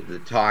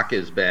the talk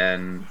has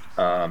been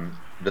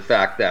the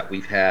fact that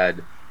we've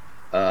had,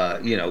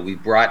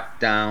 we've brought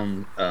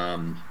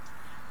down.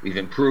 We've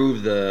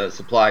improved the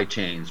supply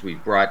chains.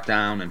 We've brought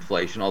down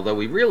inflation, although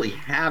we really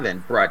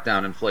haven't brought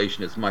down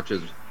inflation as much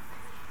as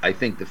I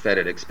think the Fed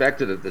had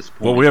expected at this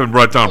point. Well, we haven't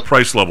brought down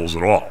price levels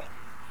at all.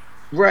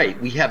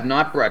 Right. We have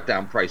not brought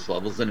down price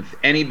levels. And if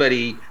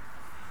anybody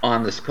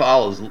on this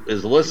call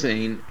is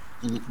listening,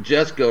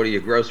 just go to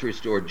your grocery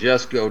store,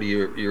 just go to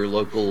your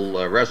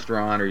local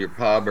restaurant or your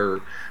pub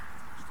or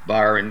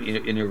bar, and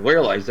you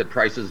realize that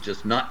prices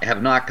just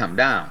have not come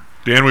down.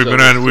 Dan,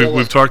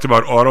 we've talked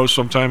about autos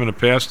sometime in the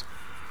past.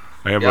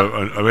 I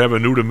have a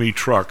new to me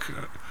truck,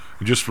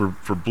 just for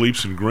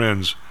bleeps and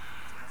grins.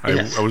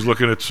 Yes. I was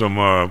looking at some,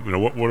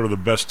 what are the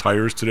best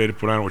tires today to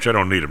put on, which I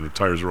don't need them. The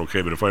tires are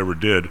okay, but if I ever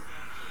did,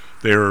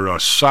 they're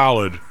a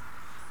solid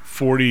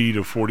 40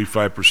 to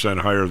 45%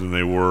 higher than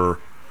they were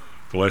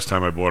the last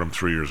time I bought them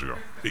 3 years ago.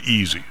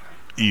 Easy.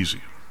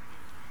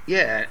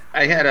 Yeah,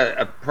 I had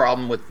a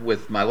problem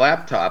with my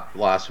laptop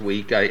last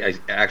week. I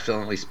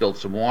accidentally spilled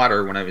some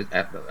water when I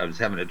was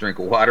having a drink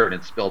of water, and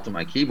it spilled to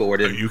my keyboard.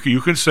 And you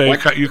can say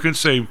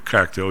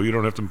cocktail. You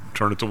don't have to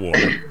turn it to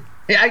water.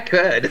 Yeah, I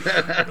could.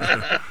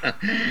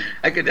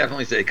 I could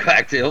definitely say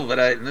cocktail, but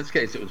in this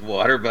case it was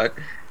water. But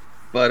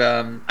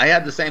I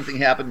had the same thing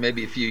happen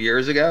maybe a few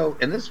years ago,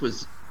 and this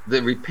was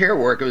the repair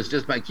work. It was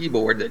just my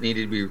keyboard that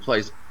needed to be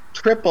replaced.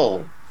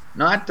 Triple,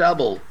 not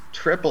double,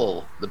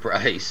 triple the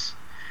price.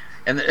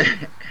 And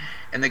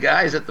the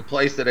guys at the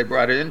place that I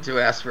brought it into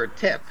asked for a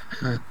tip.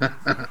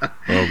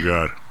 Oh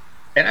God.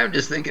 And I'm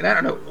just thinking, I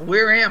don't know,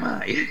 where am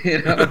I?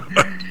 You know?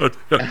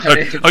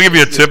 I'll give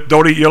you a tip.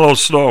 Don't eat yellow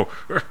snow.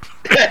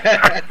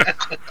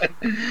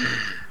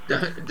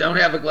 Don't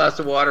have a glass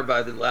of water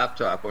by the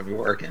laptop when you're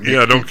working.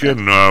 Yeah, no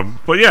kidding.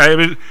 But yeah, I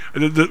mean,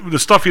 the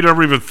stuff you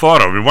never even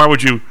thought of. I mean, why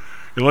would you,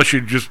 unless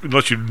you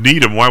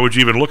need them, why would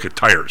you even look at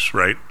tires,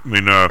 right? I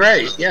mean,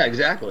 right? Yeah,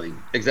 exactly.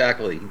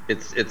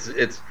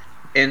 It's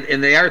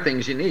and they are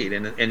things you need,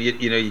 and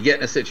you get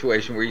in a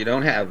situation where you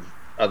don't have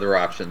other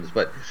options,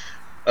 but.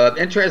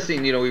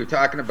 Interesting, we were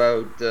talking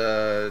about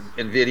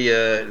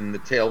NVDA and the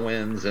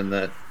tailwinds and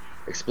the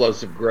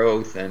explosive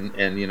growth and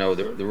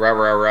the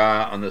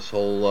rah-rah-rah on this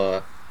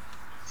whole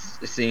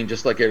scene,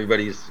 just like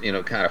everybody's,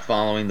 kind of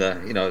following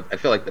I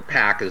feel like the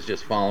pack is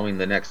just following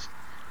the next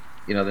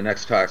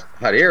hot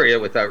area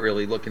without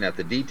really looking at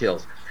the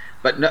details.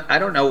 But no, I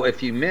don't know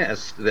if you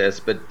missed this,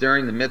 but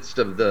during the midst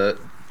of the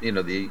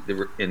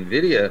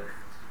NVIDIA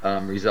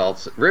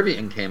results,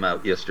 Rivian came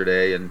out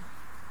yesterday and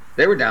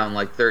they were down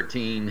like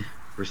 13%.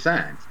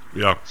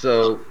 Yeah.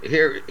 So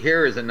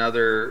here is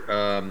another,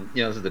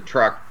 this is the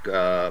truck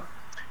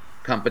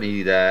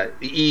company, the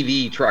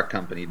EV truck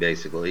company,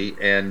 basically,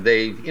 and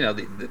they,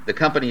 the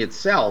company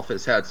itself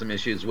has had some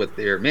issues with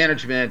their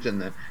management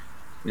and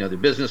their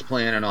business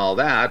plan and all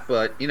that.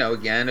 But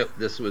again,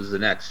 this was the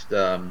next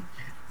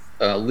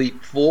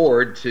leap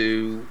forward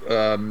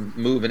to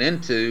moving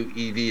into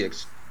EV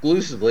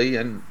exclusively,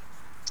 and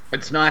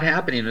it's not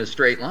happening in a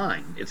straight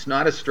line. It's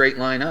not a straight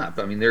line up.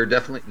 I mean, there's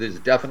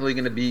definitely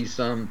going to be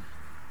some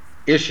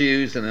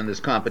issues, and then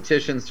there's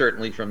competition,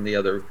 certainly from the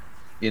other,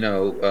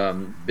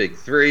 big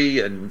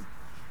three, and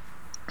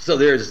so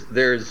there's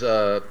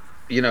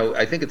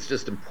I think it's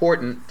just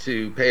important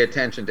to pay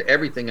attention to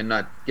everything and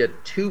not get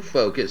too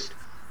focused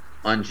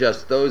on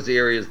just those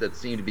areas that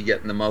seem to be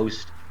getting the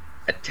most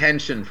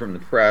attention from the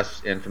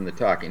press and from the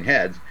talking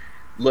heads.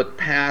 Look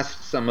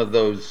past some of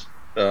those.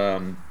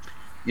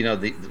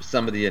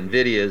 Some of the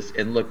NVIDIAs,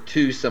 and look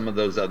to some of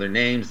those other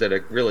names that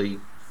are really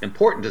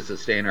important to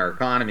sustain our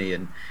economy,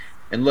 and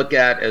look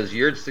at, as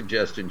your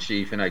suggestion,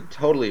 Chief, and I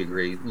totally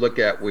agree, look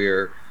at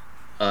where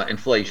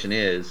inflation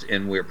is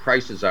and where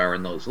prices are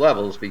in those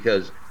levels,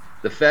 because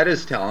the Fed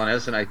is telling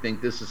us, and I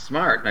think this is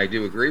smart, and I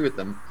do agree with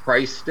them,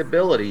 price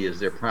stability is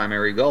their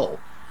primary goal.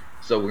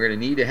 So we're going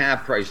to need to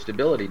have price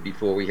stability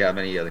before we have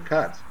any other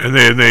cuts. And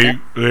they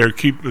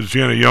keep, as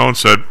Janet Yellen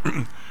said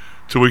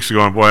 2 weeks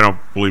ago, and boy, I don't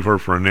believe her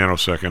for a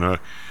nanosecond.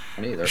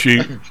 Neither.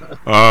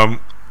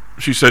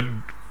 She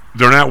said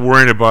they're not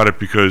worrying about it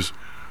because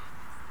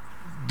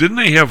didn't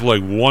they have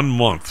like 1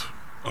 month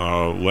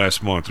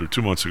last month or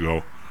 2 months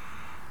ago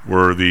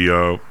where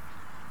the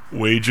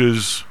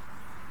wages,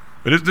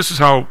 and this is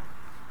how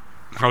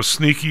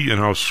sneaky and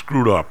how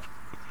screwed up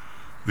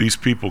these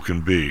people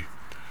can be,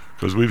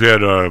 because we've had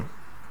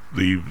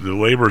the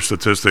labor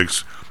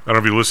statistics. I don't know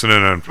if you listened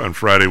in on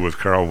Friday with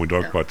Carl when we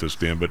talked about this,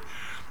 Dan, but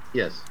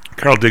yes.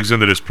 Carl digs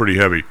into this pretty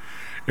heavy.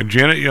 And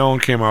Janet Yellen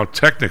came out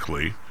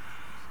technically,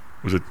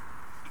 was it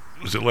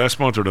last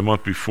month or the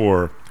month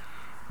before,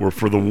 where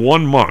for the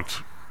 1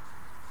 month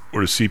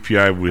where the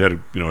CPI, we had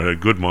a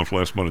good month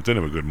last month, it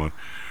didn't have a good month,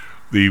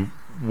 the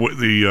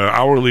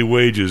hourly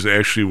wages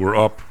actually were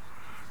up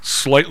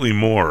slightly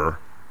more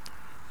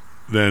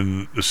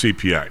than the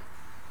CPI.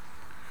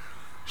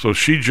 So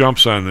she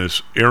jumps on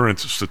this errant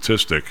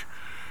statistic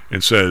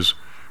and says,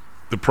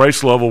 the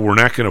price level, we're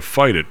not going to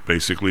fight it,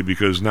 basically,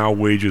 because now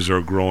wages are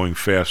growing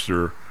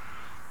faster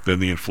than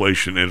the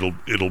inflation.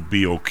 It'll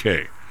be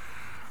okay.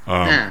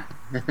 But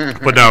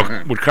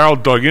now, what Carl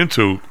dug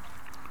into,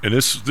 and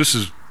this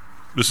is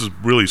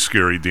really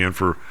scary, Dan,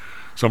 for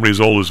somebody as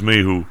old as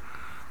me, who,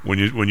 when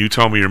you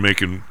tell me you're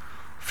making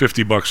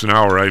 $50 an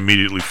hour, I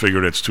immediately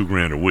figure that's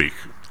 $2,000 a week.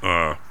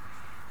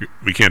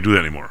 We can't do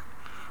that anymore,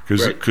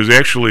 because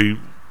actually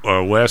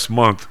last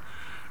month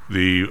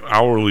the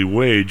hourly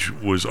wage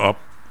was up.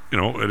 At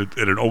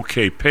an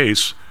okay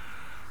pace.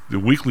 The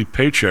weekly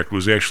paycheck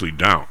was actually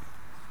down.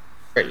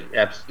 Right.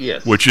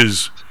 Yes. Which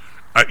is,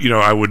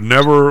 I would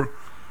never,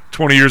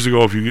 20 years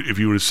ago, if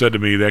you would have said to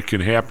me that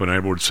can happen, I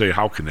would say,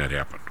 how can that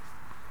happen?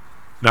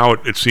 Now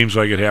it seems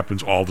like it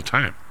happens all the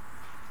time.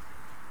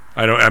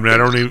 I don't. I mean, I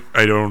don't even.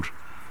 I don't.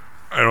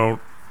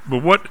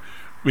 But what?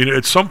 I mean,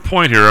 at some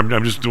point here,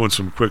 I'm just doing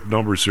some quick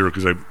numbers here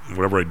because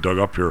whatever I dug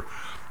up here.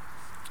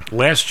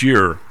 Last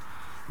year,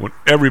 when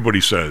everybody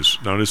says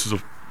now this is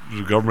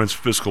the government's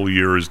fiscal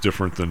year is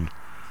different than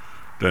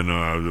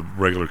the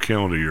regular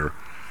calendar year.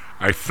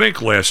 I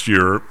think last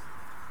year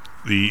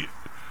the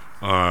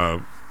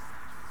what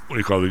do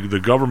you call it? The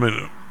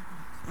government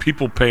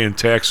people paying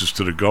taxes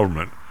to the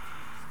government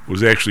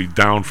was actually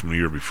down from the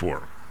year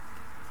before.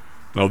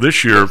 Now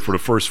this year, for the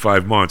first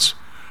 5 months,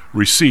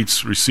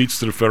 receipts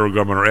to the federal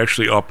government are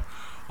actually up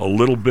a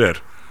little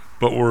bit,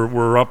 but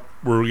we're up.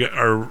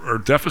 Our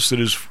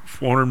deficit is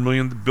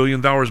 $400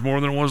 billion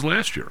more than it was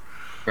last year.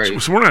 Right.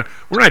 So we're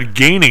not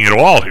gaining at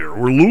all here.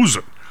 We're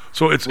losing.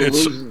 So it's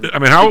losing. I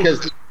mean, how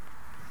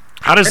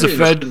does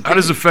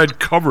the Fed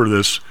cover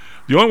this?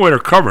 The only way they're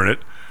covering it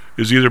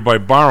is either by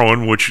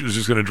borrowing, which is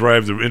just going to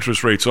drive the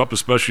interest rates up,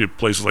 especially if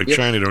places like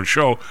China don't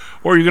show,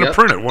 or you're going to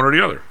print it, one or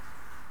the other.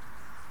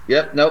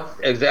 Yep. Nope.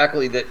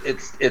 Exactly. That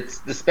it's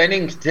the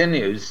spending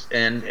continues,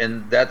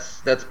 and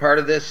that's part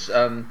of this.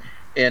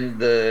 And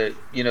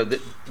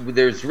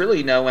there's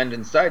really no end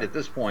in sight at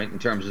this point in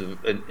terms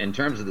of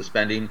the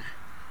spending.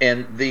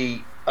 And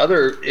the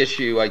other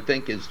issue I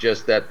think is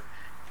just that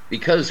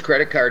because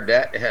credit card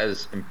debt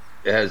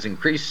has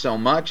increased so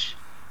much,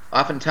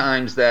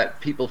 oftentimes that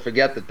people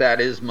forget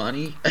that is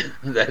money.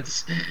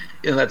 that's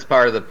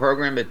part of the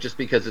program. But just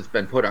because it's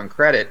been put on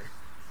credit,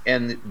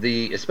 and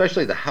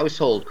especially the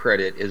household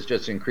credit is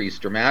just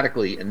increased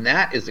dramatically, and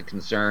that is a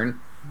concern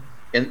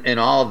in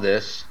all of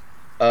this.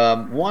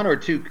 One or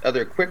two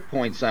other quick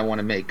points I want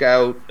to make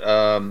out.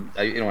 I want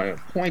to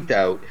point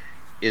out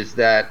is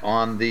that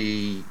on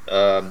the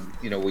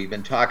we've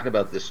been talking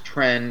about this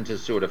trend to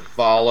sort of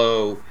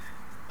follow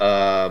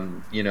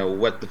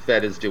what the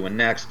Fed is doing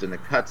next and the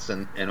cuts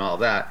and all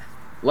that.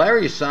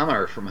 Larry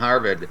Summer from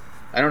Harvard,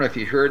 I don't know if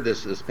you heard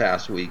this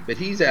past week, but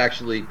he's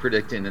actually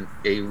predicting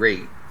a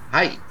rate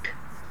hike,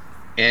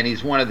 and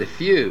he's one of the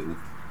few.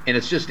 And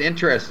it's just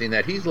interesting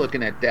that he's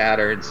looking at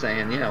data and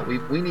saying,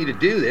 we need to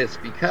do this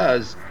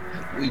because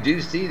we do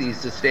see these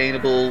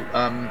sustainable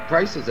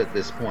prices at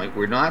this point.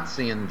 We're not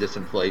seeing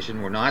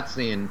disinflation. We're not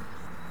seeing,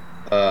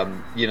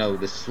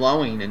 the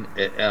slowing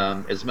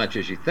as much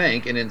as you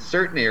think. And in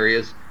certain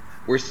areas,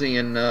 we're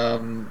seeing,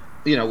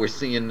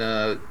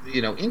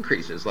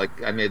 increases.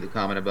 Like I made the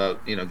comment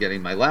about,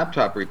 getting my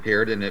laptop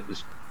repaired, and it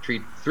was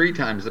 3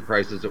 times the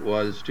price as it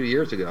was 2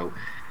 years ago.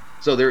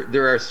 So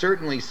there are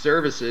certainly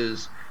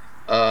services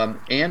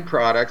and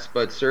products,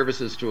 but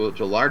services to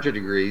a larger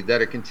degree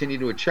that are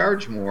continuing to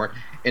charge more,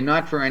 and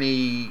not for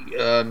any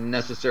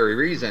necessary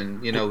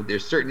reason. They're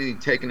certainly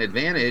taking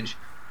advantage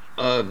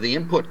of the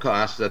input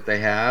costs that they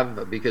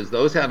have because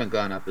those haven't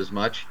gone up as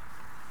much.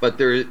 But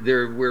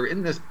we're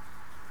in this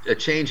a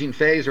changing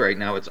phase right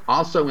now. It's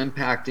also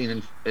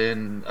impacting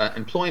in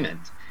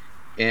employment,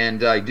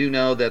 and I do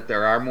know that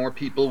there are more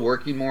people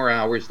working more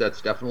hours.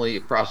 That's definitely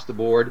across the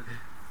board.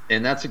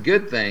 And that's a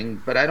good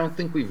thing, but I don't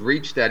think we've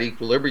reached that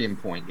equilibrium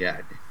point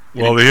yet.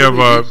 Well, they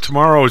have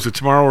tomorrow. Is it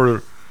tomorrow?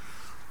 Or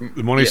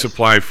the money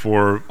supply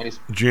for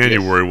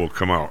January will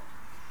come out,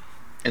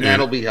 and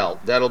that'll be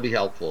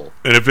helpful.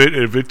 And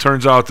if it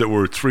turns out that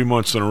we're 3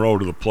 months in a row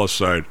to the plus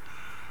side,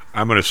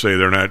 I'm going to say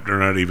they're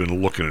not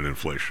even looking at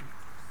inflation.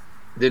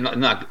 They're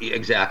not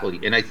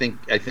exactly. And I think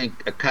a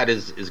cut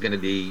is going to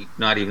be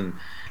not even.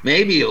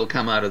 Maybe it'll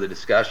come out of the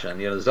discussion.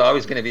 There's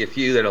always going to be a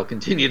few that'll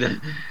continue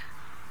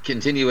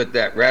with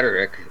that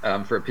rhetoric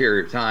for a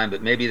period of time,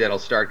 but maybe that'll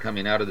start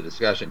coming out of the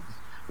discussion.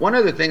 One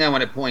other thing I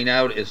want to point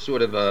out is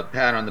sort of a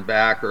pat on the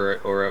back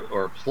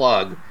or a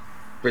plug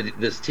for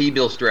this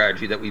T-bill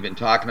strategy that we've been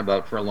talking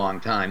about for a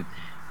long time.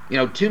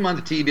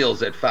 2-month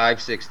T-bills at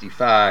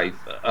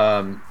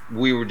 5.65.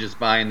 We were just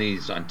buying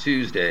these on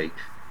Tuesday.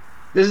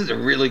 This is a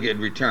really good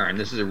return.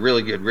 This is a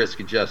really good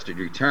risk-adjusted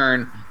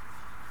return.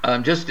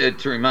 Just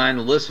to remind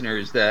the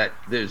listeners that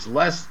there's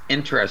less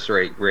interest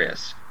rate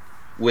risk.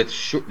 With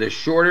the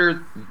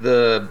shorter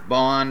the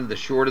bond, the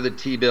shorter the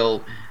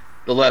T-bill,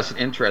 the less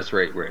interest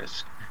rate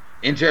risk.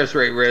 Interest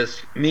rate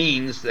risk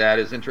means that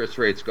as interest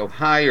rates go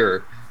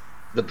higher,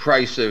 the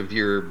price of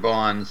your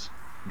bonds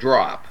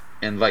drop,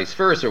 and vice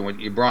versa. When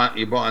your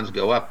bonds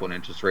go up when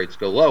interest rates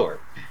go lower.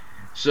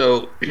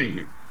 So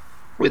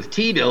with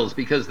T-bills,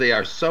 because they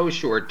are so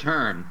short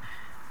term,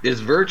 there's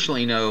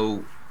virtually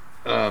no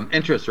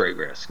interest rate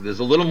risk. There's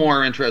a little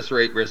more interest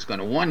rate risk on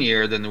a 1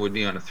 year than there would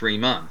be on a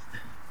 3-month.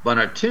 But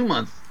on a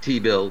 2-month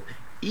T-bill,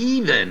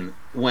 even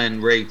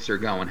when rates are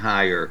going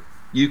higher,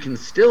 you can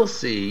still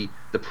see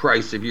the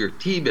price of your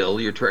T-bill,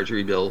 your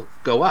Treasury bill,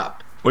 go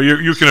up. Well,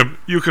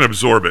 you can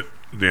absorb it,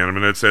 Dan. I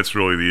mean, that's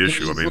really the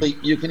issue.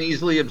 You can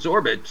easily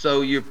absorb it.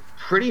 So you're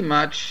pretty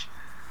much,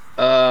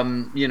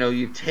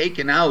 you've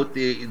taken out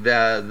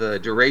the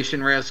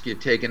duration risk,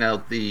 you've taken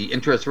out the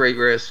interest rate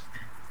risk,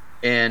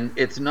 and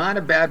it's not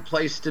a bad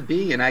place to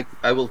be. And I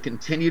will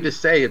continue to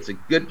say it's a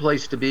good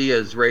place to be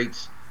as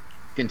rates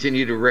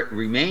continue to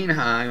remain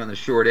high on the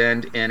short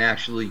end and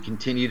actually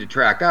continue to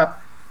track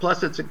up.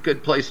 Plus, it's a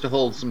good place to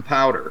hold some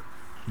powder.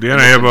 Dan,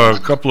 I have a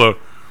couple of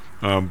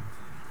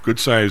good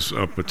size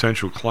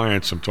potential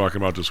clients I'm talking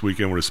about this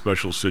weekend with a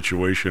special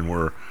situation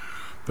where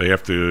they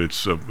have to.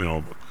 It's a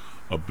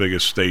big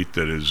estate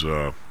that is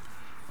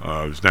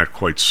not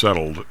quite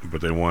settled,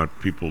 but they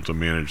want people to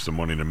manage the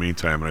money in the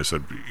meantime. And I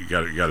said, you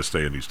got to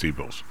stay in these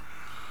T-bills.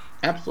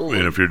 Absolutely.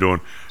 And if you're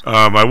doing,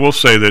 I will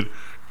say that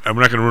I'm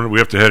not going to ruin it. We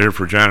have to head here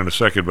for John in a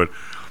second, but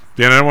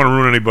Dan, I don't want to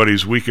ruin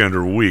anybody's weekend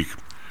or week.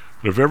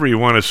 But if ever you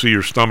want to see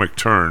your stomach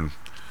turn,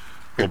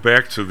 go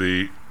back to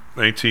the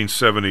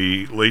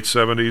 1970, late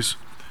 70s.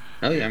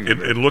 Oh yeah,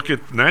 and look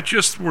at not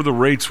just where the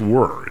rates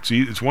were.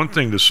 It's one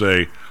thing to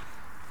say,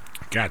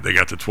 God, they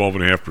got to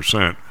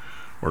 12.5%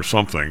 or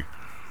something.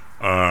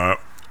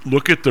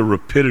 Look at the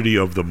rapidity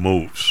of the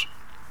moves.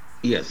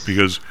 Yes.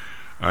 Because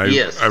I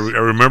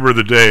remember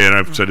the day, and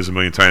I've said this a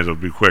million times, I'll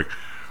be quick,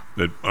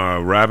 that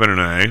Robin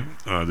and I,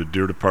 the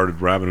dear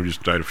departed Robin, who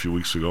just died a few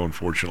weeks ago,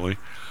 unfortunately,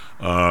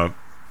 and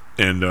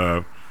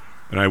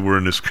I were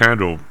in this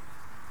condo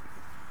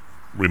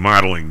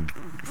remodeling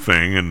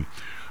thing, and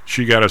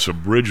she got us a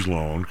bridge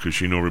loan because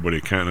she knew everybody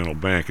at Continental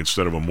Bank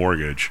instead of a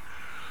mortgage.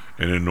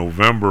 And in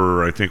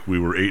November, I think we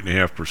were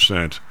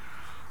 8.5%.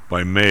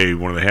 By May,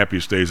 one of the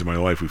happiest days of my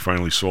life, we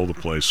finally sold the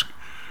place.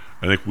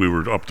 I think we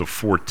were up to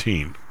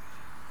 14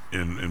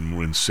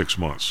 in 6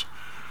 months.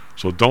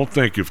 So don't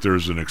think if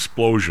there's an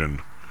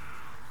explosion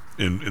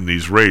in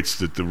these rates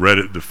that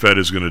the Fed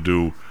is going to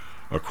do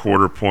a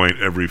quarter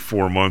point every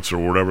 4 months or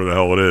whatever the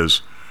hell it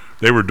is.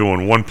 They were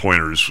doing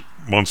 1-pointers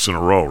months in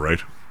a row,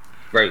 right?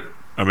 Right.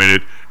 I mean,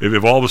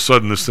 if all of a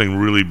sudden this thing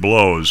really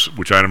blows,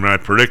 which I'm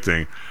not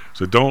predicting,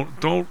 so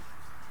don't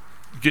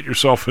get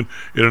yourself in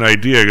an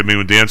idea. I mean,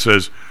 when Dan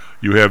says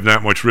you have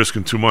not much risk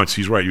in 2 months,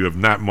 he's right. You have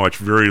not much,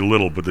 very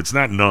little, but it's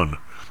not none.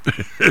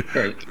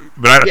 Right.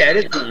 But it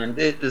is none.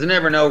 There's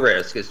never no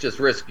risk. It's just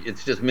risk.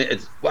 It's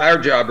our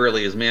job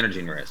really is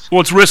managing risk.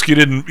 Well, it's risk. You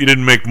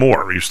didn't make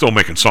more. You're still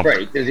making something.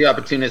 Right. There's the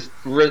opportunity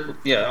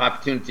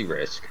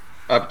risk.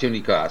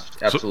 Opportunity cost,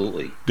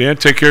 absolutely. So, Dan,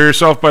 take care of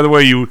yourself. By the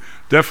way, you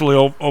definitely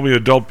owe me an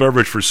adult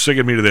beverage for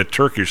sigging me to that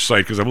Turkish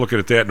site because I'm looking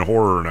at that in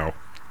horror now.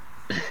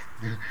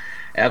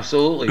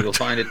 Absolutely, you'll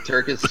find a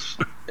Turkish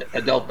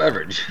adult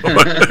beverage.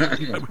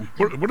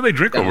 What do they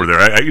drink over there?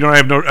 I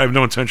have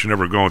no intention of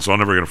ever going, so I'm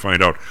never going to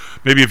find out.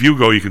 Maybe if you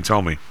go, you can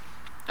tell me.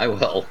 I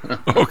will.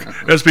 Okay.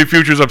 SP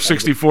futures up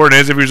 64, and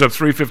NASDAQ futures up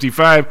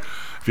 355.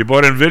 If you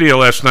bought NVDA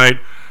last night,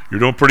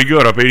 you're doing pretty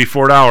good, up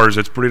 $84.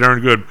 That's pretty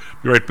darn good.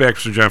 Be right back,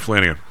 Mr. John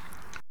Flanagan.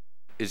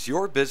 Is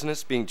your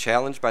business being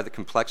challenged by the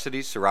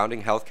complexities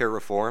surrounding healthcare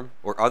reform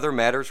or other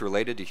matters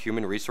related to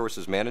human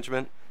resources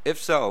management?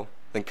 If so,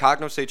 then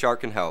Cognos HR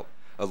can help.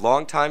 A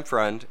longtime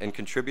friend and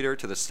contributor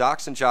to the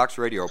Stocks and Jocks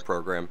radio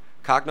program,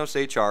 Cognos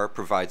HR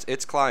provides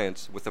its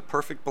clients with a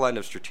perfect blend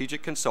of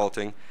strategic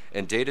consulting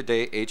and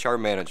day-to-day HR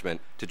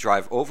management to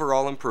drive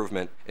overall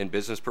improvement in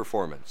business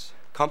performance.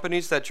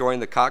 Companies that join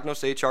the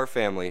Cognos HR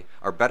family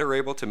are better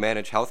able to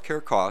manage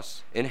healthcare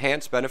costs,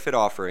 enhance benefit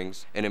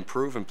offerings, and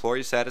improve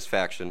employee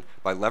satisfaction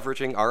by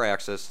leveraging our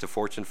access to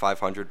Fortune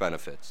 500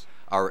 benefits.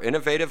 Our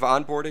innovative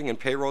onboarding and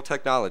payroll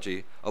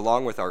technology,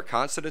 along with our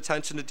constant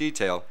attention to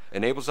detail,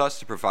 enables us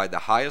to provide the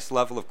highest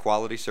level of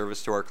quality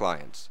service to our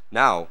clients.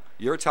 Now,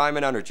 your time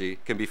and energy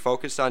can be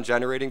focused on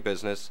generating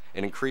business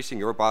and increasing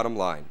your bottom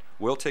line.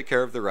 We'll take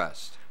care of the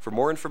rest. For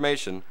more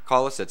information,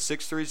 call us at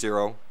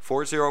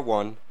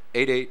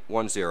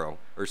 630-401-8810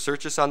 or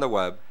search us on the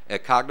web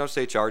at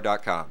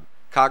cognoshr.com.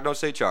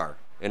 Cognos HR,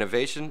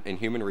 Innovation in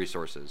Human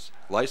Resources,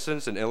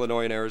 licensed in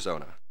Illinois and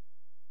Arizona.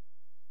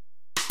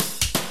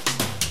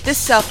 This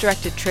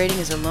self-directed trading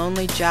is a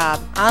lonely job.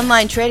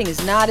 Online trading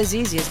is not as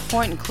easy as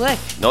point and click.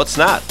 No, it's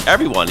not.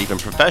 Everyone, even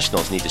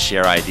professionals, need to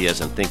share ideas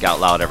and think out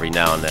loud every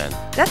now and then.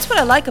 That's what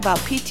I like about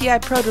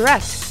PTI Pro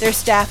Direct. Their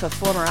staff of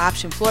former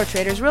option floor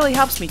traders really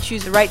helps me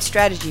choose the right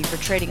strategy for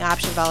trading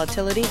option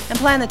volatility and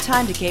plan the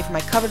time decay for my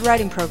covered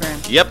writing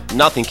program. Yep,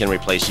 nothing can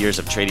replace years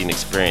of trading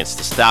experience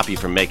to stop you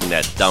from making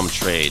that dumb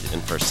trade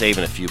and for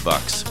saving a few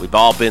bucks. We've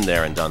all been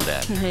there and done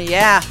that.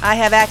 Yeah, I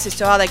have access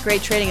to all that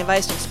great trading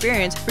advice and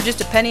experience for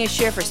just a penny a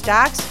share for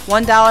stocks,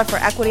 $1 for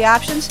equity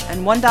options,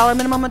 and $1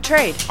 minimum a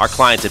trade. Our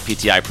clients at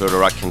PTI Pro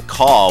Direct can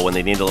call when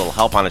they need a little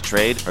help on a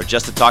trade or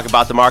just to talk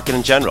about the market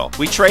in general.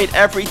 We trade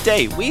every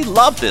day. We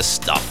love this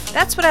stuff.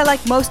 That's what I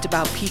like most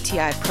about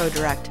PTI Pro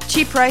Direct.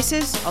 Cheap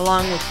prices,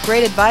 along with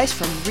great advice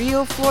from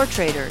real floor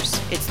traders.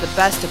 It's the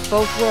best of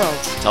both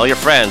worlds. Tell your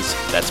friends.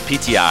 That's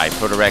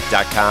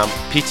PTIProDirect.com,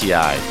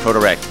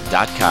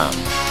 PTIProDirect.com.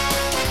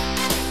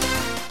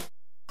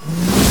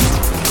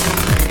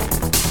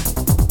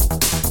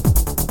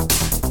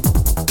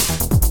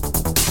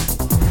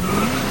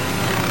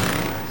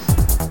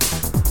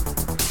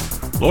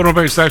 Hello,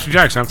 Bank Stocks and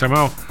Jocks. I'm Tom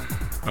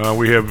Howell.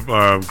 We have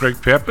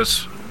Greg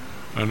Pappas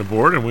on the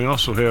board, and we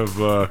also have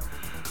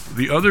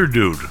the other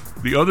dude.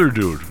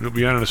 He'll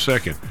be on in a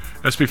second.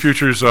 SP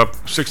futures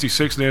up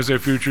 66,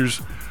 NASDAQ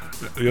futures.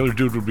 The other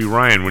dude would be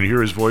Ryan. When you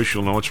hear his voice,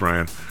 you'll know it's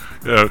Ryan.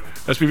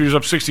 SP futures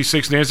up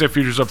 66, NASDAQ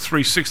futures up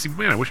 360.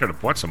 Man, I wish I'd have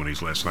bought some of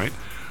these last night.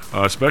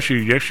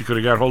 Especially, you actually could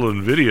have got hold of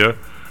NVIDIA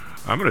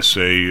I'm going to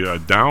say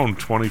down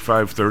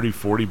 25, 30,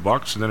 40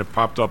 bucks, and then it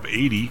popped up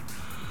 80.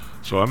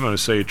 So I'm going to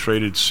say it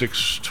traded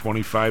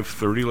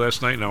 625.30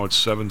 last night. Now it's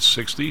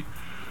 760.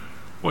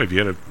 Boy, if you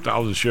had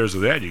 1,000 shares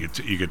of that, you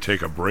could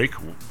take a break.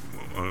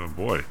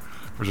 Boy,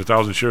 there's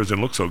 1,000 shares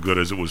didn't look so good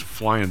as it was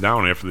flying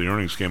down after the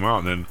earnings came out,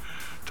 and then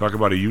talk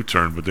about a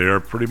U-turn. But they are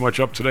pretty much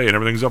up today, and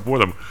everything's up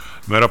with them.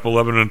 Met up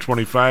 11 and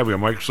 25. We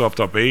got Microsoft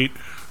up 8.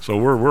 So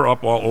we're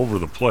up all over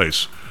the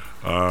place.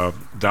 Dow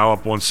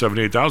up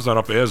 178. Dow's not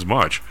up as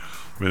much.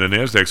 I mean, the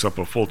Nasdaq's up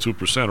a full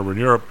 2% over in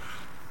Europe.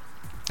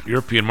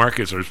 European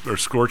markets are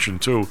scorching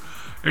too.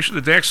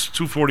 Actually, the DAX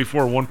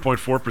 244,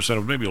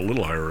 1.4%, maybe a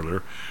little higher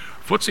earlier.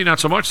 FTSE not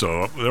so much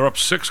though. They're up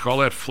 6. Call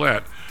that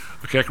flat.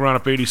 The CAC around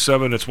up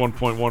 87. It's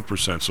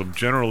 1.1%. So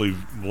generally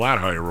a lot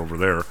higher over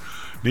there.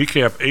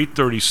 Kneecap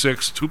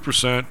 836,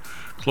 2%.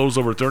 Closed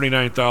over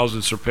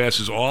 39,000.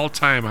 Surpasses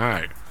all-time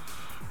high.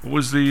 What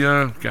was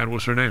the God?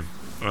 What's her name?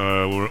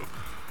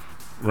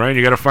 Ryan,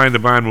 you got to find the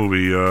Bond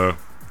movie.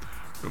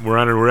 We're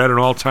at an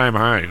all-time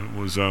high. It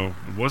was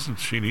wasn't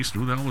Sheen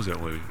Easton? Who the hell was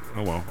that lady?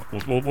 Oh well,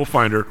 we'll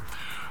find her.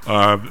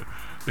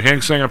 The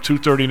Hang Seng up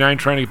 239,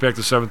 trying to get back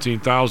to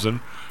 17,000.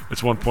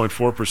 It's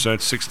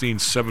 1.4%.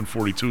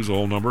 16,742 is the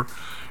whole number.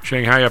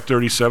 Shanghai up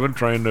 37,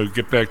 trying to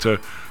get back to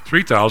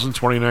 3,000.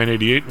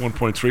 29.88,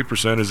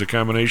 1.3% is a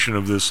combination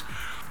of this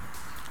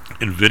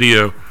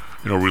NVDA,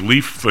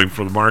 relief thing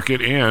for the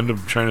market,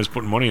 and China's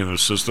putting money in the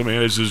system,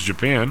 and as is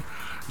Japan.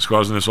 It's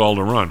causing this all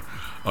to run.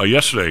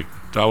 Yesterday,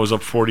 Dow was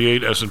up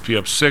 48, S&P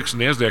up 6,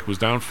 Nasdaq was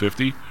down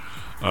 50.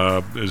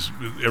 As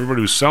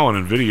everybody was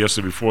selling NVIDIA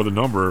yesterday before the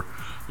number,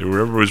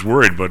 everybody was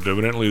worried, but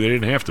evidently they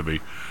didn't have to be.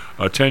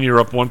 10-year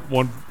up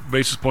one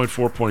basis point,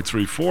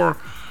 4.34.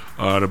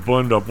 The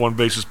Bund up 1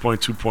 basis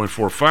point,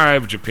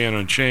 2.45. Japan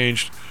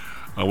unchanged.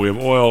 We have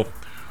oil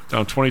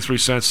down 23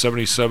 cents,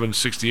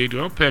 77.68. The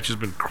oil patch has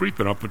been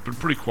creeping up, but been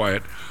pretty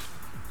quiet.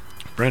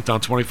 Brent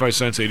down 25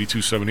 cents,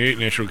 82.78.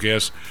 Natural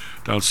gas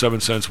down 7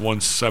 cents,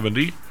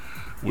 170.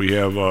 We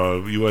have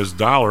U.S.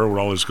 dollar, with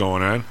all this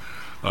going on,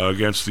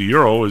 against the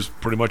euro is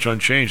pretty much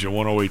unchanged at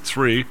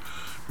 108.3.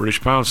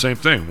 British pound, same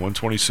thing,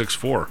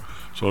 126.4.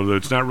 So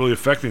it's not really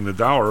affecting the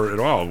dollar at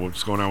all,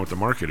 what's going on with the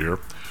market here.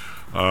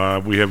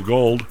 We have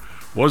gold,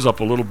 was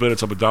up a little bit.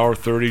 It's up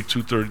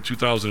 $1.30,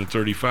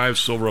 2,035.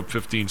 Silver up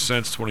 15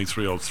 cents,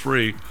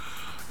 23.03.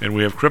 And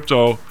we have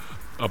crypto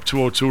up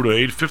 202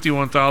 to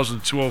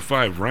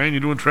 51,205. Ryan, you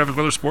doing traffic,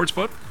 weather, sports,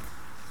 bud?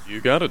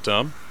 You got it,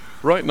 Tom.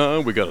 Right now,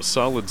 we got a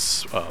solid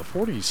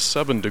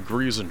 47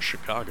 degrees in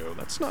Chicago.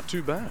 That's not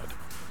too bad.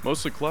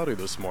 Mostly cloudy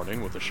this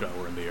morning with a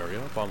shower in the area,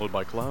 followed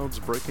by clouds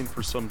breaking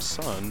for some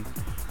sun.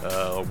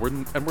 We're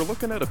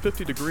looking at a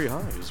 50-degree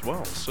high as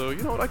well. So,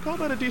 you know what? I call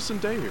that a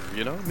decent day here,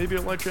 maybe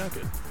a light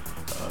jacket.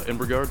 In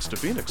regards to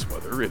Phoenix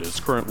weather, it is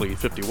currently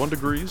 51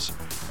 degrees,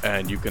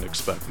 and you can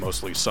expect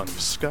mostly sunny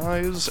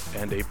skies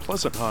and a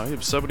pleasant high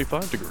of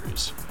 75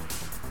 degrees.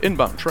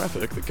 Inbound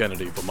traffic, the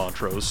Kennedy from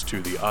Montrose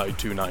to the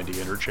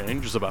I-290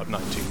 interchange is about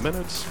 19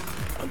 minutes.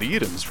 On the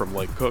Edens from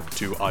Lake Cook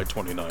to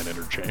I-29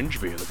 interchange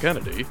via the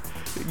Kennedy,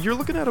 you're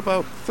looking at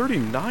about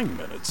 39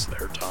 minutes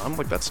there, Tom.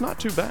 That's not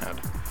too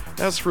bad.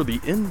 As for the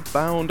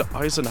inbound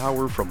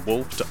Eisenhower from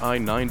Wolf to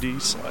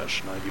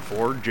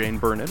I-90/94 Jane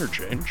Byrne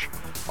interchange,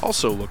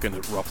 also looking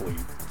at roughly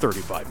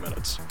 35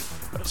 minutes.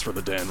 As for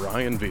the Dan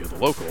Ryan via the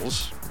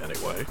locals,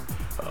 anyway,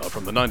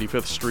 from the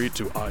 95th Street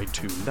to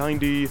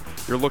I-290,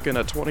 you're looking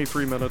at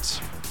 23 minutes.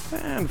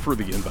 And for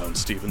the inbound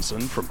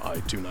Stevenson from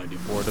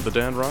I-294 to the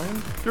Dan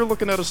Ryan, you're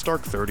looking at a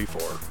stark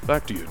 34.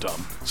 Back to you,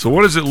 Tom. So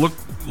what does it look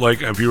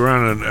like if you were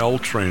on an L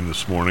train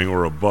this morning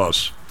or a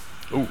bus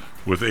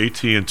with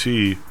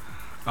AT&T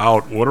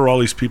out? What are all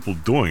these people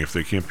doing if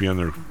they can't be on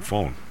their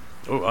phone?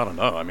 Oh, I don't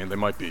know. I mean, they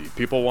might be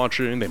people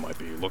watching. They might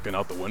be looking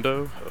out the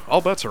window. All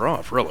bets are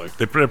off, really.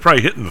 They're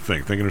probably hitting the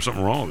thing, thinking there's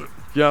something wrong with it.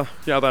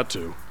 Yeah, that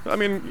too. I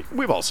mean,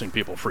 we've all seen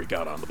people freak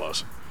out on the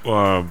bus.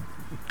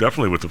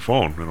 Definitely with the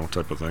phone,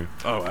 type of thing.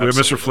 Oh, absolutely. Do we have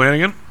Mr.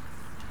 Flanagan?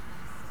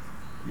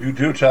 You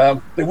do,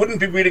 Tom. They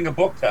wouldn't be reading a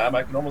book, Tom.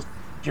 I can almost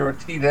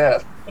guarantee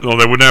that. No,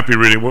 they would not be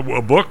reading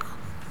a book?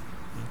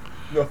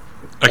 No,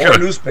 or a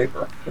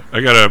newspaper.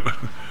 I got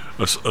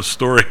a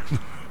story.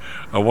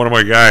 One of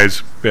my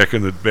guys back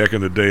in the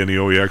day in the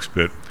OEX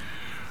pit,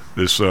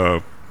 this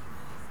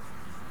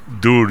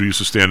dude used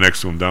to stand next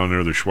to him down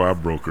there, the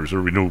Schwab brokers.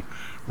 Everybody knew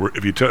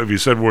if you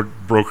said what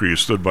broker you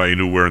stood by, you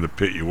knew where in the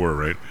pit you were,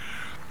 right?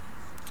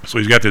 So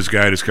he's got this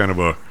guy that's kind of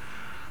I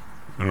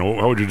don't know,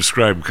 how would you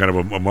describe him? Kind of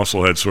a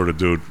musclehead sort of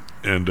dude.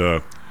 And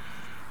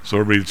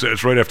so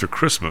it's right after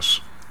Christmas,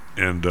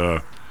 and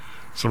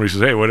somebody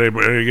says, "Hey,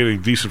 are you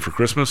getting decent for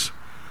Christmas?"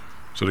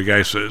 So the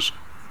guy says,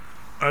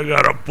 "I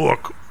got a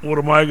book. What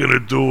am I going to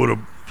do with a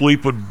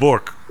bleeping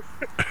book?"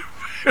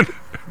 And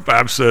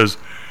Bob says,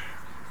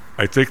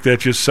 "I think that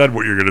just said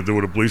what you're going to do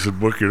with a bleeping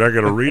book. You're not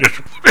going to read it."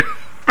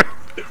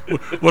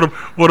 What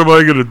am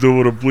I going to do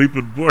with a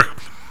bleeping book?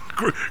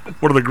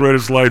 One of the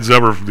greatest lines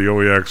ever from the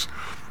OEX.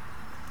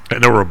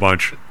 And there were a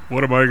bunch.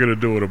 What am I going to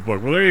do with a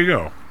book? Well, there you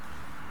go.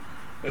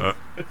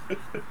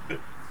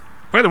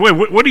 By the way,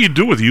 what do you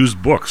do with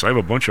used books? I have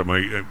a bunch of them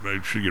I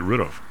should get rid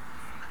of.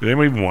 Do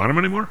anyone even want them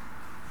anymore?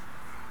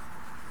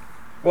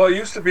 Well, I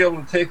used to be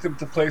able to take them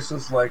to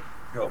places like,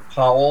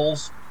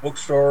 Powell's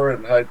bookstore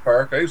in Hyde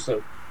Park. I used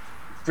to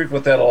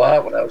frequent that a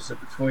lot when I was in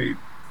between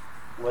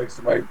legs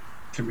of my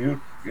commute,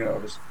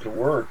 to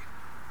work.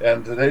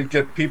 And they'd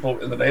get people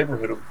in the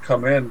neighborhood who would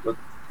come in with,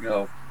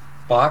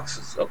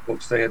 boxes of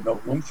books they had no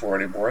room for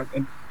anymore.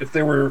 And if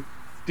they were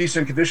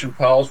decent condition,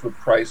 Powell's would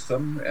price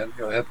them and,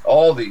 had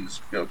all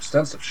these,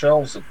 extensive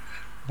shelves of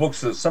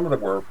books that some of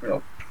them were,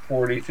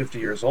 40, 50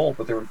 years old,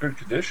 but they were in good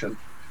condition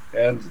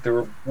and they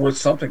were worth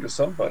something to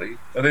somebody.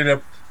 And they'd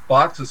have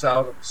boxes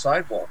out on the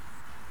sidewalk.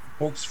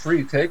 Books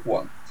free, take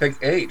one, take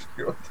 8,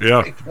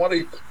 take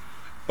 20.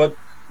 But,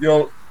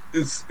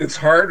 it's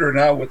harder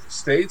now with the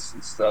states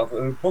and stuff.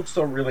 Books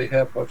don't really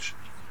have much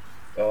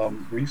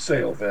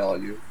resale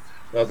value.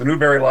 The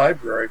Newberry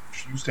Library,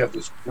 which used to have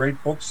this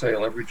great book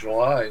sale every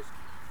July,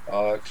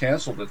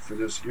 canceled it for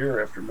this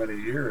year after many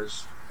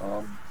years.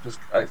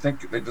 I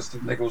think they just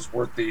didn't think it was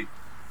worth the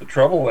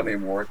trouble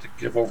anymore to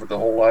give over the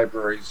whole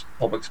library's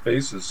public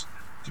spaces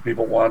to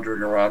people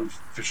wandering around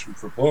fishing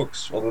for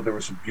books, although there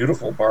were some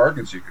beautiful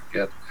bargains you could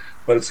get.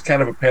 But it's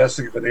kind of a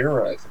passing of an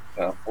era, I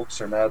think. Books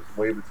are not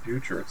the way of the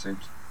future, it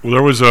seems. Well,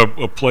 there was a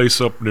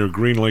place up near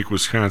Green Lake,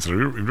 Wisconsin.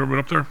 Have you ever been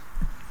up there?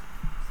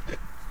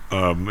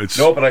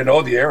 No, but I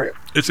know the area.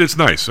 It's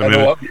nice. I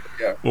know of you,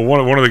 yeah. Well,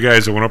 one of the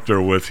guys I went up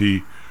there with,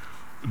 he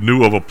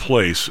knew of a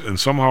place, and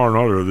somehow or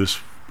another, this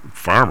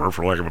farmer,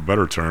 for lack of a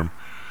better term,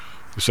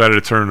 decided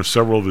to turn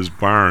several of his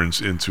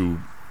barns into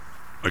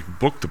like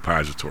book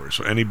depositories.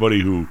 So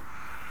anybody who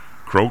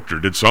croaked or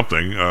did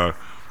something,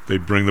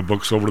 they'd bring the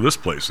books over to this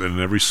place. And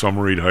every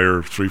summer he'd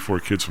hire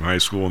 3-4 kids from high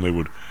school, and they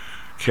would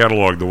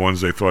catalog the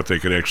ones they thought they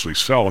could actually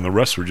sell, and the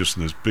rest were just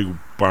in this big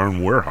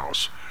barn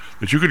warehouse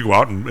that you could go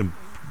out and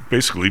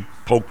basically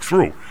poke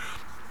through.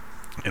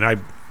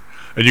 And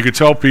you could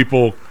tell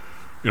people,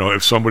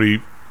 if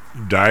somebody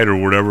died or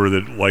whatever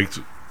that liked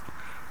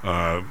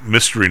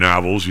mystery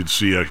novels, you'd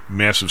see a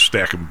massive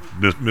stack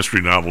of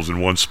mystery novels in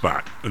one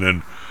spot, and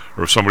then,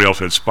 or if somebody else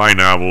had spy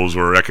novels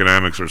or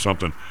economics or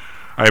something.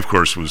 I, of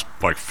course, was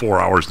like 4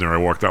 hours in there. I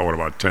walked out with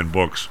about 10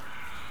 books,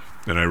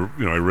 and I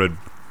read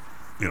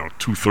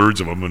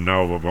 2/3 of them, and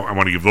now I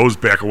want to give those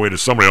back away to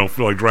somebody. I don't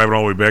feel like driving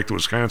all the way back to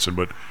Wisconsin.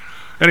 But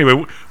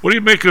anyway, what do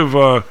you make of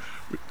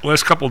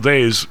last couple of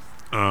days?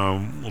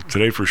 Well,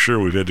 today for sure,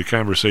 we've had the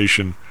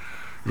conversation.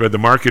 We've had the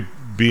market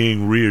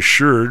being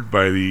reassured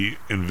by the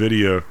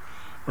NVDA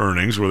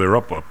earnings, where they're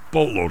up a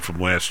boatload from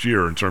last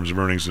year in terms of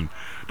earnings. And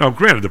now,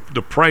 granted,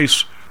 the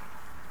price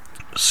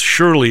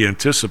surely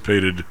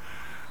anticipated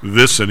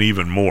this and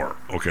even more.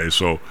 Okay,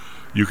 so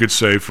you could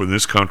say for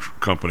this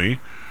company,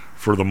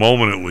 for the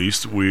moment at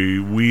least,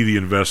 we the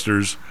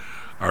investors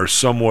are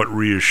somewhat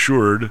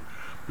reassured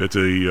that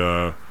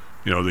the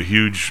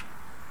huge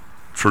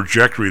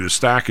trajectory the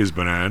stock has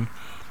been on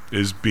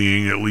is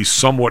being at least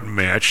somewhat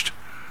matched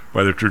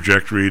by the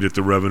trajectory that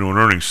the revenue and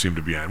earnings seem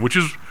to be on, which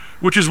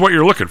is what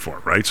you're looking for,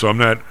 right? So I'm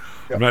not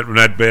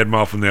bad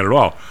mouthing that at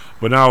all.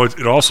 But now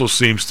it also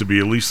seems to be,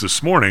 at least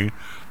this morning,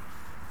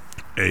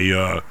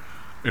 an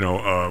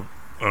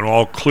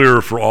all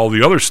clear for all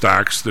the other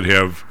stocks that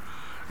have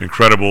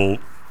incredible,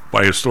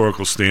 by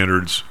historical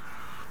standards,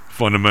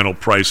 fundamental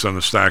price on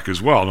the stock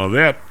as well. Now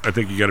that I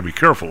think you got to be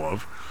careful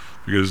of,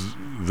 because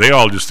they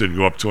all just didn't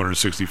go up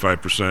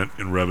 265%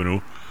 in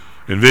revenue.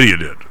 NVIDIA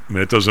did. I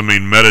mean, it doesn't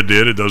mean Meta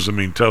did. It doesn't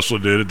mean Tesla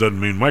did. It doesn't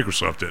mean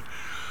Microsoft did.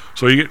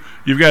 So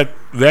you've got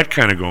that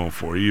kind of going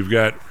for you. You've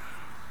got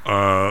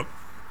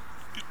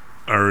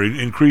our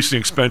increasing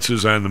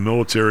expenses on the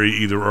military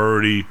either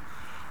already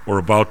or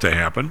about to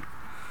happen.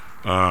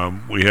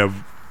 We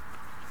have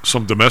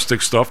some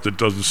domestic stuff that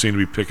doesn't seem to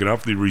be picking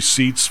up. The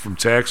receipts from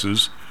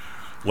taxes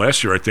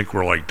last year, I think,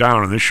 were like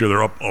down, and this year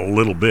they're up a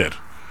little bit.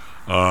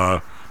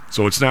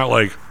 So it's not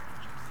like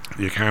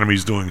the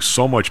economy's doing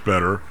so much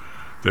better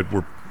that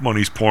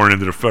money's pouring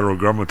into the federal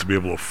government to be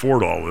able to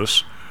afford all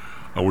this.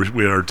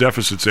 Our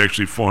deficit's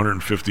actually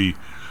 $450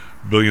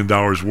 billion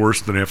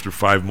worse than after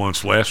 5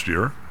 months last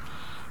year.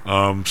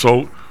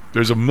 So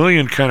there's a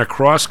million kind of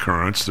cross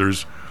currents.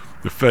 There's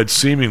the Fed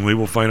seemingly,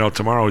 we'll find out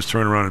tomorrow, is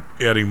turning around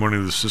and adding money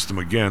to the system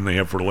again. They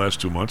have for the last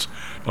 2 months.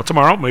 Now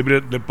tomorrow, maybe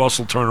that bus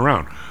will turn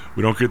around.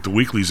 We don't get the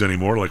weeklies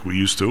anymore like we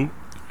used to.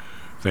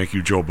 Thank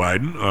you, Joe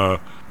Biden.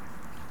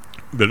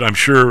 But I'm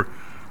sure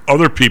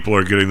other people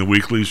are getting the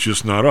weeklies,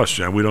 just not us,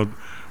 John. We don't.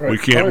 Right.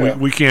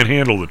 We can't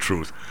handle the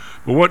truth.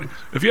 But what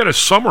if you had to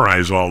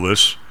summarize all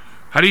this?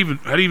 How do you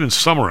even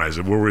summarize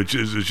it? Where it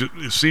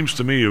seems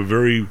to me a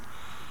very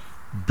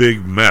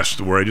big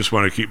mess. Where I just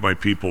want to keep my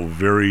people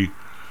very,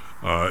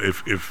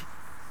 if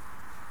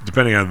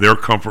depending on their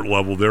comfort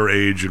level, their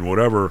age, and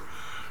whatever,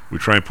 we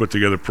try and put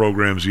together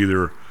programs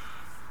either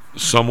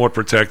somewhat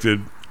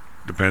protected,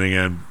 depending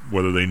on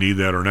whether they need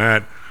that or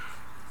not,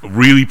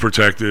 really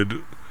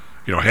protected,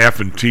 half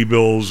in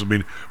T-bills. I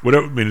mean,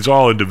 whatever. I mean, it's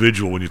all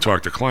individual when you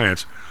talk to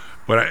clients.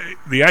 But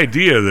the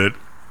idea that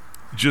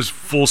just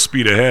full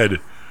speed ahead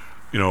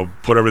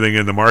put everything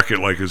in the market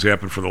like has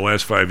happened for the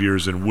last 5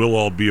 years, and we'll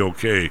all be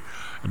okay.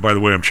 And by the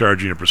way, I'm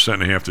charging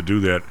 1.5% to do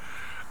that.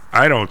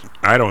 I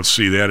don't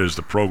see that as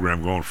the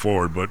program going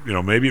forward, but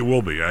maybe it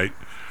will be. I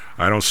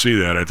don't see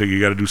that. I think you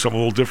got to do something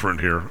a little different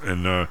here,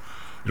 and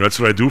that's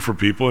what I do for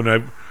people.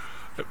 And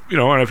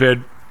I've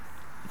had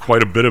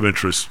quite a bit of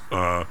interest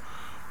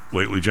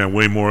lately, John,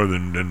 way more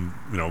than in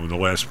the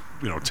last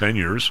 10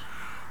 years.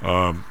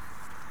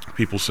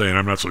 People saying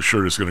I'm not so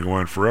sure it's going to go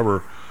on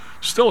forever.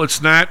 Still,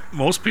 it's not.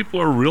 Most people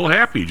are real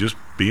happy just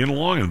being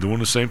along and doing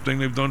the same thing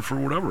they've done for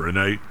whatever. And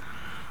I'm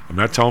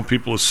not telling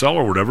people to sell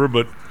or whatever,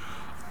 but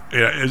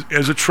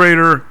as a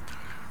trader,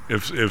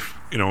 if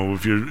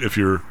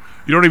you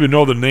don't even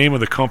know the name of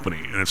the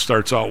company and it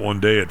starts out one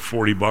day at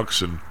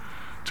 $40 and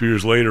 2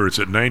 years later it's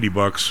at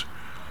 $90,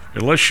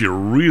 unless you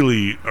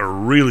really are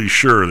really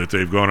sure that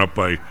they've gone up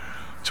by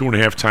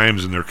 2.5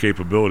 times in their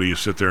capability, you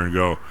sit there and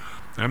go,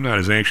 I'm not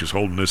as anxious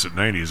holding this at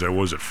 90 as I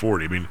was at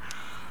 40. I mean,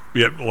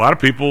 a lot of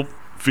people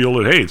feel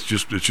that, hey, it's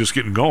just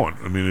getting going.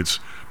 I mean, it's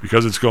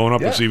because it's going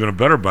up, it's even a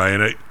better buy.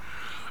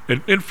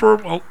 And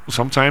for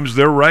sometimes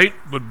they're right,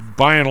 but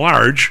by and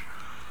large,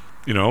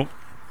 the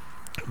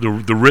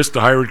risk,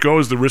 the higher it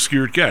goes, the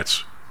riskier it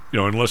gets.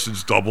 Unless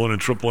it's doubling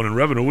and tripling in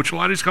revenue, which a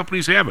lot of these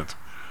companies haven't.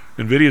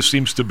 NVIDIA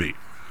seems to be.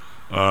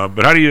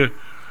 But how do you?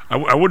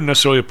 I wouldn't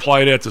necessarily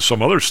apply that to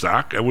some other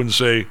stock. I wouldn't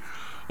say,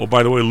 oh,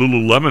 by the way,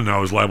 Lululemon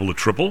now is liable to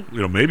triple.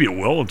 Maybe it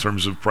will in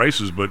terms of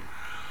prices, but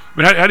I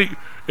mean, how do you,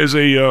 as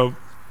a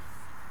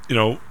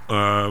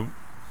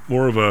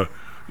more of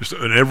just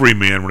an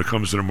everyman when it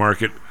comes to the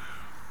market,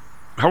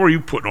 how are you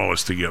putting all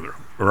this together,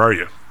 or are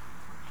you?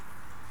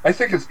 I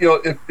think it's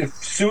it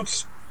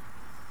suits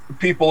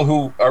people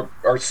who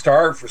are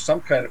starved for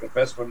some kind of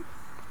investment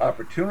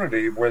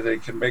opportunity where they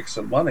can make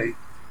some money,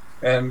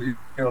 and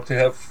to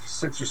have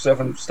 6 or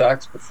 7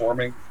 stocks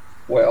performing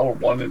well, or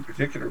one in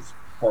particular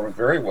performing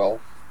very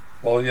well.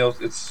 Well,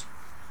 it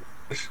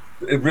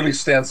really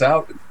stands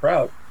out in the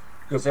crowd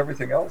because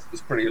everything else is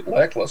pretty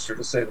lackluster,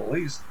 to say the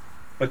least.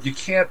 But you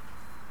can't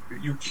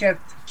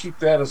keep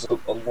that as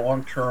a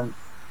long-term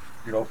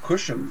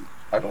cushion,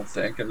 I don't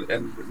think,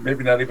 and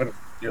maybe not even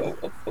a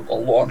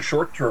long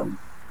short-term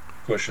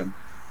cushion.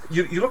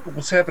 You look at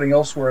what's happening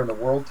elsewhere in the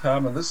world,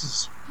 Tom, and this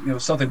is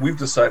something we've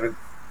decided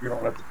we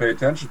don't have to pay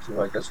attention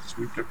to, I guess, because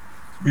we've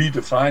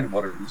redefined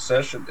what a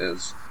recession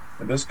is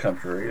in this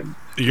country. And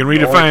you can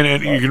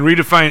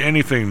redefine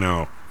anything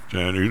now,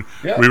 John. We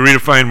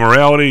redefine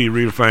morality, you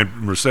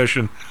redefine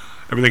recession.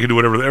 Everybody can do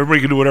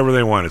whatever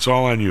they want. It's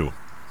all on you.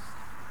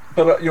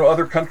 But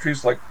other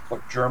countries like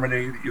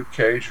Germany, the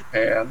UK,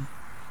 Japan,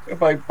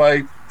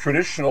 by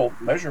traditional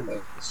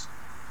measurements,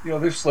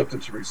 they've slipped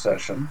into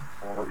recession,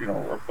 or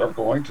are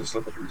going to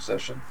slip into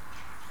recession.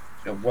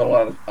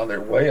 Well on their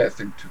way, I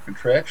think, to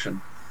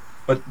contraction.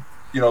 But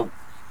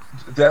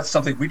that's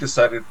something we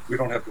decided we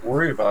don't have to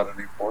worry about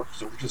anymore.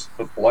 So we're just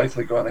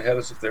blithely going ahead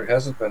as if there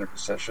hasn't been a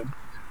recession,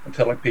 and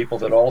telling people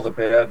that all the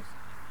bad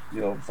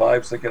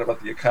vibes they get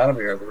about the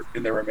economy are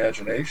in their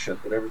imagination,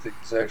 that everything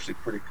is actually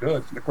pretty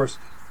good. And of course,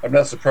 I'm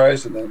not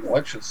surprised in an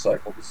election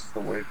cycle this is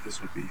the way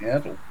this would be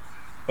handled.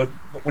 But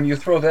when you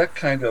throw that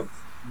kind of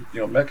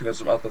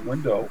mechanism out the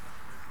window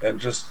and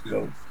just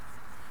go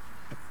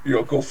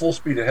full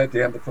speed ahead,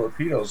 damn the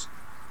torpedoes,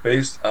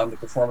 based on the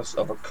performance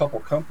of a couple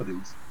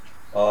companies,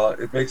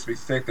 it makes me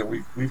think that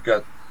we've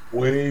got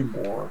way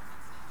more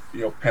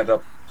pent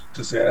up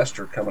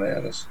disaster coming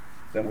at us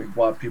than we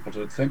want people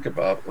to think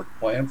about or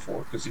plan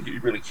for, because you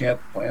really can't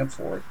plan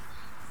for it.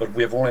 But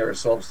we have only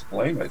ourselves to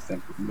blame, I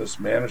think, with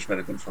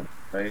mismanagement of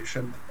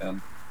information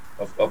and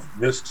of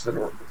risks that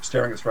are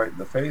staring us right in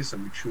the face,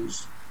 and we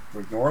choose to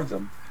ignore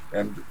them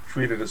and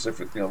treat it as if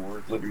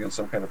we're living in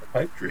some kind of a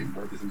pipe dream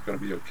where everything's going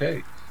to be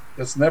okay.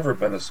 That's never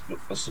been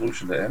a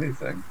solution to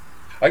anything.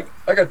 I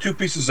got 2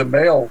 pieces of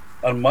mail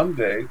on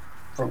Monday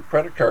from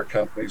credit card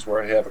companies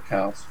where I have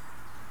accounts,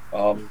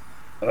 and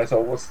I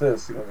thought, what's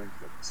this? They're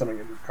sending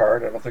a new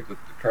card. I don't think that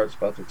the card's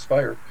about to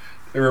expire.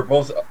 They were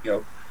both,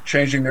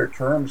 changing their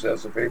terms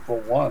as of April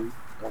 1.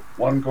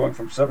 One going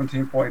from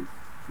 17.99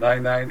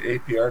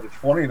 APR to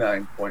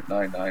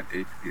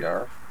 29.99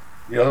 APR.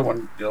 The other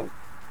one,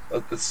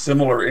 a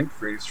similar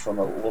increase from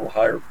a little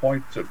higher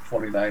point to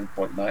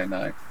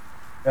 29.99.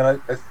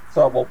 And I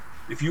thought, well,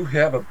 if you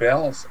have a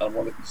balance on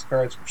one of these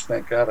cards, which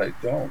thank God I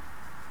don't,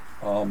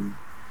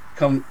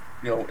 come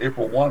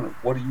April 1,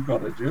 what are you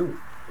going to do?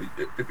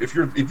 If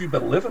you've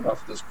been living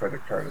off this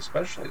credit card,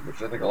 especially,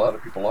 which I think a lot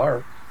of people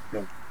are,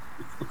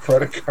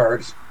 credit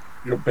cards,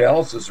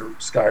 balances are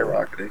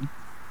skyrocketing.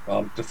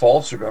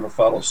 Defaults are going to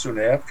follow soon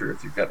after.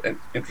 If you've got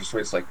interest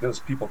rates like this,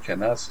 people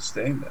cannot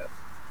sustain that.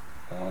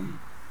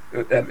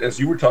 And as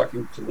you were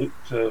talking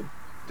to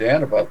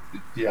Dan about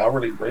the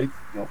hourly rate,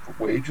 for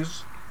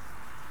wages,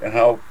 and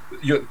how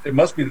it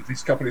must be that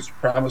these companies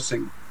are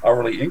promising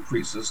hourly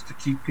increases to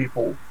keep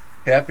people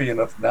happy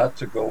enough not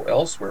to go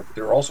elsewhere, but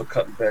they're also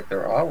cutting back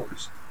their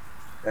hours,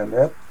 and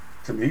that,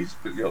 to me,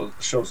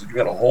 shows that you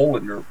got a hole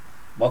in your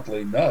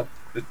monthly nut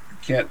that you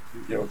can't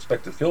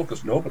expect to fill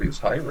because nobody is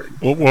hiring.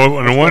 Well,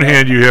 on the one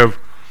hand, you have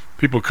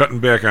people cutting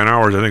back on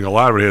hours, I think a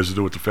lot of it has to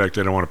do with the fact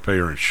they don't want to pay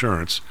your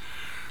insurance.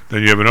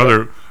 Then you have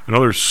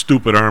another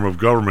stupid arm of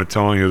government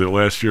telling you that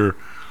last year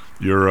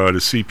the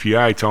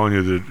CPI telling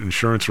you that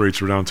insurance rates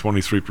were down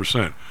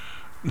 23%.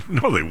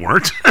 No, they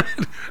weren't.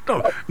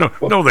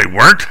 no, they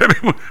weren't.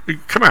 I mean,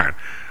 come on.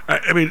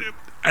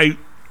 I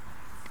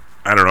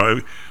don't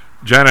know,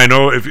 John. I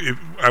know if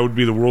I would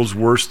be the world's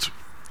worst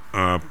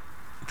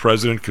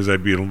president because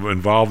I'd be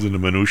involved in the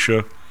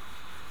minutia.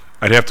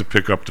 I'd have to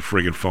pick up the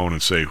friggin' phone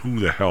and say, "Who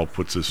the hell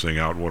puts this thing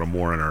out? What a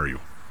moron are you?"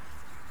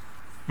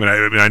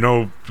 I mean, I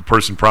know the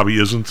person probably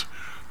isn't,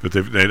 but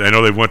I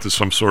know they went to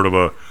some sort of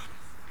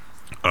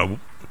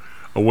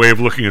a way of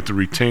looking at the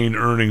retained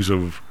earnings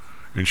of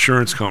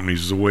insurance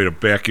companies as a way to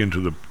back into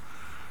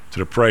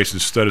the price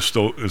instead of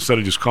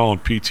just calling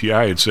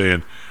PTI and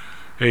saying,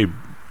 "Hey,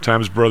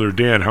 Tom's brother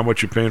Dan, how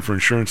much you paying for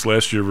insurance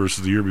last year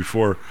versus the year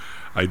before?"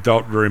 I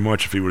doubt very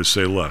much if he would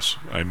say less.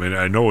 I mean,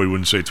 I know he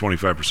wouldn't say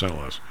 25%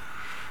 less.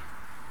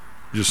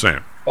 Just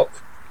saying. Well,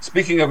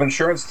 speaking of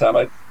insurance, Tom,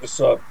 I just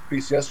saw a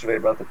piece yesterday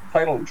about the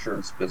title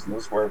insurance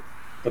business where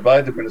the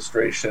Biden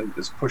administration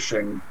is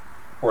pushing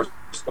for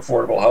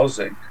affordable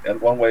housing,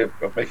 and one way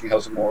of making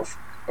housing more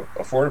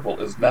affordable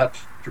is not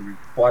to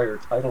require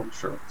title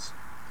insurance.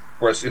 Of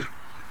course, if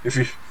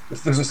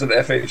this is an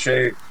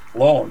FHA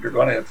loan, you're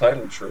going to have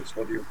title insurance,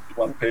 whether you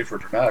want to pay for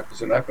it or not, because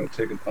they're not going to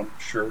take an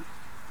uninsured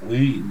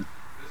lien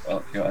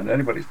on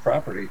anybody's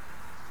property.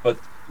 But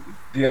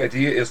the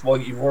idea is, well,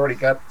 you've already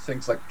got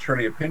things like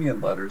attorney opinion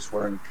letters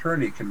where an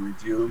attorney can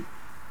review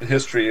the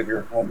history of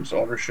your home's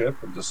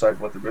ownership and decide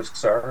what the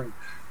risks are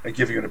and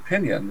give you an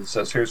opinion that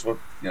says, here's what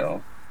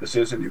this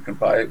is, and you can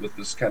buy it with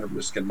this kind of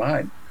risk in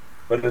mind.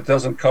 But it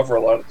doesn't cover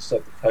a lot of the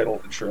stuff that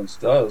title insurance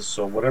does.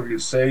 So whatever you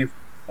save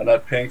on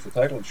not paying for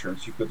title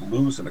insurance, you could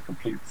lose in a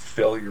complete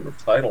failure of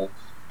title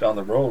down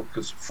the road,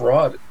 because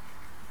fraud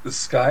is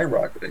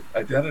skyrocketing.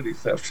 Identity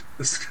theft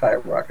is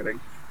skyrocketing.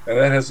 And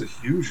that has a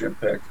huge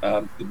impact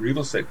on the real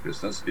estate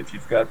business if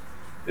you've got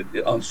it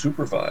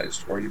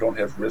unsupervised or you don't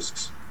have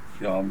risks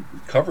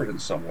covered in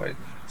some way.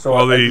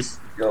 So this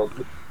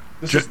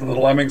is the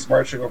lemmings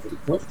marching over the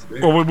cliff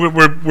today. Well,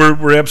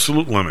 we're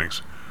absolute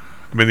lemmings.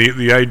 I mean,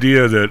 the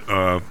idea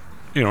that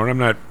and I'm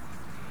not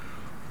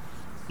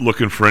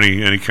looking for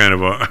any kind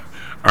of a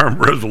armed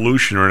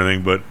resolution or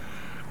anything, but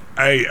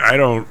I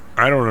don't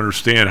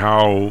understand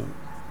how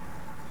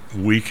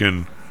we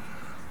can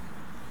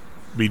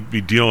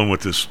be dealing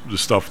with this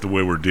stuff the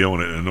way we're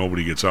dealing it and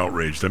nobody gets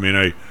outraged. I mean,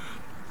 I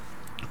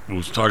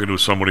was talking to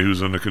somebody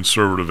who's on the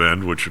conservative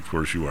end, which of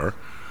course you are,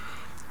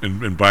 and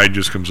Biden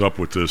just comes up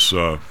with this.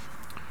 Now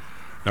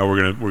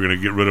we're gonna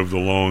get rid of the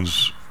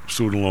loans,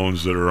 student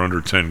loans that are under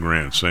 10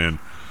 grand, saying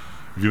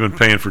if you've been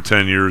paying for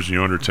 10 years and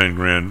you're under 10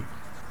 grand,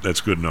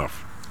 that's good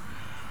enough.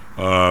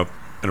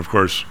 And of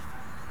course,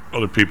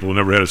 other people who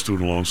never had a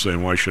student loan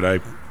saying, why should I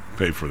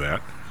pay for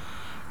that?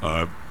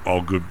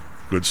 All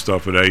good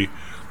stuff. But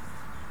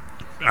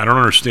I don't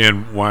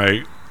understand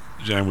why,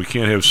 John, we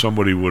can't have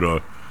somebody with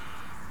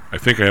I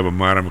think I have a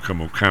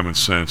modicum of common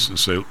sense and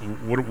say,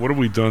 what have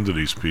we done to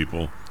these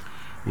people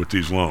with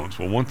these loans?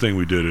 Well, one thing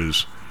we did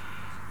is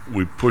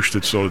we pushed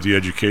it so that the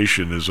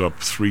education is up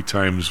 3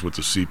 times what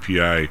the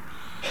CPI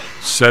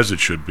says it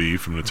should be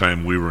from the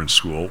time we were in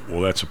school.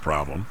 Well, that's a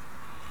problem.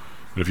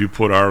 And if you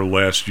put our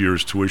last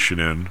year's tuition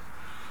in,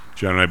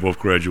 John and I both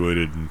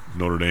graduated in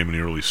Notre Dame in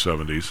the early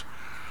 70s,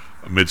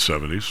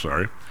 mid-70s,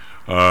 sorry.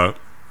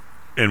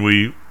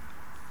 And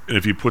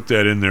if you put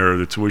that in there,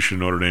 the tuition in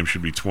Notre Dame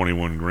should be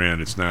 21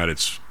 grand. It's not,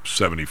 it's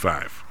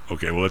 75.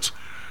 Okay, well,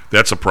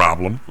 that's a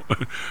problem. I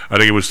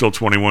think if it was still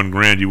 21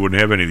 grand, you wouldn't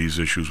have any of these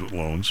issues with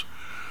loans.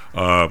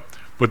 But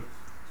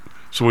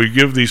so we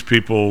give these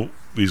people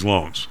these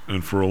loans,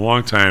 and for a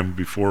long time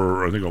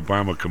before I think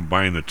Obama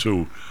combined the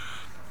two,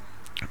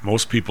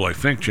 most people, I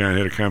think, John,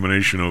 had a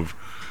combination of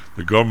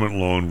the government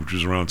loan, which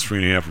was around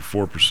 3.5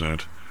 or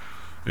 4%,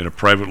 and a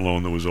private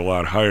loan that was a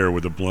lot higher, where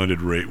the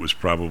blended rate was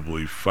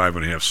probably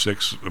 5.5,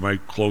 6. Am I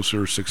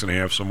closer?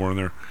 6.5, somewhere in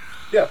there?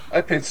 Yeah,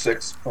 I paid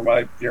 6 for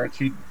my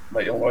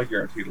Illinois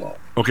guaranteed loan.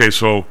 Okay,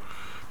 so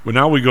but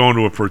now we go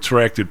into a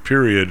protracted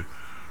period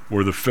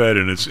where the Fed,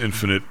 in its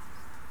infinite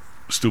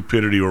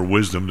stupidity or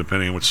wisdom,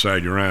 depending on which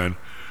side you're on,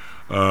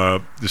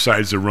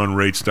 decides to run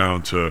rates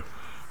down to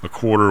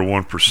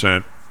 0.25%,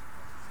 1%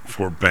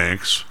 for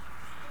banks,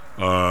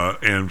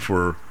 and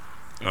for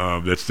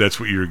that's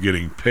what you're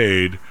getting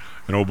paid.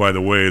 And oh, by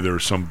the way, there are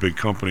some big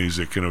companies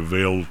that can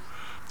avail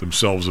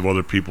themselves of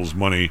other people's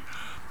money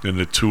in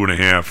the 2.5,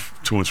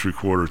 2.75,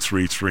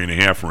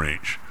 3.5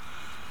 range.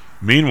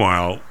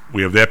 Meanwhile,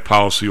 we have that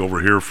policy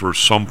over here for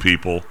some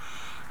people,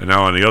 and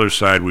now on the other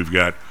side we've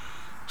got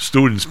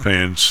students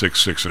paying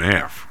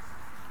 6.5.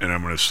 And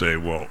I'm going to say,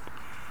 well,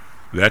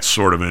 that's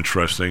sort of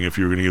interesting. If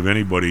you're going to give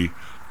anybody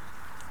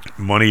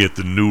money at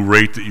the new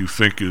rate that you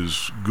think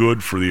is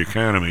good for the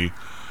economy,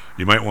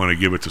 you might want to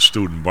give it to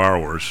student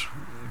borrowers.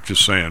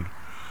 Just saying.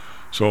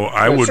 So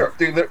I would. Sure.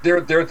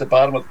 They're at the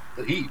bottom of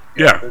the heap.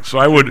 Yeah. So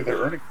I would,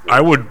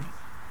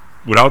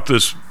 without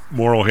this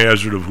moral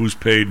hazard of who's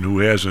paid and who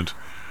hasn't,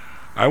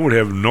 I would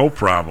have no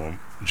problem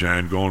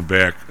John, going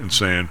back and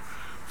saying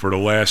for the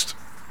last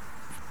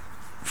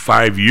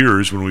 5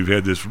 years when we've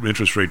had this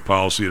interest rate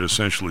policy at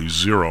essentially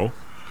zero,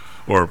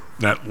 or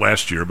not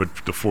last year,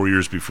 but the 4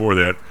 years before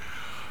that,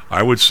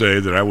 I would say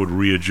that I would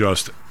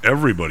readjust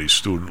everybody's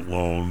student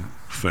loan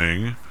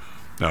thing.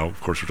 Now,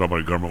 of course, we're talking about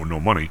a government with no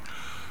money,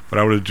 but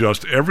I would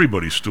adjust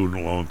everybody's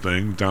student loan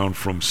thing down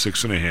from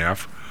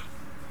 6.5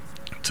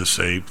 to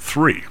say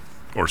 3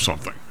 or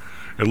something.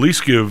 At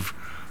least give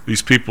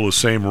these people the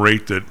same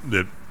rate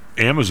that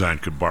Amazon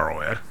could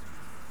borrow at,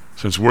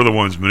 since we're the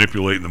ones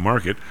manipulating the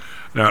market.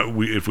 Now,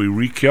 if we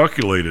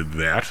recalculated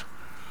that,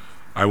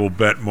 I will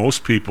bet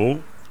most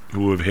people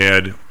who have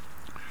had,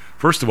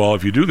 first of all,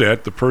 if you do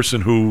that, the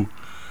person who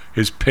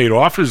has paid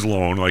off his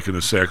loan, like in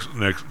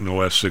the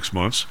last 6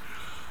 months,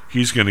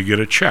 he's going to get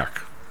a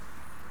check,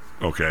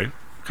 okay,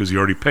 because he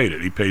already paid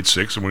it. He paid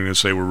 6, and we're going to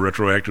say we're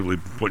retroactively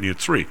putting you at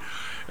 3.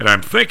 And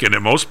I'm thinking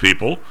that most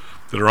people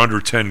that are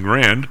under 10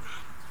 grand,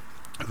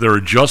 their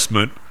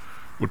adjustment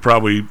would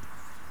probably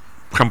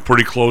come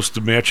pretty close to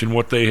matching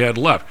what they had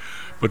left.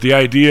 But the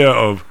idea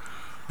of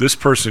this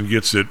person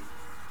gets it,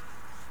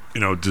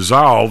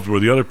 dissolved where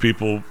the other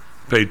people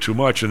paid too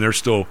much and they're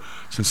still,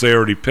 since they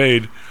already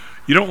paid,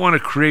 you don't want to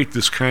create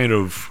this kind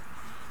of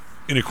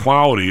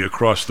inequality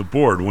across the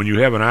board when you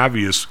have an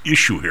obvious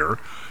issue here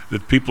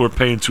that people are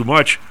paying too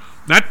much,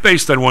 not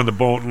based on when the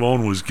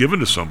loan was given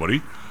to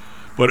somebody,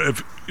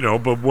 but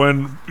but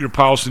when your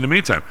policy in the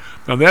meantime.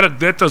 Now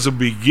that doesn't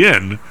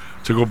begin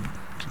to go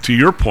to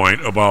your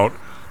point about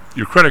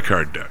your credit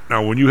card debt.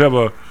 Now, when you have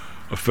a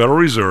Federal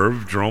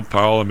Reserve, Jerome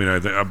Powell,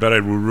 I bet I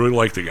would really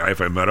like the guy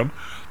if I met him,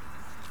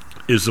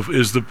 is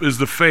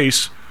the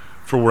face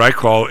for what I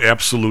call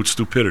absolute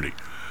stupidity.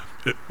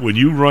 When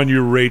you run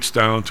your rates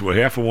down to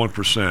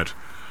 0.5%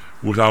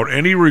 without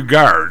any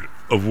regard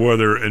of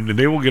whether, and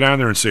they will get on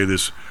there and say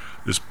this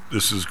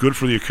is good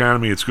for the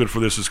economy, it's good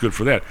for this, it's good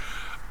for that.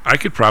 I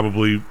could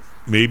probably,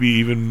 maybe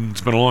even,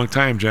 it's been a long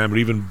time, John, but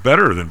even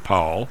better than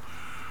Powell,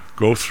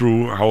 go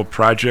through how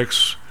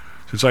projects,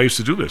 since I used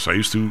to do this, I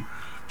used to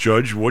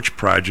judge which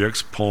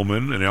projects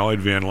Pullman and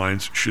Allied Van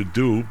Lines should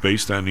do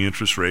based on the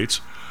interest rates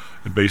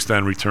and based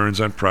on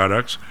returns on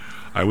products.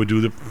 I would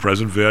do the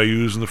present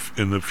values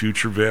and the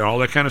future value, all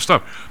that kind of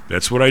stuff.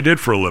 That's what I did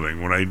for a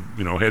living when I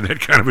had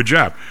that kind of a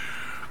job.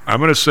 I'm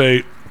going to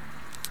say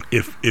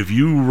if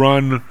you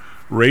run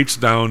rates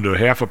down to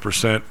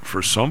 0.5%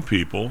 for some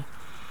people,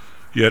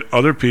 yet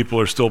other people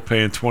are still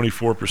paying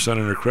 24%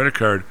 on their credit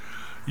card,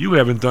 you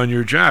haven't done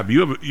your job. You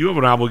have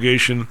an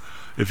obligation.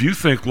 If you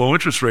think low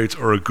interest rates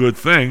are a good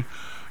thing,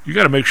 you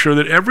got to make sure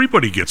that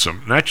everybody gets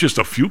them, not just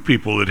a few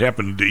people that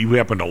you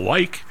happen to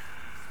like.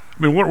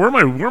 I mean, where am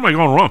I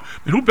going wrong?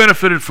 Who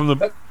benefited from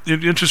the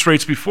interest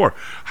rates before?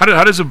 How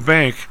does a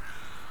bank?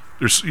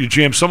 You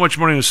jam so much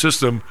money in the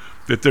system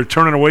that they're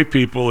turning away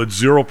people at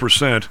 0%,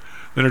 then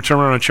they're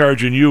turning around and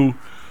charging you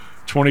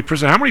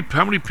 20%.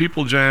 How many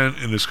people, John,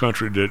 in this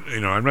country that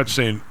I'm not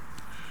saying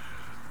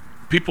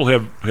people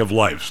have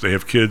lives. They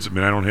have kids. I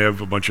don't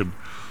have a bunch of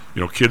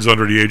kids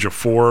under the age of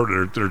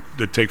 4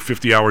 that take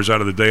 50 hours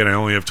out of the day, and I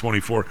only have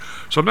 24.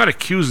 So I'm not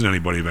accusing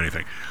anybody of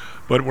anything.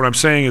 But what I'm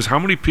saying is, how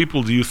many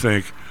people do you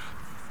think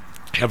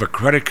have a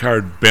credit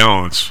card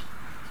balance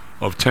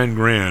of 10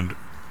 grand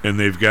and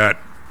they've got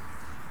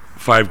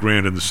 5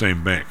 grand in the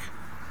same bank?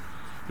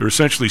 They're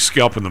essentially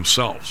scalping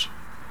themselves.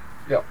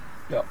 Yep.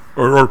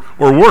 Or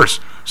worse,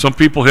 some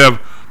people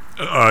have,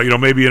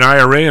 maybe an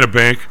IRA in a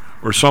bank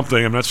or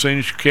something. I'm not saying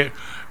you can't.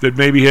 That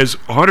maybe has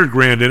 100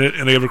 grand in it,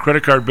 and they have a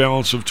credit card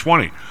balance of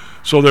 20.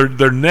 So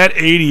they're net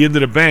 80 into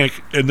the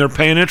bank, and they're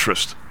paying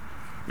interest.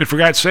 For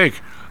God's sake,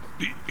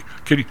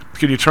 can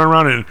you turn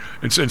around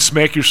and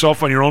smack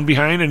yourself on your own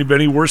behind?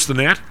 Any worse than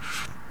that?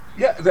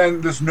 Yeah.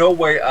 Then there's no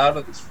way out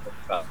of this.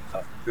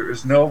 There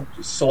is no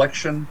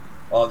selection.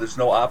 There's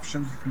no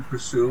options you can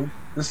pursue.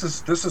 This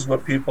is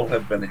what people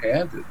have been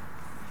handed,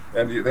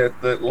 and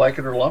they like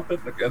it or lump it.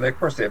 And of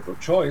course, they have no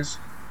choice.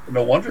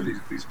 No wonder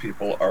these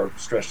people are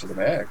stretched to the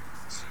max.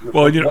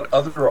 Well, what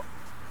other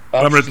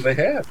options do they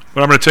have?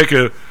 But I'm going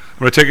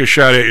to take a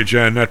shot at you,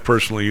 John. Not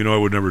personally, I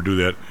would never do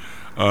that.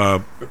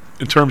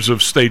 In terms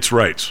of states'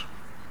 rights,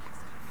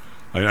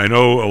 I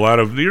know a lot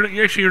of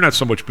you're not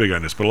so much big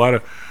on this, but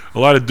a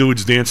lot of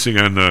dudes dancing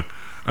on the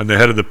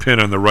head of the pin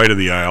on the right of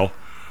the aisle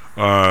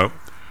are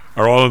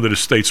all into the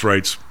states'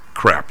 rights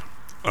crap,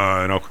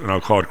 and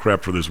I'll call it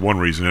crap for this one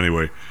reason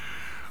anyway.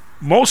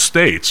 Most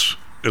states,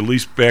 at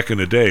least back in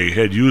the day,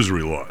 had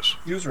usury laws.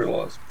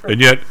 Sure. And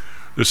yet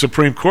the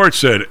Supreme Court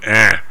said,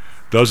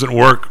 doesn't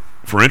work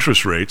for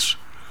interest rates.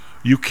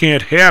 You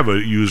can't have a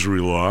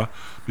usury law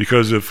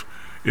because if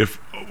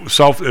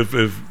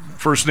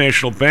First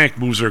National Bank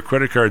moves their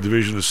credit card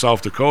division to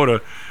South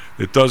Dakota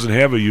that doesn't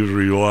have a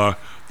usury law,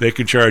 they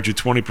can charge you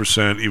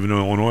 20%, even though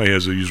Illinois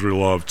has a usury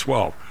law of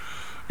 12%.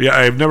 Yeah,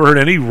 I've never heard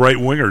any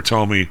right-winger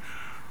tell me,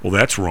 well,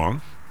 that's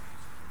wrong,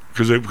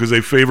 because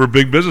they favor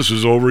big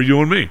businesses over you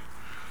and me.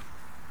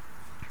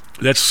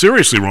 That's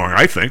seriously wrong,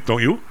 I think,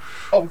 don't you?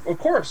 Oh, of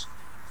course.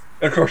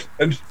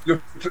 And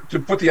to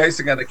put the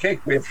icing on the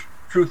cake, we have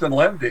truth in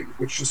lending,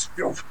 which is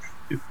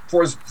it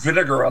pours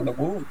vinegar on the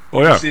wound.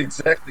 Oh, yeah. You see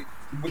exactly.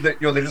 They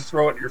just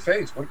throw it in your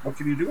face. What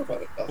can you do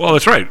about it? Nothing. Well,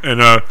 that's right.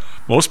 And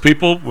most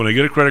people, when they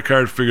get a credit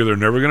card, figure they're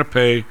never going to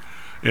pay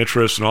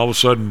interest, and all of a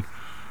sudden,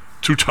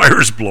 2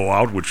 tires blow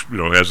out, which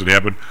hasn't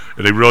happened,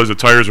 and they realize the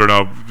tires are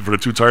now for the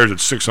 2 tires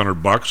it's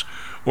 $600,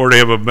 or they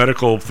have a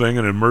medical thing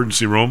in an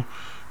emergency room.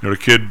 The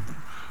kid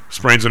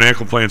sprains an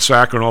ankle playing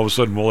soccer, and all of a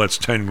sudden, well, that's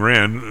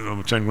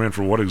 $10,000. $10,000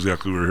 for what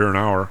exactly? We were here an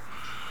hour.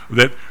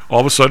 That all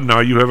of a sudden now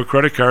you have a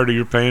credit card that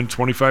you're paying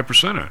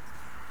 25% on.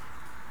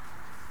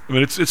 I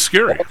mean, it's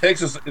scary. All it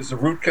takes is a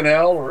root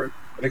canal or an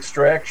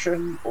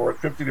extraction or a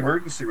trip to the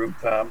emergency room,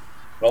 Tom.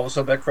 And all of a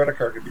sudden, that credit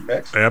card can be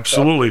maxed.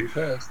 Absolutely.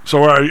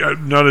 So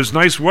now this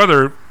nice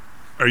weather,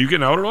 are you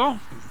getting out at all?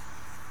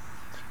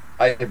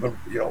 I have been,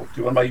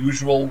 doing my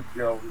usual,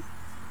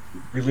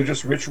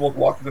 religious ritual,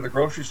 walking to the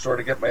grocery store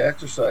to get my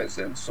exercise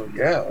in. So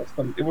yeah,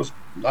 it was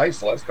nice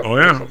the last couple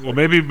of days. Well,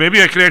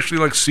 maybe I could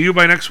actually see you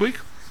by next week.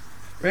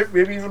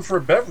 Maybe even for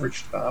a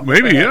beverage, Tom.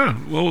 Maybe, yeah.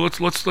 Well,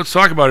 let's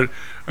talk about it.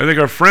 I think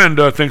our friend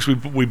thinks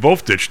we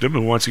both ditched him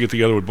and wants to get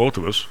together with both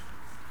of us.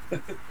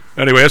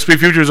 Anyway, SP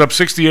Futures up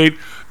 68.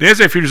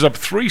 NASDAQ Futures up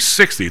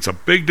 360. It's a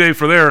big day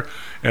for there,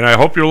 and I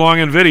hope you're long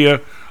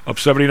NVIDIA up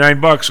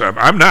 $79.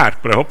 I'm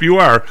not, but I hope you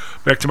are.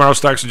 Back tomorrow,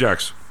 Stocks and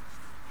Jocks.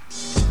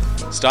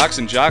 Stocks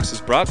and Jocks is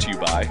brought to you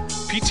by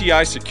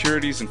PTI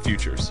Securities and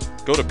Futures.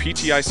 Go to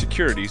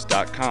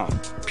PTIsecurities.com.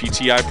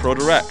 PTI Pro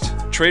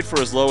Direct. Trade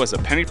for as low as a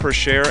penny per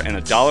share and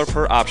 $1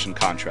 per option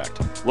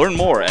contract. Learn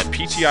more at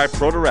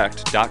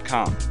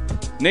PTIProDirect.com.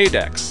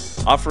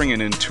 Nadex, offering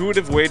an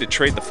intuitive way to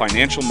trade the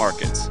financial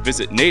markets.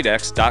 Visit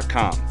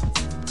nadex.com.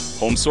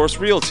 Home Source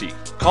Realty.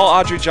 Call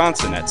Audrey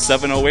Johnson at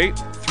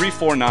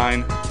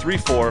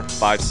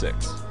 708-349-3456.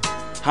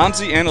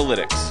 Hamzi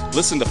Analytics.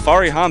 Listen to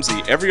Fari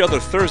Hamzi every other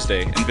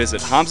Thursday and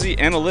visit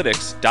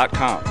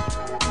HamziAnalytics.com.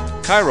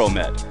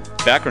 ChiroMed.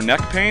 Back or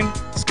neck pain?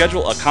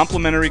 Schedule a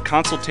complimentary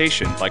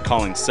consultation by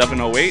calling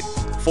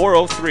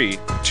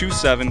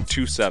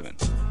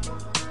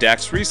 708-403-2727.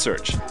 DAX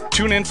Research.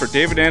 Tune in for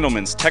David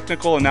Andelman's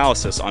technical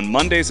analysis on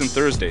Mondays and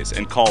Thursdays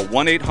and call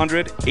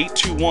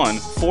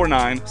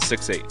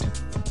 1-800-821-4968.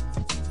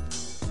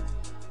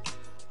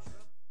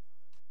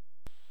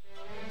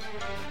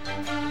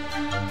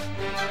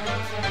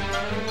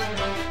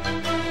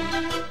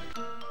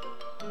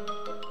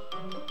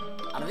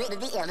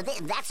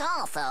 That's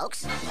all,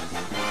 folks.